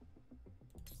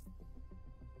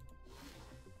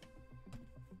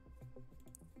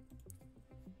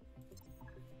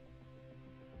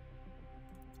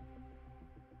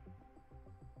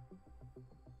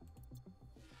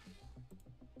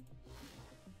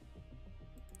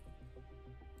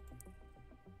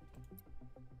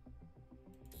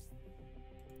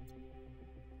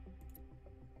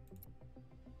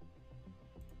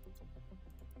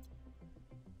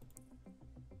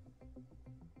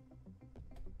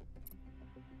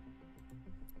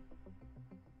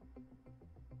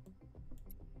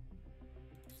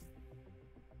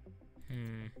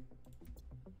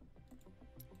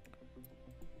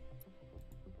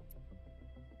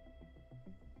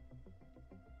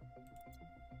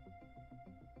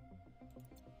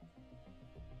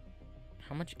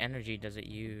 How much energy does it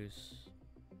use?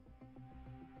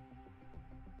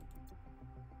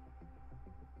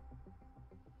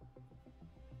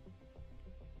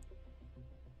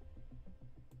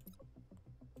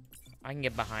 I can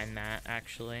get behind that,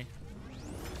 actually.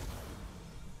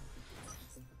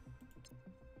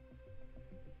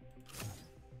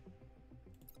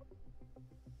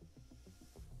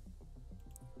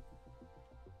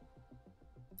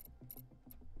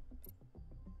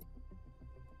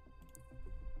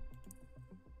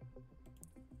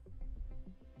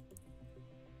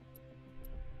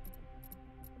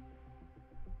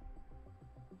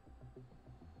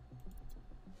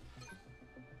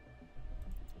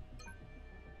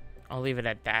 I'll leave it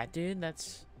at that, dude. I'd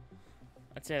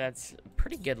say that's a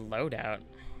pretty good loadout.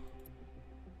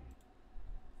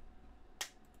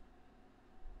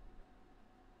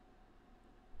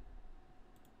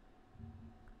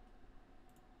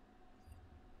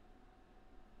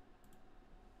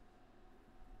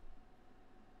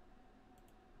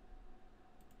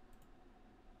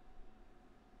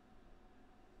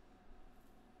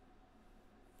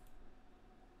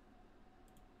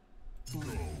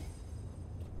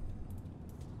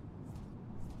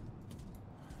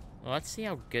 Well, let's see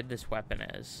how good this weapon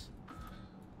is.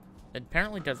 It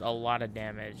apparently does a lot of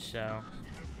damage, so...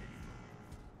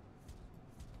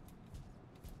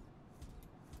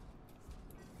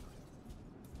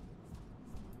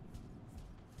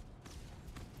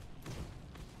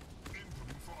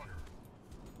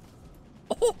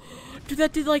 Oh! Dude,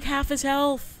 that did like half his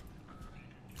health!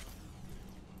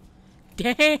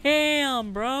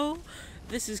 Damn, bro!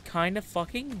 This is kind of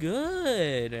fucking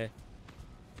good!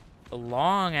 A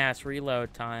long-ass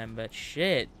reload time, but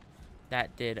shit,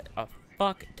 that did a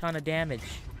fuck ton of damage.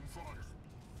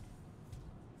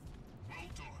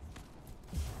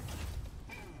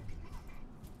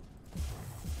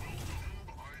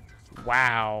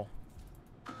 Wow.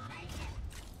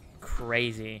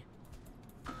 Crazy.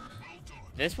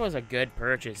 This was a good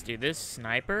purchase, dude. This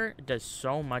sniper does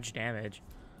so much damage.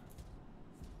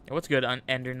 What's good,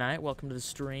 Ender Knight? Welcome to the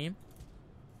stream.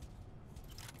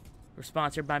 We're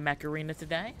sponsored by Macarena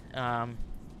today. You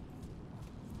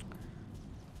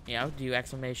know, do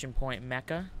exclamation point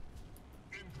Mecha,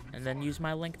 and then use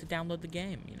my link to download the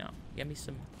game. You know, get me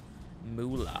some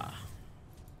moolah.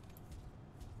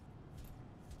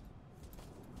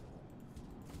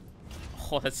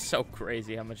 Oh, that's so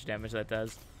crazy how much damage that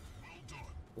does.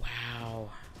 Wow.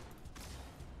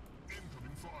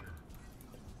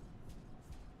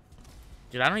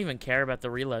 Dude, I don't even care about the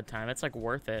reload time. It's like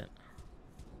worth it.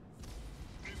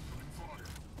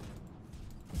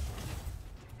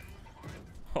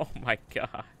 Oh my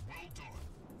god.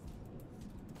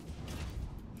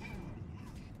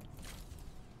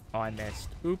 Oh, I missed.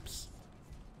 Oops.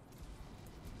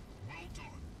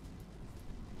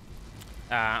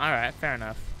 Alright, fair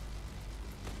enough.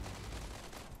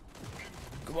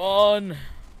 Come on!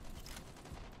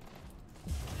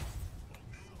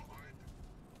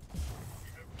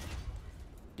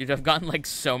 Dude, I've gotten like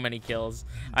so many kills.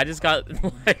 I just got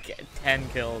like 10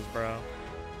 kills, bro.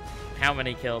 How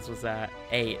many kills was that?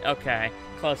 8. Okay,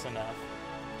 close enough.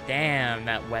 Damn,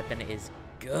 that weapon is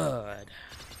good.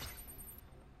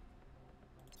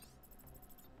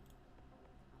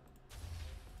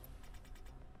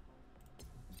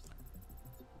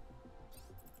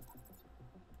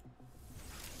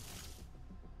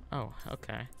 Oh,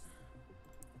 okay.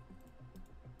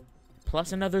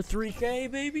 Plus another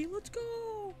 3K, baby. Let's go.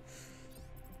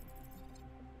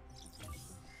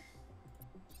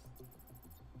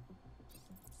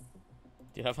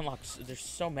 Dude, I've unlocked... There's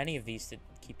so many of these to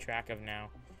keep track of now.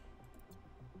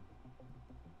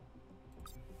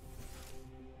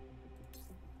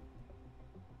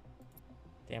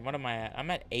 Damn, what am I at? I'm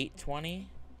at 820.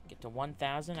 Get to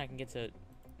 1,000. I can get to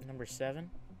number 7.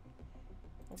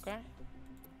 Okay.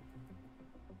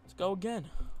 Let's go again.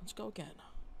 Let's go again.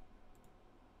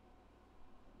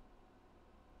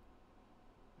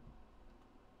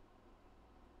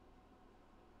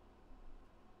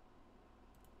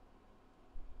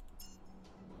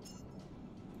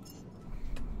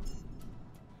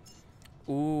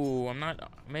 Ooh, I'm not...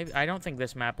 Maybe... I don't think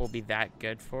this map will be that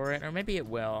good for it. Or maybe it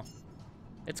will.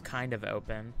 It's kind of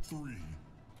open. 3,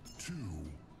 2,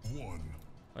 1.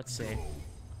 Let's see. Go.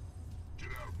 Get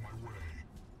out of my way.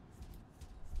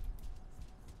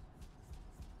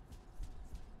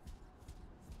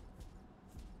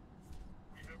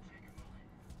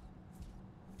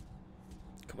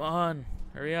 Come on.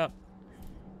 Hurry up.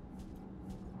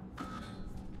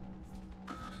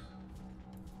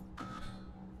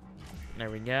 There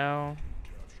we go.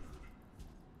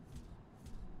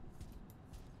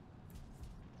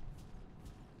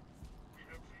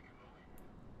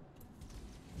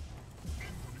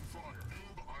 Incoming fire.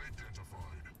 Noob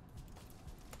identified.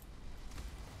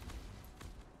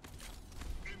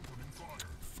 Incoming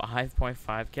fire.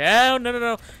 5.5K. Oh, no, no,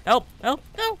 no. Help. Help.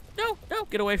 No, no, no.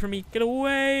 Get away from me. Get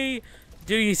away.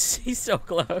 Dude, he's so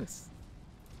close.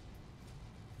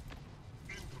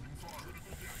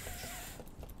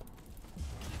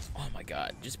 Oh, my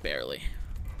God. Just barely.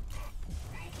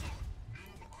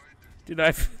 Dude, I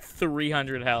have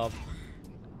 300 health.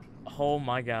 Oh,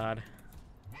 my God.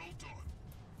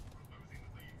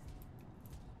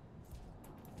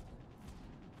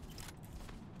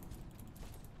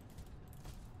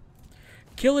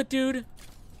 Kill it, dude.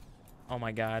 Oh,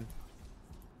 my God.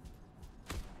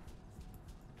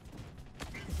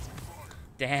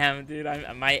 Damn, dude.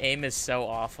 My aim is so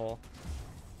awful.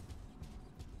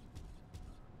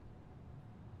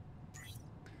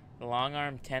 The long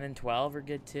arm 10 and 12 are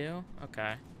good, too?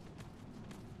 Okay.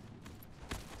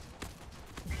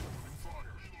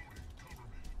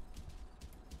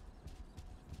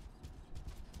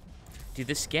 Dude,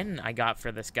 the skin I got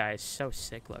for this guy is so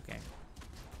sick looking.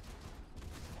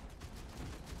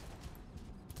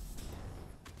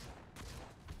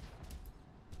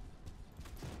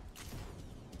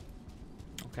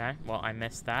 Okay, well, I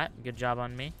missed that. Good job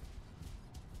on me.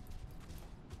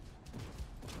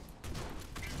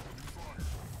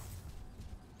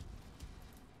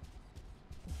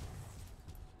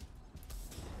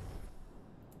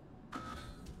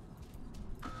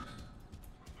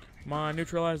 Come on,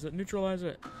 neutralize it, neutralize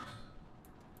it.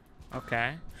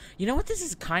 Okay. You know what this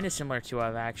is kind of similar to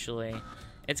of, actually?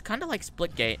 It's kind of like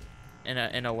Splitgate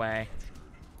in a way.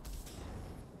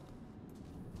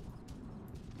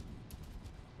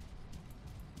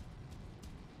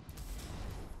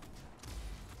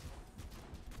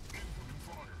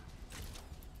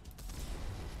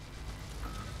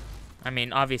 I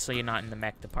mean, obviously you're not in the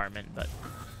mech department, but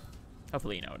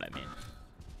hopefully you know what I mean.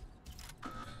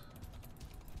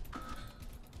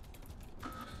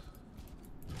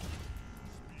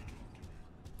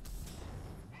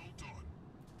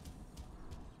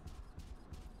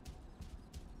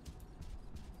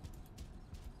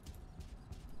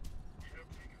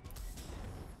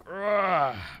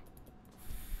 Ugh.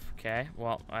 Okay,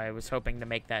 well, I was hoping to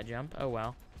make that jump. Oh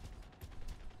well.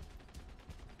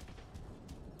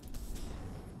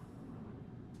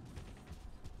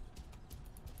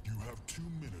 You have 2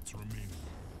 minutes remaining.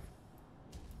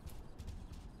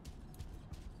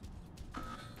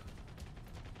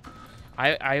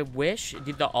 I wish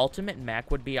the ultimate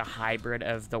mech would be a hybrid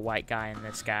of the white guy and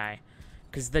this guy,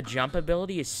 because the jump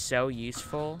ability is so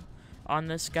useful on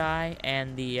this guy,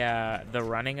 and the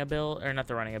running ability, or not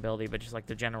the running ability, but just like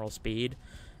the general speed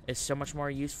is so much more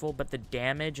useful, but the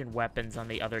damage and weapons on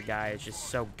the other guy is just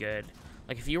so good.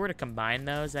 Like, if you were to combine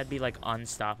those, that'd be like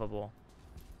unstoppable.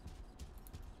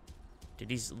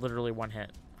 Dude, he's literally one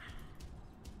hit.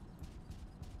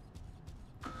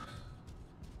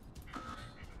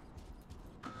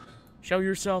 Show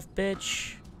yourself,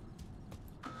 bitch.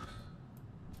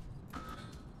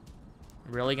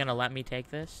 Really gonna let me take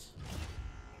this?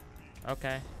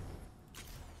 Okay.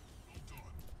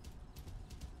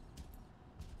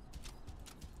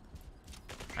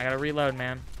 I gotta reload,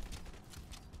 man.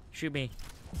 Shoot me.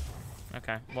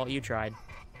 Okay, well, you tried.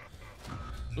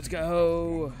 Let's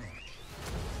go.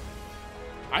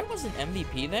 I wasn't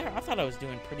MVP there? I thought I was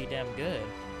doing pretty damn good.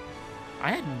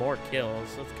 I had more kills.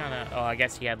 So it's kind of... Oh, I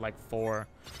guess he had like 4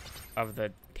 of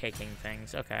the taking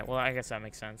things. Okay, well, I guess that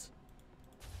makes sense.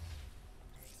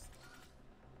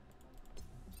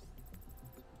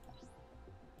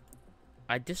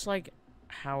 I dislike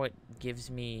how it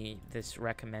gives me this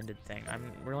recommended thing.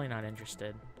 I'm really not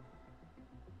interested.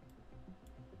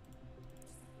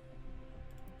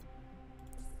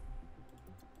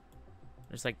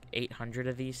 There's like 800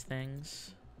 of these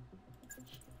things.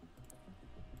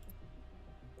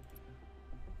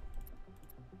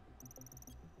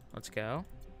 Let's go.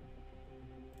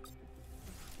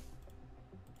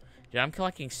 Dude, I'm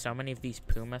collecting so many of these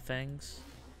Puma things.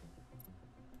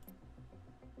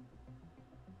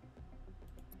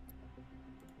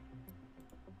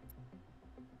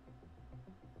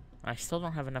 I still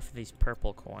don't have enough of these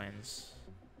purple coins.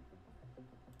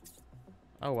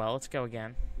 Oh well, let's go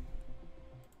again.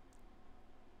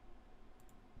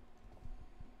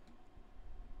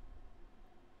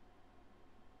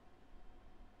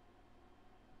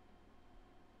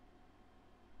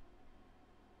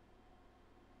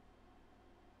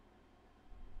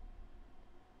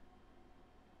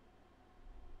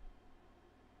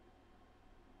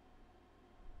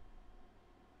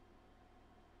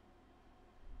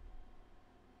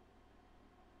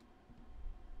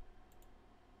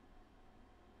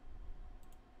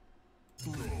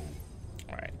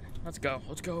 Alright, let's go.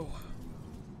 Let's go.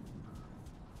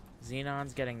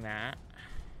 Xenon's getting that.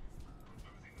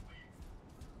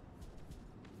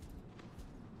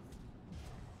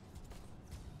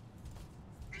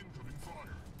 Incoming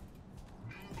fire.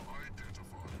 Noob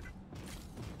identified.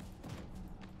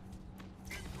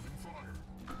 Incoming fire.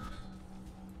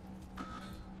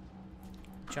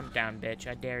 Jump down, bitch.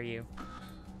 I dare you.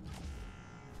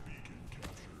 Beacon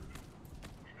captured.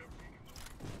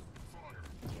 Fire.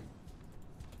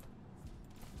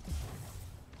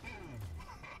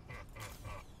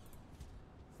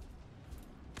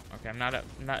 Okay, I'm not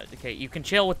okay, you can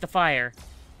chill with the fire.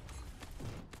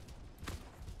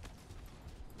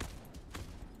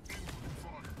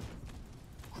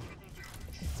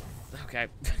 Okay,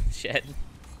 shit.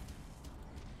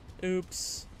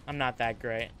 Oops. I'm not that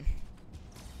great.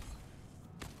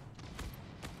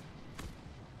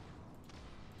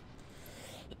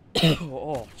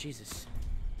 Oh, Jesus.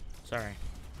 Sorry.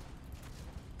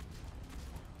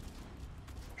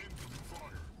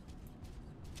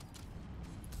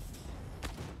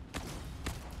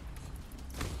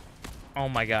 Oh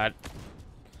my god.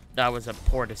 That was a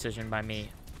poor decision by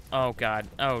me. Oh god.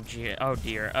 Oh gee. Oh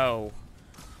dear. Oh.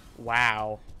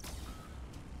 Wow.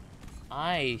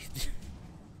 That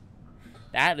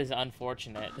is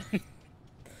unfortunate.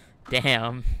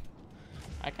 Damn.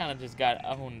 I kind of just got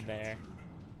owned there.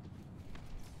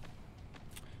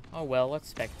 Oh well,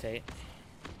 let's spectate.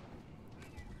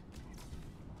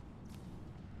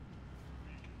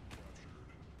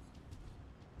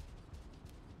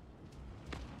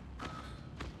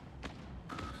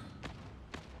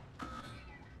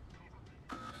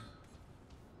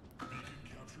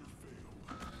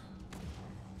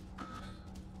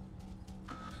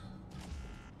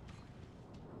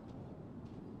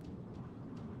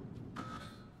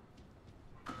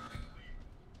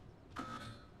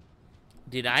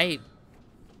 Dude, I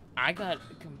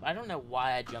don't know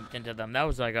why I jumped into them. That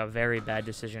was like a very bad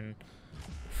decision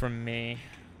from me.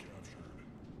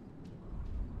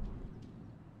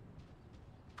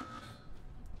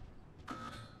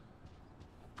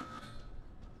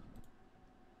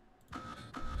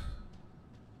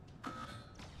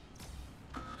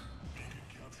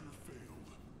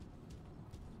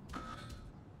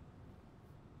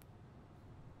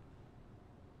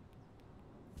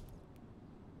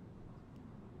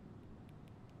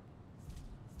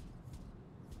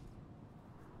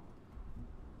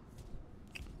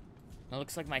 It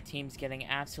looks like my team's getting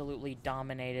absolutely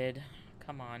dominated.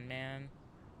 Come on, man.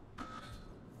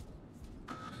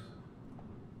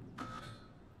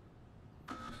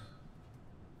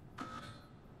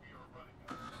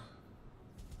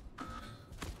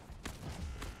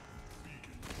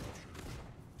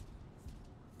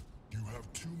 You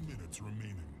have 2 minutes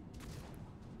remaining.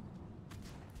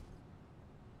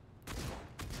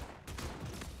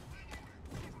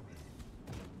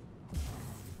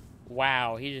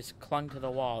 Wow, he just clung to the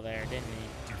wall there, didn't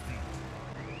he?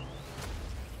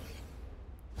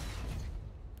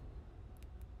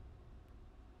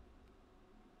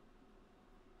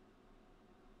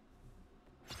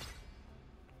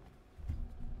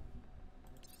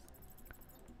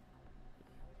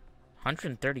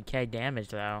 $130k damage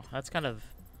though. That's kind of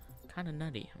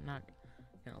nutty. I'm not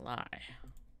gonna lie.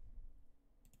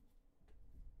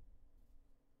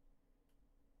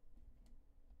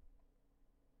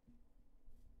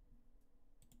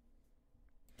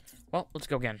 Well, let's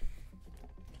go again.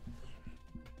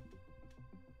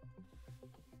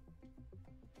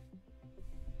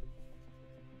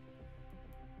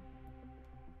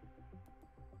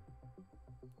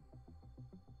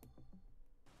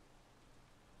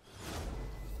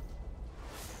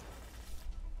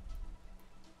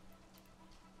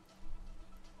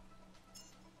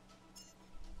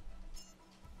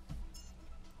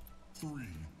 Three,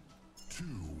 two,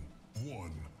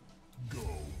 one, go.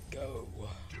 Go.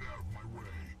 Get out of my way.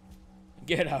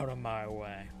 Get out of my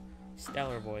way.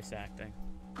 Stellar voice acting.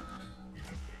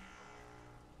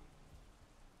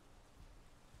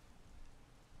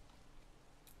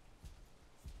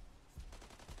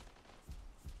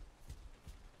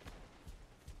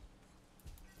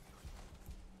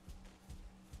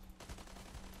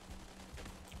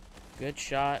 Good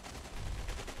shot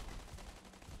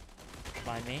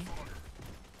by me.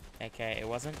 Okay, it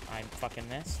wasn't. I fucking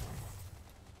missed.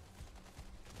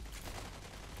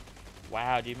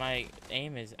 Wow, dude, my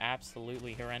aim is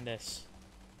absolutely horrendous.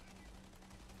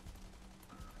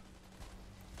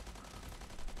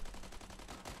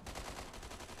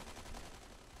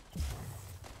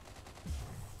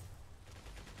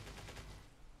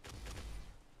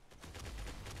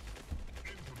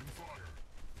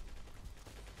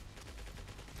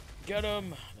 Get him!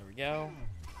 There we go.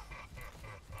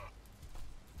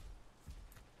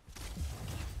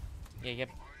 Yeah, get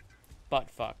butt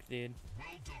fucked, dude.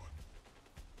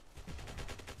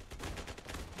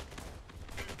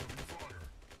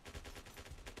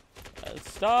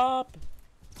 Stop!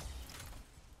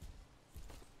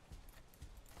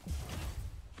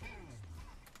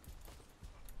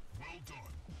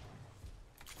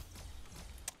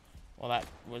 Well, that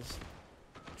was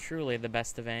truly the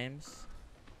best of aims.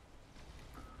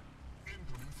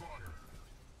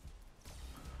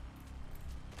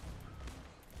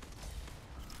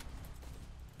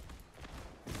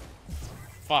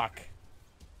 Fuck.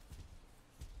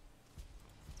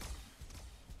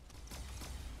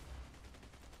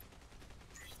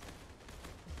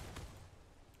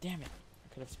 Damn it.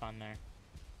 I could have spawned there.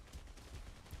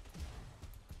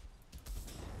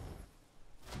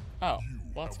 Oh,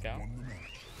 well, let's go.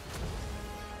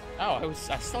 Oh,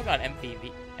 I still got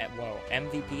MVP. Whoa,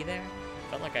 MVP there?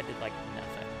 Felt like I did like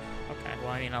nothing. Okay,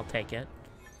 well, I mean, I'll take it.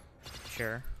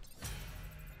 Sure.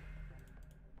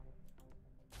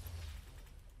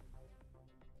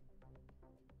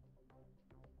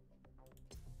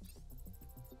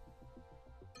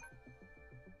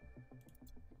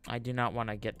 I do not want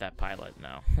to get that pilot,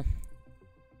 no.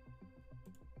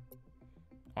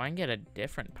 Oh, I can get a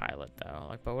different pilot though.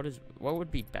 Like, but what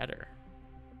would be better?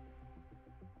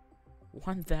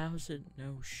 1,000,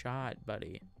 no shot,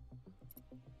 buddy.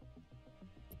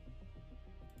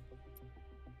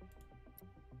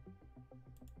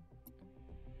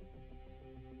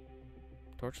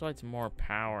 Torchlight's more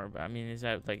power, but I mean, is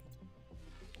that like?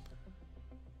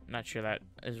 I'm not sure that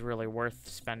is really worth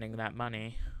spending that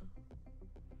money.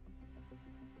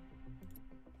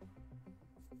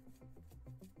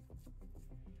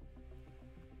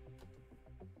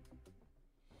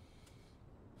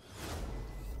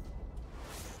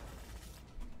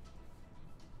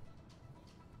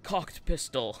 Cocked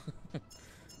pistol.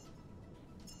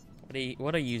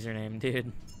 What a username,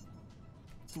 dude.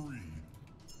 3,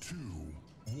 2,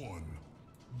 1,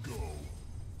 go.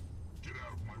 Get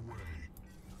out of my way.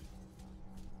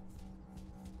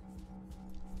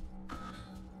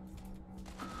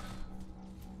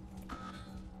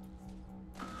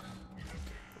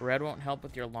 Red won't help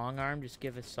with your long arm. Just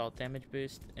give assault damage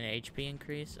boost and HP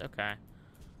increase. Okay.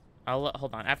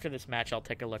 Hold on. After this match, I'll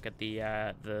take a look at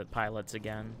the pilots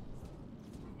again.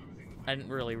 I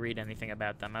didn't really read anything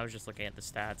about them. I was just looking at the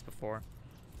stats before.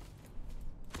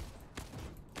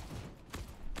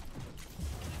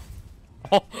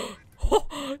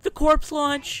 Oh, the corpse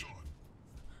launch.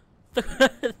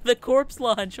 The corpse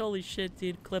launch. Holy shit,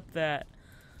 dude! Clip that.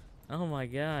 Oh my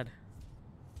god.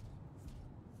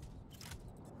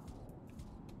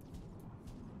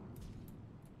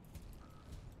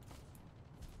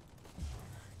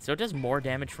 So it does more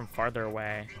damage from farther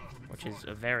away, which is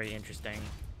a very interesting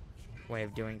way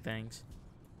of doing things.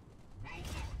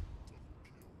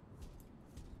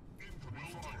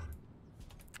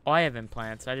 Oh, I have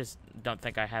implants. I just don't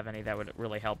think I have any that would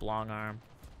really help long arm.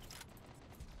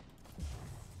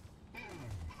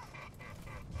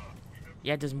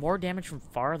 Yeah, it does more damage from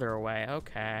farther away.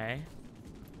 Okay.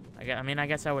 I mean, I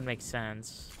guess that would make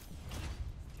sense.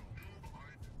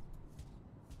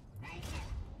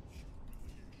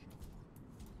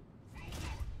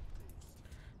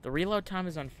 The reload time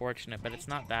is unfortunate, but it's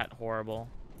not that horrible.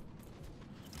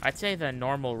 I'd say the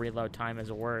normal reload time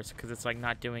is worse, because it's like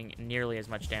not doing nearly as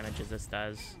much damage as this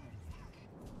does.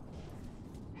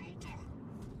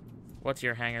 What's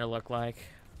your hanger look like?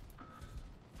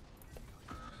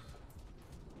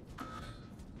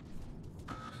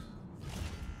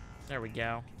 There we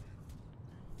go.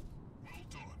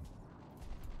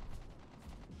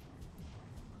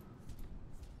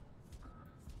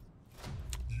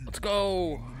 Let's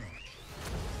go!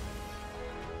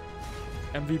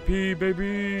 MVP,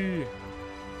 baby!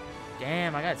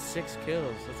 Damn, I got 6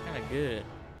 kills. That's kind of good.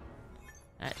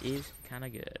 That is kind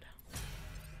of good.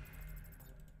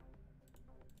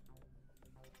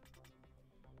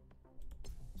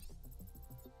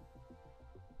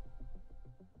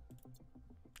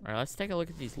 Alright, let's take a look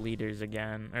at these leaders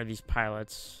again. Or these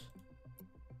pilots.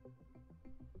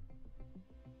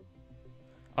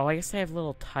 Oh, I guess they have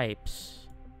little types.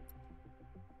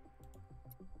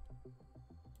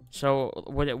 So,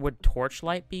 would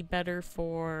Torchlight be better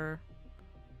for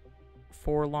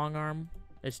long arm?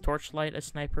 Is Torchlight a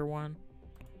sniper one?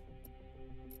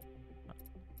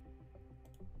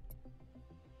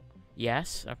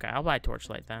 Yes? Okay, I'll buy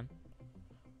Torchlight then.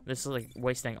 This is like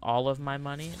wasting all of my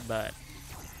money, but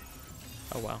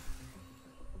oh well.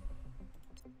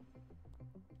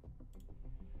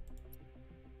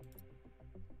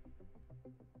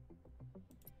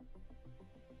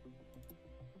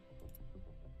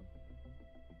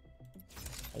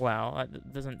 Well,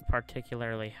 that doesn't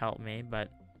particularly help me, but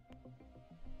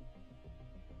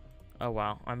oh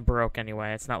well. I'm broke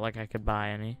anyway. It's not like I could buy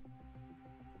any.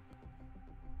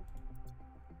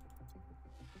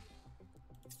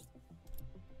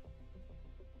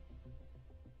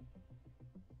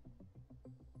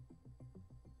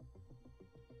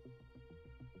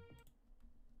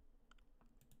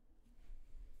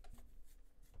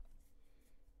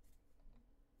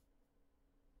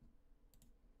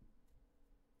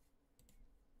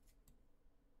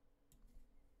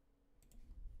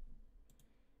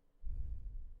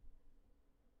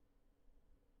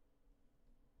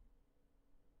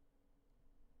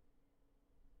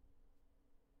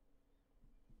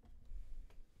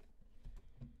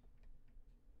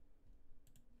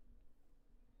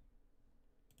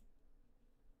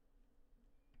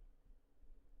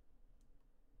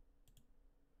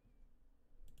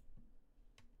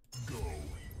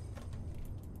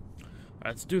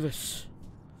 Alright, let's do this.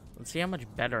 Let's see how much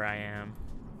better I am.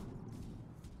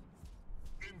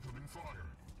 Incoming fire.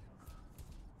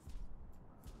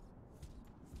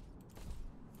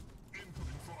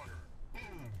 Incoming fire.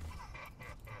 Boom.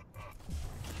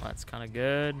 That's kind of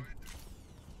good.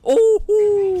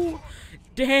 Oh,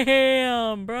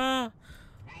 damn, bruh.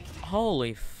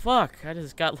 Holy fuck. I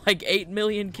just got like 8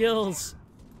 million kills.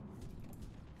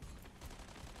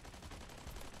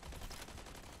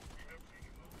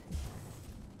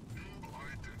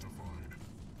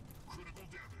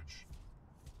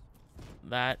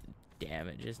 That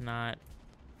damage is not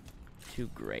too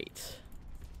great.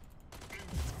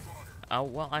 Oh,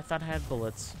 well, I thought I had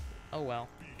bullets. Oh, well.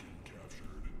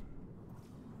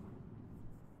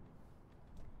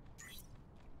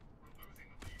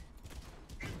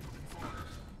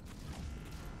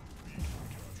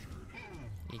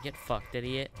 You get fucked,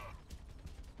 idiot.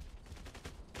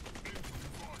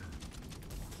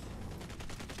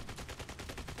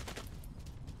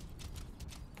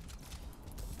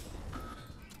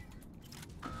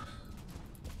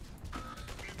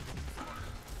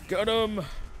 Got him!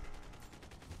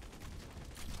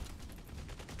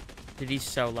 Dude, he's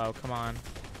so low. Come on.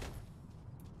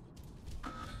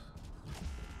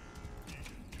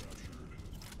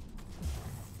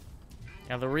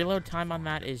 Yeah, the reload time on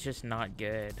that is just not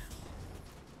good.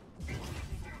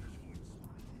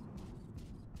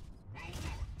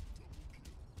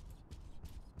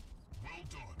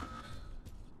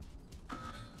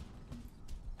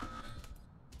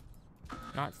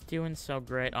 Not doing so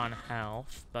great on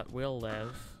health, but we'll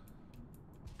live.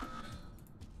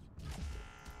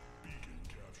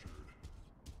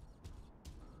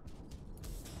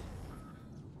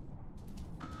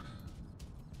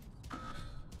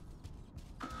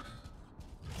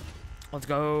 Let's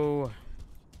go.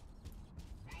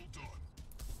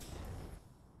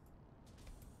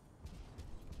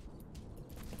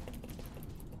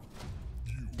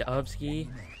 Dubski.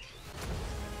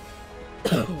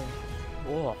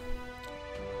 Whoa.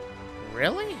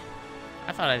 Really?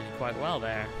 I thought I did quite well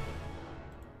there.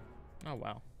 Oh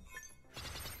well.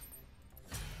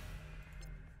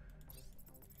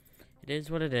 It is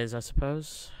what it is, I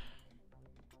suppose.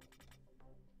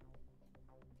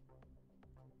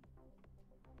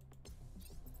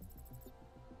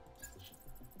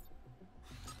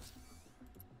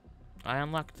 I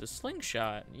unlocked the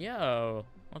slingshot. Yo,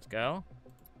 let's go.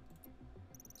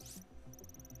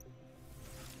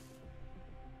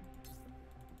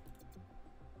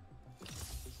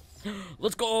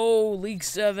 Let's go, League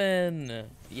 7.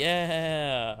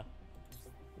 Yeah.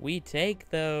 We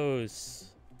take those.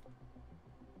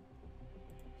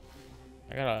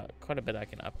 I got quite a bit I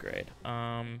can upgrade.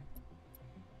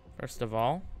 First of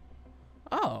all.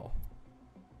 Oh.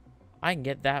 I can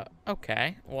get that.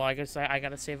 Okay. Well, I guess I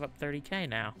gotta save up 30K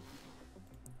now.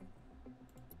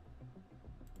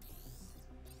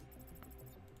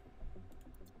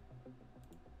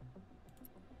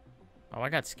 Oh, I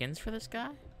got skins for this guy?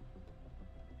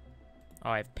 Oh,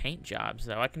 I have paint jobs,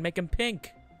 though. I can make him pink.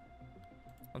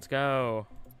 Let's go.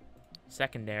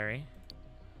 Secondary.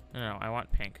 No, I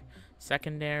want pink.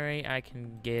 Secondary, I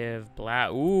can give black.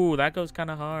 Ooh, that goes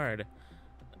kind of hard.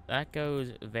 That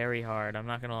goes very hard. I'm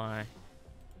not going to lie.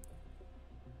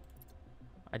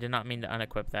 I did not mean to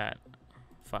unequip that.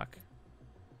 Fuck.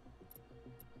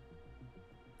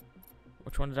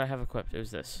 Which one did I have equipped? It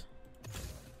was this.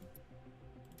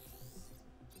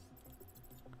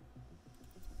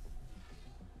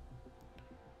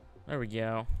 There we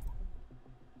go.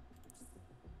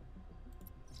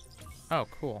 Oh,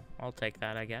 cool. I'll take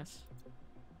that, I guess.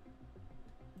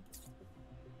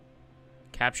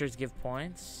 Captures give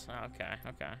points? Okay,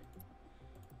 okay.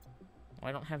 Well,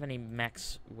 I don't have any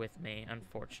mechs with me,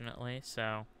 unfortunately,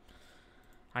 so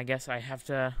I guess I have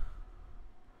to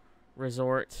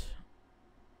resort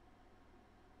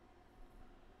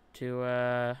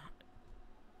to,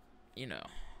 you know,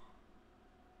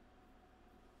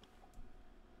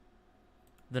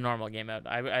 the normal game mode.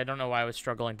 I don't know why I was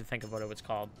struggling to think of what it was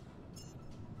called.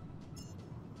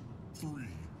 3,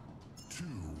 2,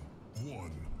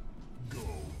 1, go.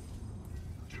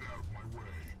 Get out of my way.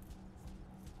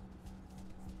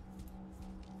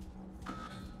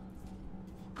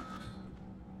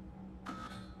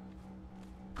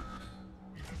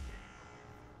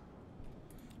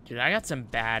 Dude, I got some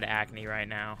bad acne right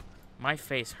now. My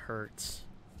face hurts.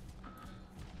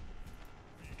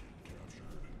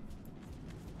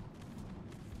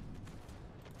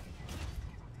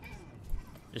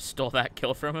 Just stole that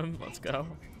kill from him. Let's go.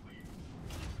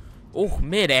 Oh,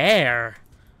 mid-air.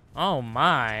 Oh,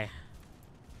 my.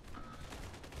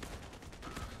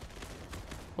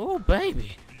 Oh,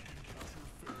 baby.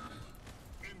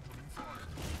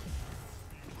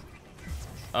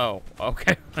 Oh,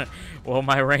 okay. Well,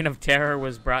 my reign of terror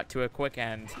was brought to a quick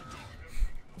end.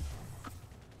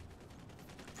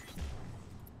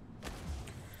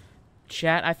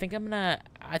 Chat, I think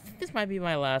this might be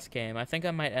my last game. I think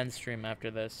I might end stream after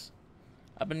this.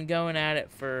 I've been going at it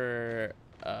for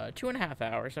 2.5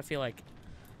 hours. I feel like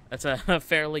that's a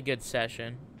fairly good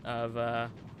session of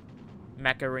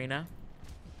Mech Arena.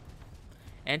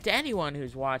 And to anyone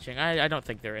who's watching, I don't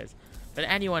think there is, but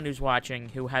anyone who's watching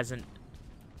who hasn't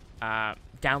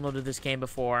downloaded this game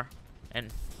before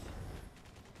and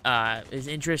is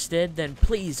interested, then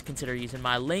please consider using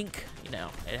my link. You know,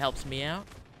 it helps me out.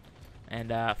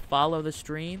 And follow the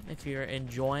stream if you're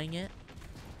enjoying it.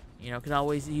 You know, can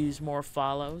always use more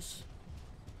follows.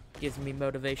 Gives me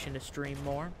motivation to stream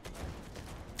more.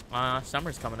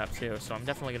 Summer's coming up too, so I'm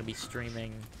definitely going to be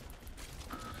streaming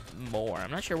more.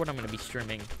 I'm not sure what I'm going to be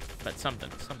streaming, but something.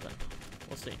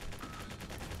 We'll see.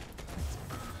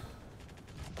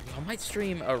 I might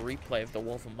stream a replay of The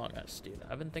Wolf Among Us, dude.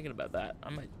 I've been thinking about that. I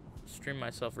might stream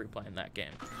myself replaying that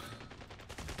game.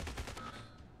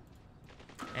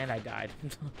 And I died.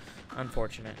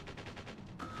 Unfortunate.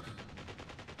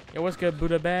 Yo, what's good,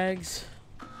 Buddha Bags?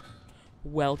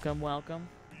 Welcome, welcome.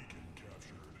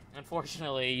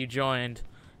 Unfortunately, you joined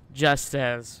just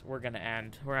as we're gonna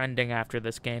end. We're ending after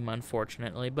this game,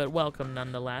 unfortunately, but welcome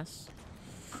nonetheless.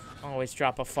 Always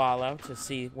drop a follow to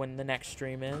see when the next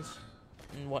stream is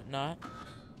and whatnot.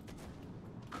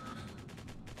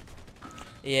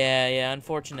 Yeah,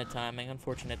 unfortunate timing,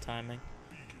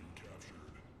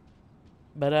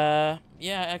 But,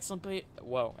 yeah,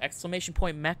 exclamation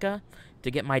point Mecha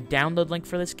to get my download link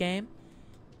for this game.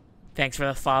 Thanks for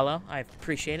the follow. I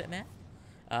appreciate it, man.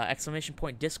 Exclamation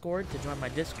point Discord to join my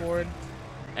Discord.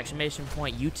 Exclamation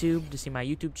point YouTube to see my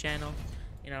YouTube channel.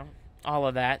 You know, all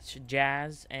of that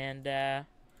jazz. And,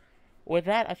 with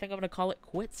that, I think I'm going to call it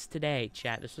quits today,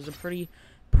 chat. This was a pretty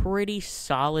pretty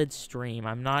solid stream.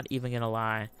 I'm not even gonna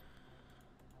lie.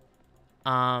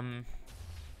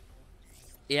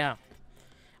 Yeah.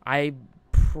 I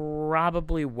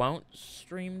probably won't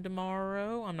stream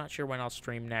tomorrow. I'm not sure when I'll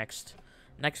stream next.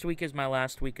 Next week is my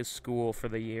last week of school for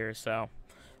the year, so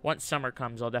once summer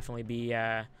comes, I'll definitely be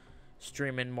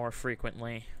streaming more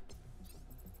frequently.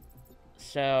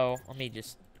 So, let me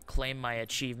just claim my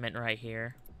achievement right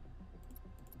here.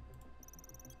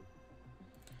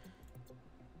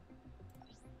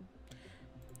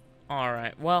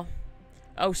 Alright, well,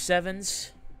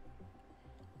 07s,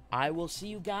 I will see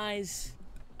you guys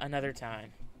another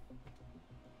time.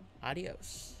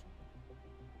 Adios.